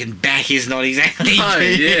guy's fucking back is not exactly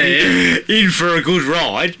in for a good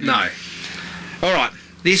ride. No. All right,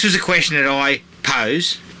 this was a question that I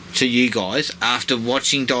posed to you guys after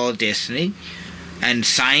watching Dial of Destiny and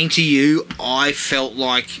saying to you I felt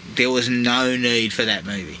like there was no need for that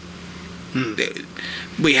movie.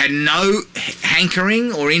 We had no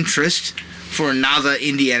hankering or interest for another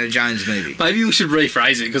Indiana Jones movie. Maybe we should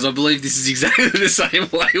rephrase it, because I believe this is exactly the same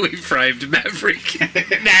way we framed Maverick. No,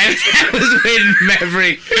 that was when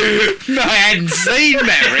Maverick... No, I hadn't seen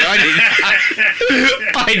Maverick.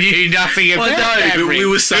 I knew nothing about Maverick. But we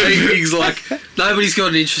were saying things like, nobody's got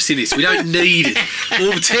an interest in this. We don't need it.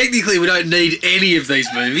 Well, technically, we don't need any of these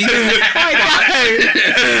movies. I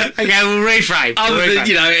know. Okay, we'll reframe. Other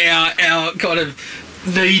than, our kind of...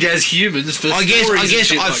 need as humans for I guess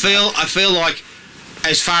I feel like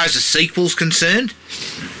as far as the sequel's concerned,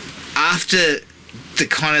 after the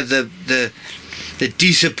kind of the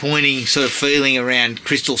disappointing sort of feeling around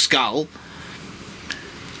Crystal Skull,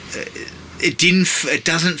 it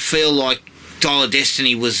doesn't feel like Dial of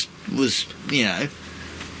Destiny was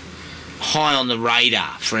high on the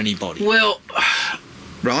radar for anybody. Well,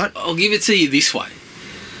 Right? I'll give it to you this way.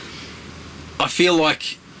 I feel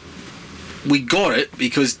like we got it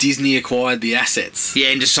because Disney acquired the assets. Yeah,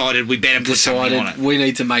 and decided we better put something on it. We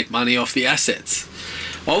need to make money off the assets.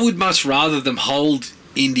 I would much rather them hold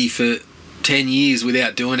Indy for 10 years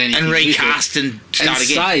without doing anything And with recast it, and start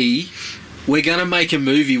and again. say, we're going to make a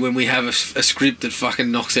movie when we have a script that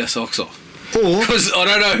fucking knocks our socks off. Or Because I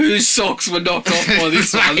don't know whose socks were knocked off by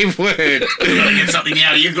this one. same word. Gotta get something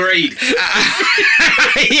out of your greed.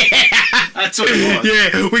 Yeah. That's what it was.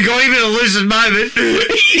 Yeah, we got him in a lucid moment.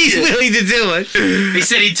 He's willing to do it. He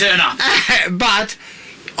said he'd turn up. But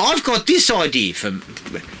I've got this idea for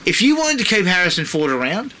if you wanted to keep Harrison Ford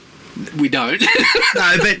around. We don't.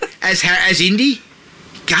 No, but as Indy,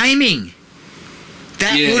 gaming.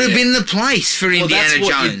 That Yeah. would have been the place for Well, Indiana that's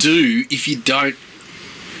what Jones. you do if you don't.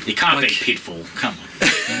 You can't Like- beat Pitfall. Come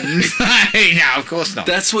on. No, of course not.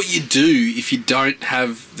 That's what you do if you don't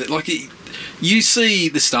have you see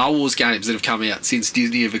the Star Wars games that have come out since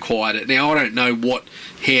Disney have acquired it. Now I don't know what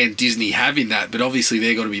hand Disney have in that, but obviously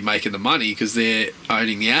they're got to be making the money because they're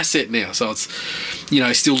owning the asset now. So it's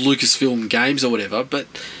still Lucasfilm games or whatever. But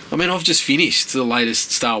I mean, I've just finished the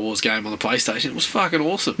latest Star Wars game on the PlayStation. It was fucking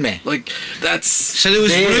awesome. Yeah. Like that's So there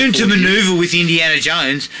was there room to for you. manoeuvre with Indiana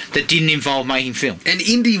Jones that didn't involve making film. And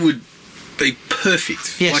Indy would be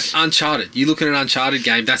perfect. Yes. Like Uncharted. You look at an Uncharted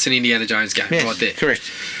game, that's an Indiana Jones game right there. Correct.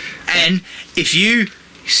 And if you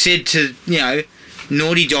said to,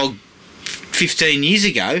 Naughty Dog 15 years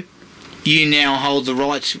ago, you now hold the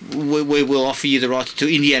rights, we will offer you the rights to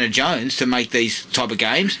Indiana Jones to make these type of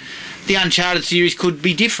games, the Uncharted series could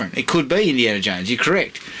be different. It could be Indiana Jones, you're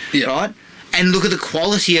correct. Yeah. Right? And look at the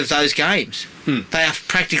quality of those games. They are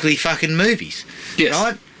practically fucking movies. Yes.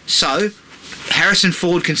 Right? So, Harrison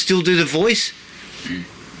Ford can still do the voice,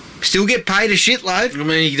 still get paid a shitload. I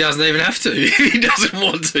mean, he doesn't even have to. If he doesn't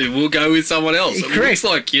want to, we'll go with someone else. It Correct. looks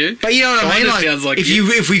like you. But you know what I mean? Kinda sounds like if you.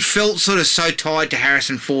 if we felt sort of so tied to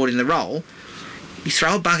Harrison Ford in the role, you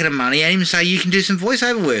throw a bucket of money at him and say you can do some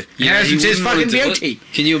voiceover work. Yeah, Harrison he says wouldn't fucking wanna do guilty. it.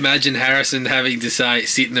 Can you imagine Harrison having to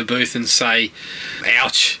sit in the booth and say,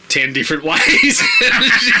 ouch, 10 different ways?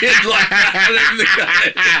 Shit like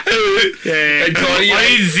that. Yeah. And kinda, I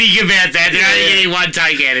didn't think about that. They're only Yeah. getting one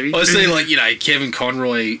take out of him. I see, Kevin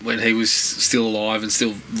Conroy, when he was still alive and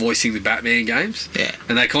still voicing the Batman games. Yeah.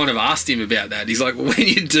 And they kind of asked him about that. He's like, well, when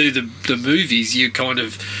you do the movies, you're kind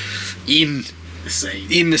of in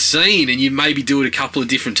the scene and you maybe do it a couple of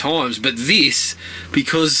different times, but this,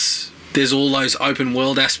 because there's all those open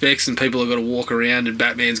world aspects and people have got to walk around and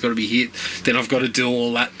Batman's got to be hit, then I've got to do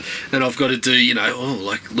all that, then I've got to do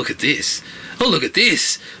look at this, oh look at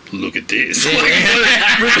this, look at this, repeat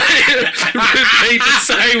the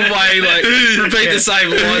same way, repeat the same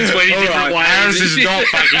line 20 different ways. Harrison's not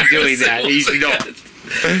fucking doing that. He's not.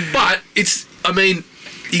 But it's, I mean,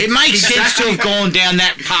 It makes sense to have gone down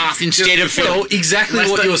that path instead of film. Well, exactly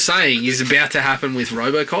what you're saying is about to happen with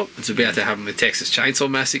RoboCop. It's about to happen with Texas Chainsaw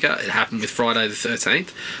Massacre. It happened with Friday the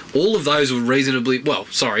 13th. All of those were reasonably... Well,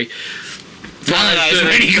 sorry. None of those were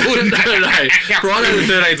any good. No. Friday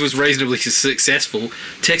the 13th was reasonably successful.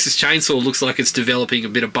 Texas Chainsaw looks like it's developing a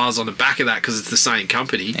bit of buzz on the back of that because it's the same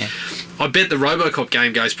company. Yeah. I bet the RoboCop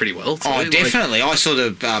game goes pretty well too. Oh, definitely. I saw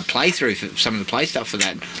the playthrough for some of the play stuff for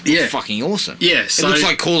that. Yeah. Fucking awesome. Yeah, It so... looks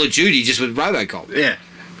like Call of Duty just with RoboCop. Yeah.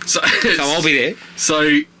 So I'll be there.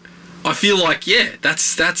 So I feel like,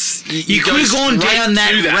 that's You could have gone down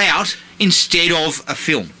that route instead of a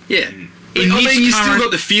film. Yeah. In I this mean, you still current-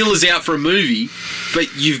 got the feelers out for a movie, but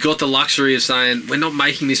you've got the luxury of saying, we're not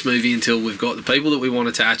making this movie until we've got the people that we want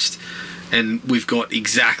attached and we've got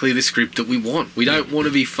exactly the script that we want. We don't want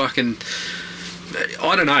to be fucking...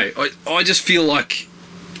 I don't know. I just feel like...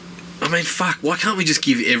 I mean, fuck, why can't we just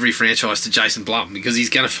give every franchise to Jason Blum? Because he's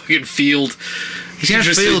going to fucking field... He's going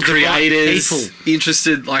to field the right people.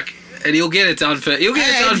 Interested, and he'll get it done for... He'll get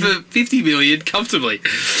it done for 50 million comfortably.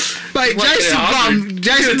 Mate,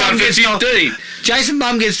 Jason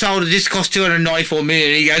Blum gets told that this cost $294 million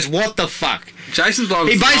and he goes, what the fuck? Jason Blum...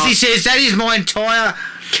 He basically says, that is my entire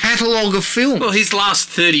catalogue of film. Well, his last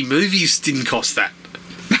 30 movies didn't cost that.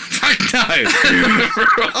 Fuck no.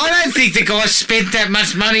 I don't think the guy's spent that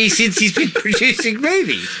much money since he's been producing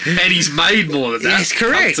movies. And he's made more than that. That's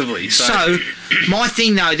correct. Comfortably, so, my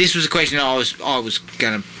thing though, this was a question I was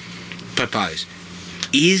going to propose,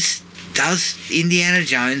 is does Indiana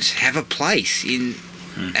Jones have a place in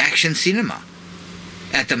action cinema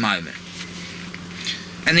at the moment?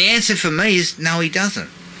 And the answer for me is no, he doesn't.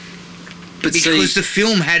 But because the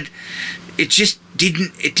film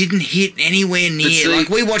didn't hit anywhere near.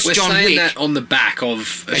 We watched we're John saying Wick. that on the back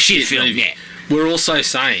of a shit film, movie. yeah. We're also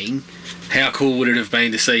saying how cool would it have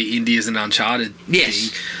been to see Indy as an Uncharted Yes.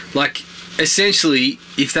 thing? Like, essentially,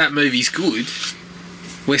 if that movie's good,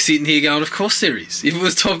 we're sitting here going, of course there is. If it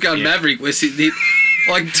was Top Gun Maverick, we're sitting here...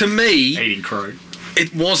 Like, to me... Eating crow.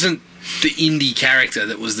 It wasn't the Indy character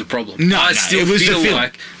that was the problem. No, I no, still it was feel the film.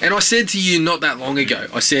 like... And I said to you not that long ago,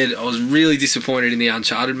 I said I was really disappointed in the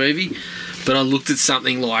Uncharted movie, but I looked at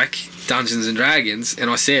something like Dungeons and Dragons, and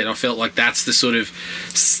I said I felt like that's the sort of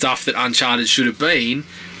stuff that Uncharted should have been.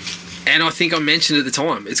 And I think I mentioned at the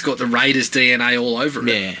time, it's got the Raiders DNA all over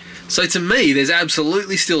it. Yeah. So to me, there's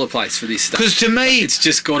absolutely still a place for this stuff. Because to me, It's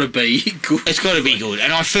just got to be good. it's got to be good,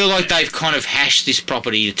 and I feel like they've kind of hashed this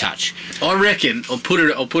property to touch. I reckon, I'll put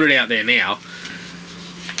it out there now,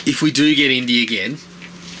 if we do get Indy again,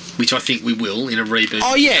 which I think we will in a reboot.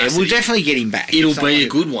 Oh yeah, capacity, we'll definitely get him back. it'll It's be not a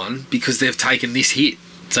good one because they've taken this hit.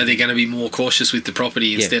 So they're going to be more cautious with the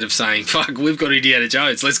property instead of saying, fuck, we've got Indiana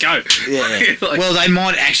Jones, let's go. Yeah. Like, Well, they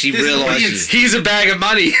might actually There's an realise. audience. here's a bag of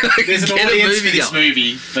money. There's an Get a audience for movie this going.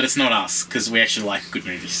 movie, but it's not us because we actually like good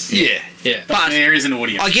movies. Yeah, yeah. But there is an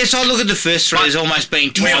audience. I guess I look at the first three as almost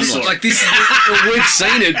being timeless. Like this, well, we've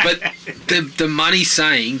seen it, but the money's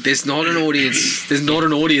saying there's not an audience. There's not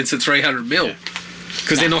an audience at 300 mil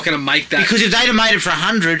because they're not going to make that. Because if they'd have made it for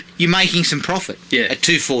 100, you're making some profit. Yeah. At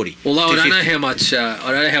 240. Although I don't know 250. how much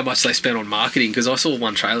I don't know how much they spent on marketing because I saw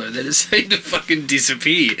one trailer that it seemed to fucking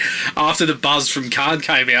disappear after the buzz from Card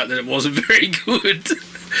came out that it wasn't very good.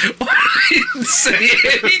 I didn't see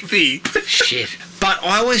anything. Shit. But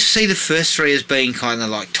I always see the first three as being kind of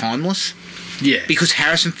like timeless. Yeah. Because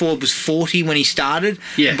Harrison Ford was 40 when he started,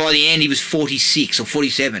 Yeah. and by the end he was 46 or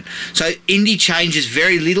 47. So Indy changes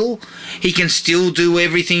very little. He can still do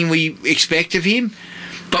everything we expect of him,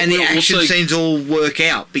 But and the we're action also- scenes all work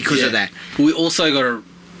out because of that. We also got to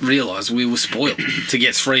realise we were spoiled to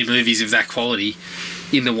get 3 movies of that quality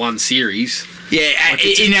in the one series. Yeah, Like,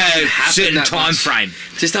 it in doesn't a happen certain that time much. frame.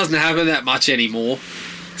 It just doesn't happen that much anymore.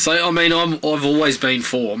 So I mean, I've always been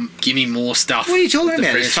for give me more stuff. What are you talking with the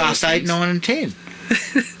about? It's franchise Fast 8, things. 9 and 10.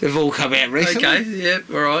 They've all come out recently. Okay, yeah,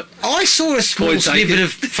 all right. I saw a small Point snippet taken.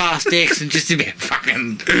 of Fast X and just about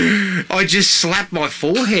fucking... I just slapped my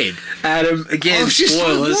forehead. Adam, again, I was just like,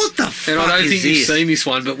 spoilers. what the and I fuck don't is think you've this? seen this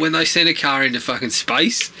one, but when they sent a car into fucking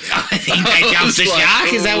space, I think they jumped the I was like,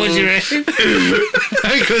 shark. Is that what you reckon?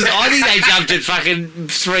 Because I think they jumped at fucking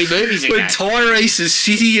 3 movies ago. when Tyrese is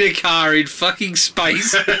sitting in a car in fucking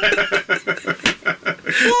space.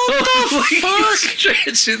 What the fuck?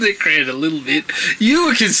 Stretching the crowd a little bit. You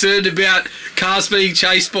were concerned about cars being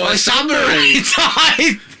chased by a submarine.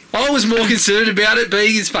 I was more concerned about it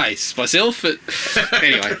being in space myself, but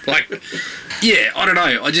anyway, like, yeah, I don't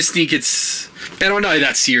know. I just think it's, and I know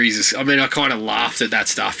that series is, I mean, I kind of laughed at that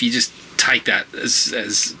stuff. You just take that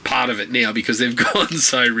as part of it now because they've gone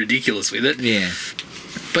so ridiculous with it. Yeah.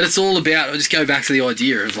 But it's all about, I just go back to the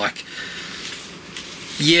idea of like,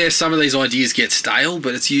 yeah, some of these ideas get stale,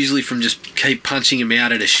 but it's usually from just keep punching them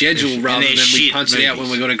out at a schedule rather they're than we shit punch it out when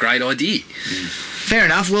movies. we've got a great idea. Fair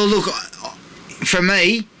enough. Well, look, for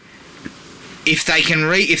me, if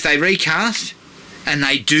they recast and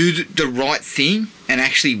they do the right thing and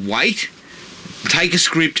actually wait, take a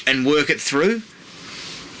script and work it through,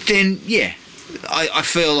 then yeah, I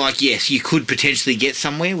feel like yes, you could potentially get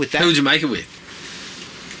somewhere with that. Who would you make it with?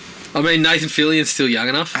 I mean, Nathan Fillion's still young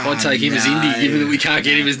enough. I'd take him as no. Indy, given that we can't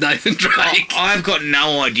get him as Nathan Drake. I've got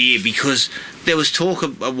no idea because there was talk a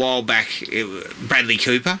while back, Bradley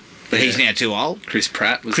Cooper, but he's now too old. Chris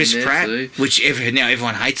Pratt was Chris in there Pratt, too. which now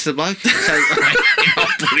everyone hates the bloke, so you're not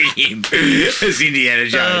putting him as Indiana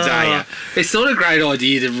Jones, are you? It's not a great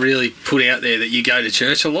idea to really put out there that you go to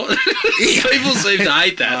church a lot. People seem to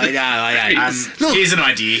hate that. I know. Look, Here's an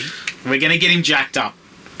idea. We're going to get him jacked up.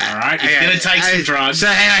 All right? He's going to take some drugs. So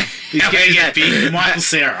He's going to get big. Michael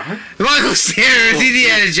Cera. Michael Cera is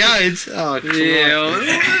Indiana Jones. Oh, Christ.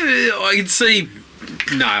 Yeah, I can see.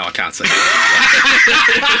 No, I can't see.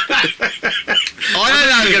 I don't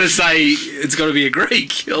know. I'm going to say it's got to be a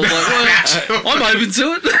Greek. I'm like, well, I'm open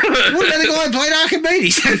to it. What about the guy who played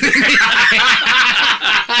Archimedes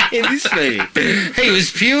in this movie? He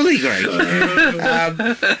was purely Greek. I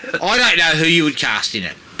don't know who you would cast in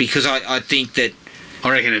it because I think that I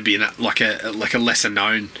reckon it'd be like a lesser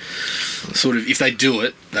known sort of. If they do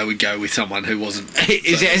it, they would go with someone who wasn't.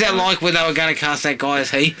 is that like when they were going to cast that guy as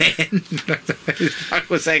He-Man? What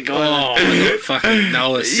was that guy? Oh, my God, fucking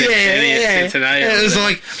Noah Centineo. It was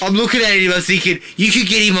like, I'm looking at him, I was thinking, you could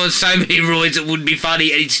get him on so many roids it wouldn't be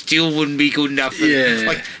funny and it still wouldn't be good enough. Yeah.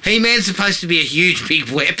 Like, He-Man's supposed to be a huge, big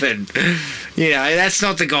weapon. You know, that's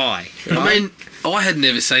not the guy. I mean, I had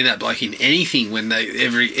never seen that bloke in anything when they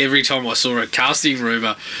every time I saw a casting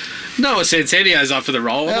rumour, Noah Centenio's up for the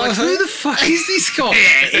role. I'm like, who the fuck is this guy?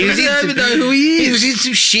 Yeah, I don't even know who he is. He was in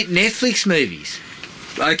some shit Netflix movies.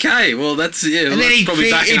 Okay, well, that's And then he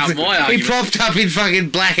probably backing up my he argument. popped up in fucking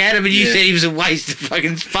Black Adam, and you said he was a waste of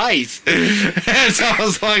fucking space. So I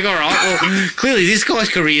was like, all right, well, clearly this guy's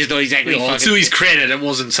career is not exactly. Well, fucking to his credit, it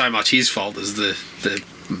wasn't so much his fault as the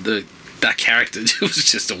that character. It was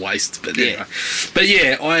just a waste. But anyway. But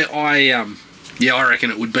yeah, I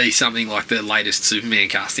reckon it would be something like the latest Superman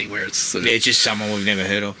casting, where it's sort of, Yeah, just someone we've never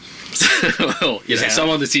heard of. well,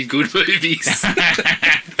 someone that's in good movies.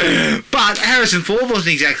 But Harrison Ford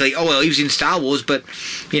wasn't exactly. Oh well, he was in Star Wars, but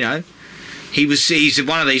he's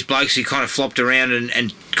one of these blokes who kind of flopped around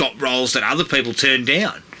and got roles that other people turned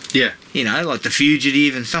down. Yeah, Like The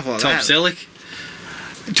Fugitive and stuff like Tom that. Selleck.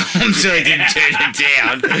 Tom Selleck didn't turn it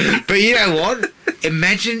down. But you know what?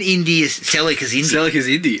 Imagine Selleck as Indy. Selleck as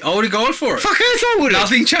Indy. I would have gone for it. Fuck, I would have.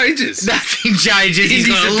 Nothing changes. Nothing changes. He's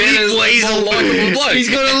got a lip weasel. Likeable bloke. He's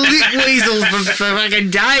got a lip weasel for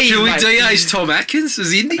fucking days. Can we mate. de-age Tom Atkins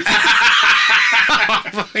as Indy?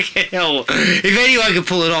 Fucking hell. If anyone could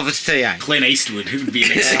pull it off, it's T.A. Clint Eastwood, who would be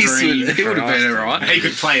an extreme. He would have been alright. He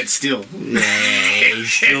could play it still. Yeah,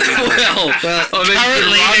 he's still Well, I mean, he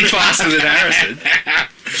could run faster than Harrison.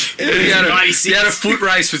 You had a foot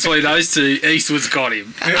race between those two. Eastwood's got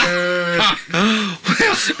him.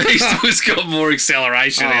 Eastwood's got more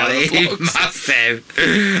acceleration out of the he blocks. must have.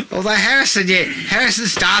 Although Harrison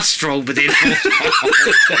starts strong, but then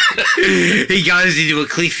he goes into a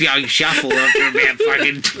Cliff Young shuffle after about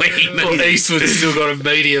fucking 20 minutes. Well, Eastwood's still got a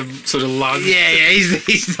medium sort of lung. Yeah,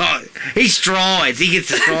 he's not. He strides. He gets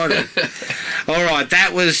the stride on. All right,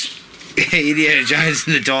 that was Indiana Jones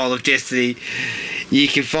and the Dial of Destiny. You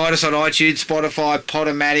can find us on iTunes, Spotify,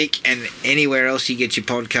 Podomatic, and anywhere else you get your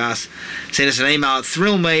podcasts. Send us an email at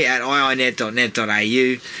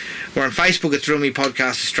thrillme@iinet.net.au. We're on Facebook at Thrill Me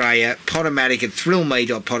Podcast Australia, Podomatic at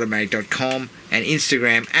thrillme.podomatic.com, and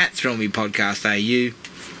Instagram at thrillmepodcastau.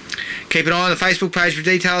 Keep an eye on the Facebook page for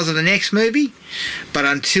details of the next movie. But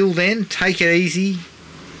until then, take it easy,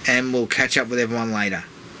 and we'll catch up with everyone later.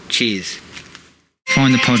 Cheers.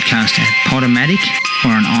 Find the podcast at Podomatic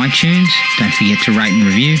or on iTunes. Don't forget to rate and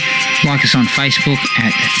review. Like us on Facebook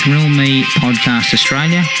at Thrill Me Podcast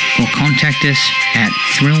Australia, or contact us at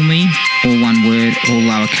thrillme, all one word, all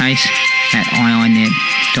lowercase, at iinet.net.au.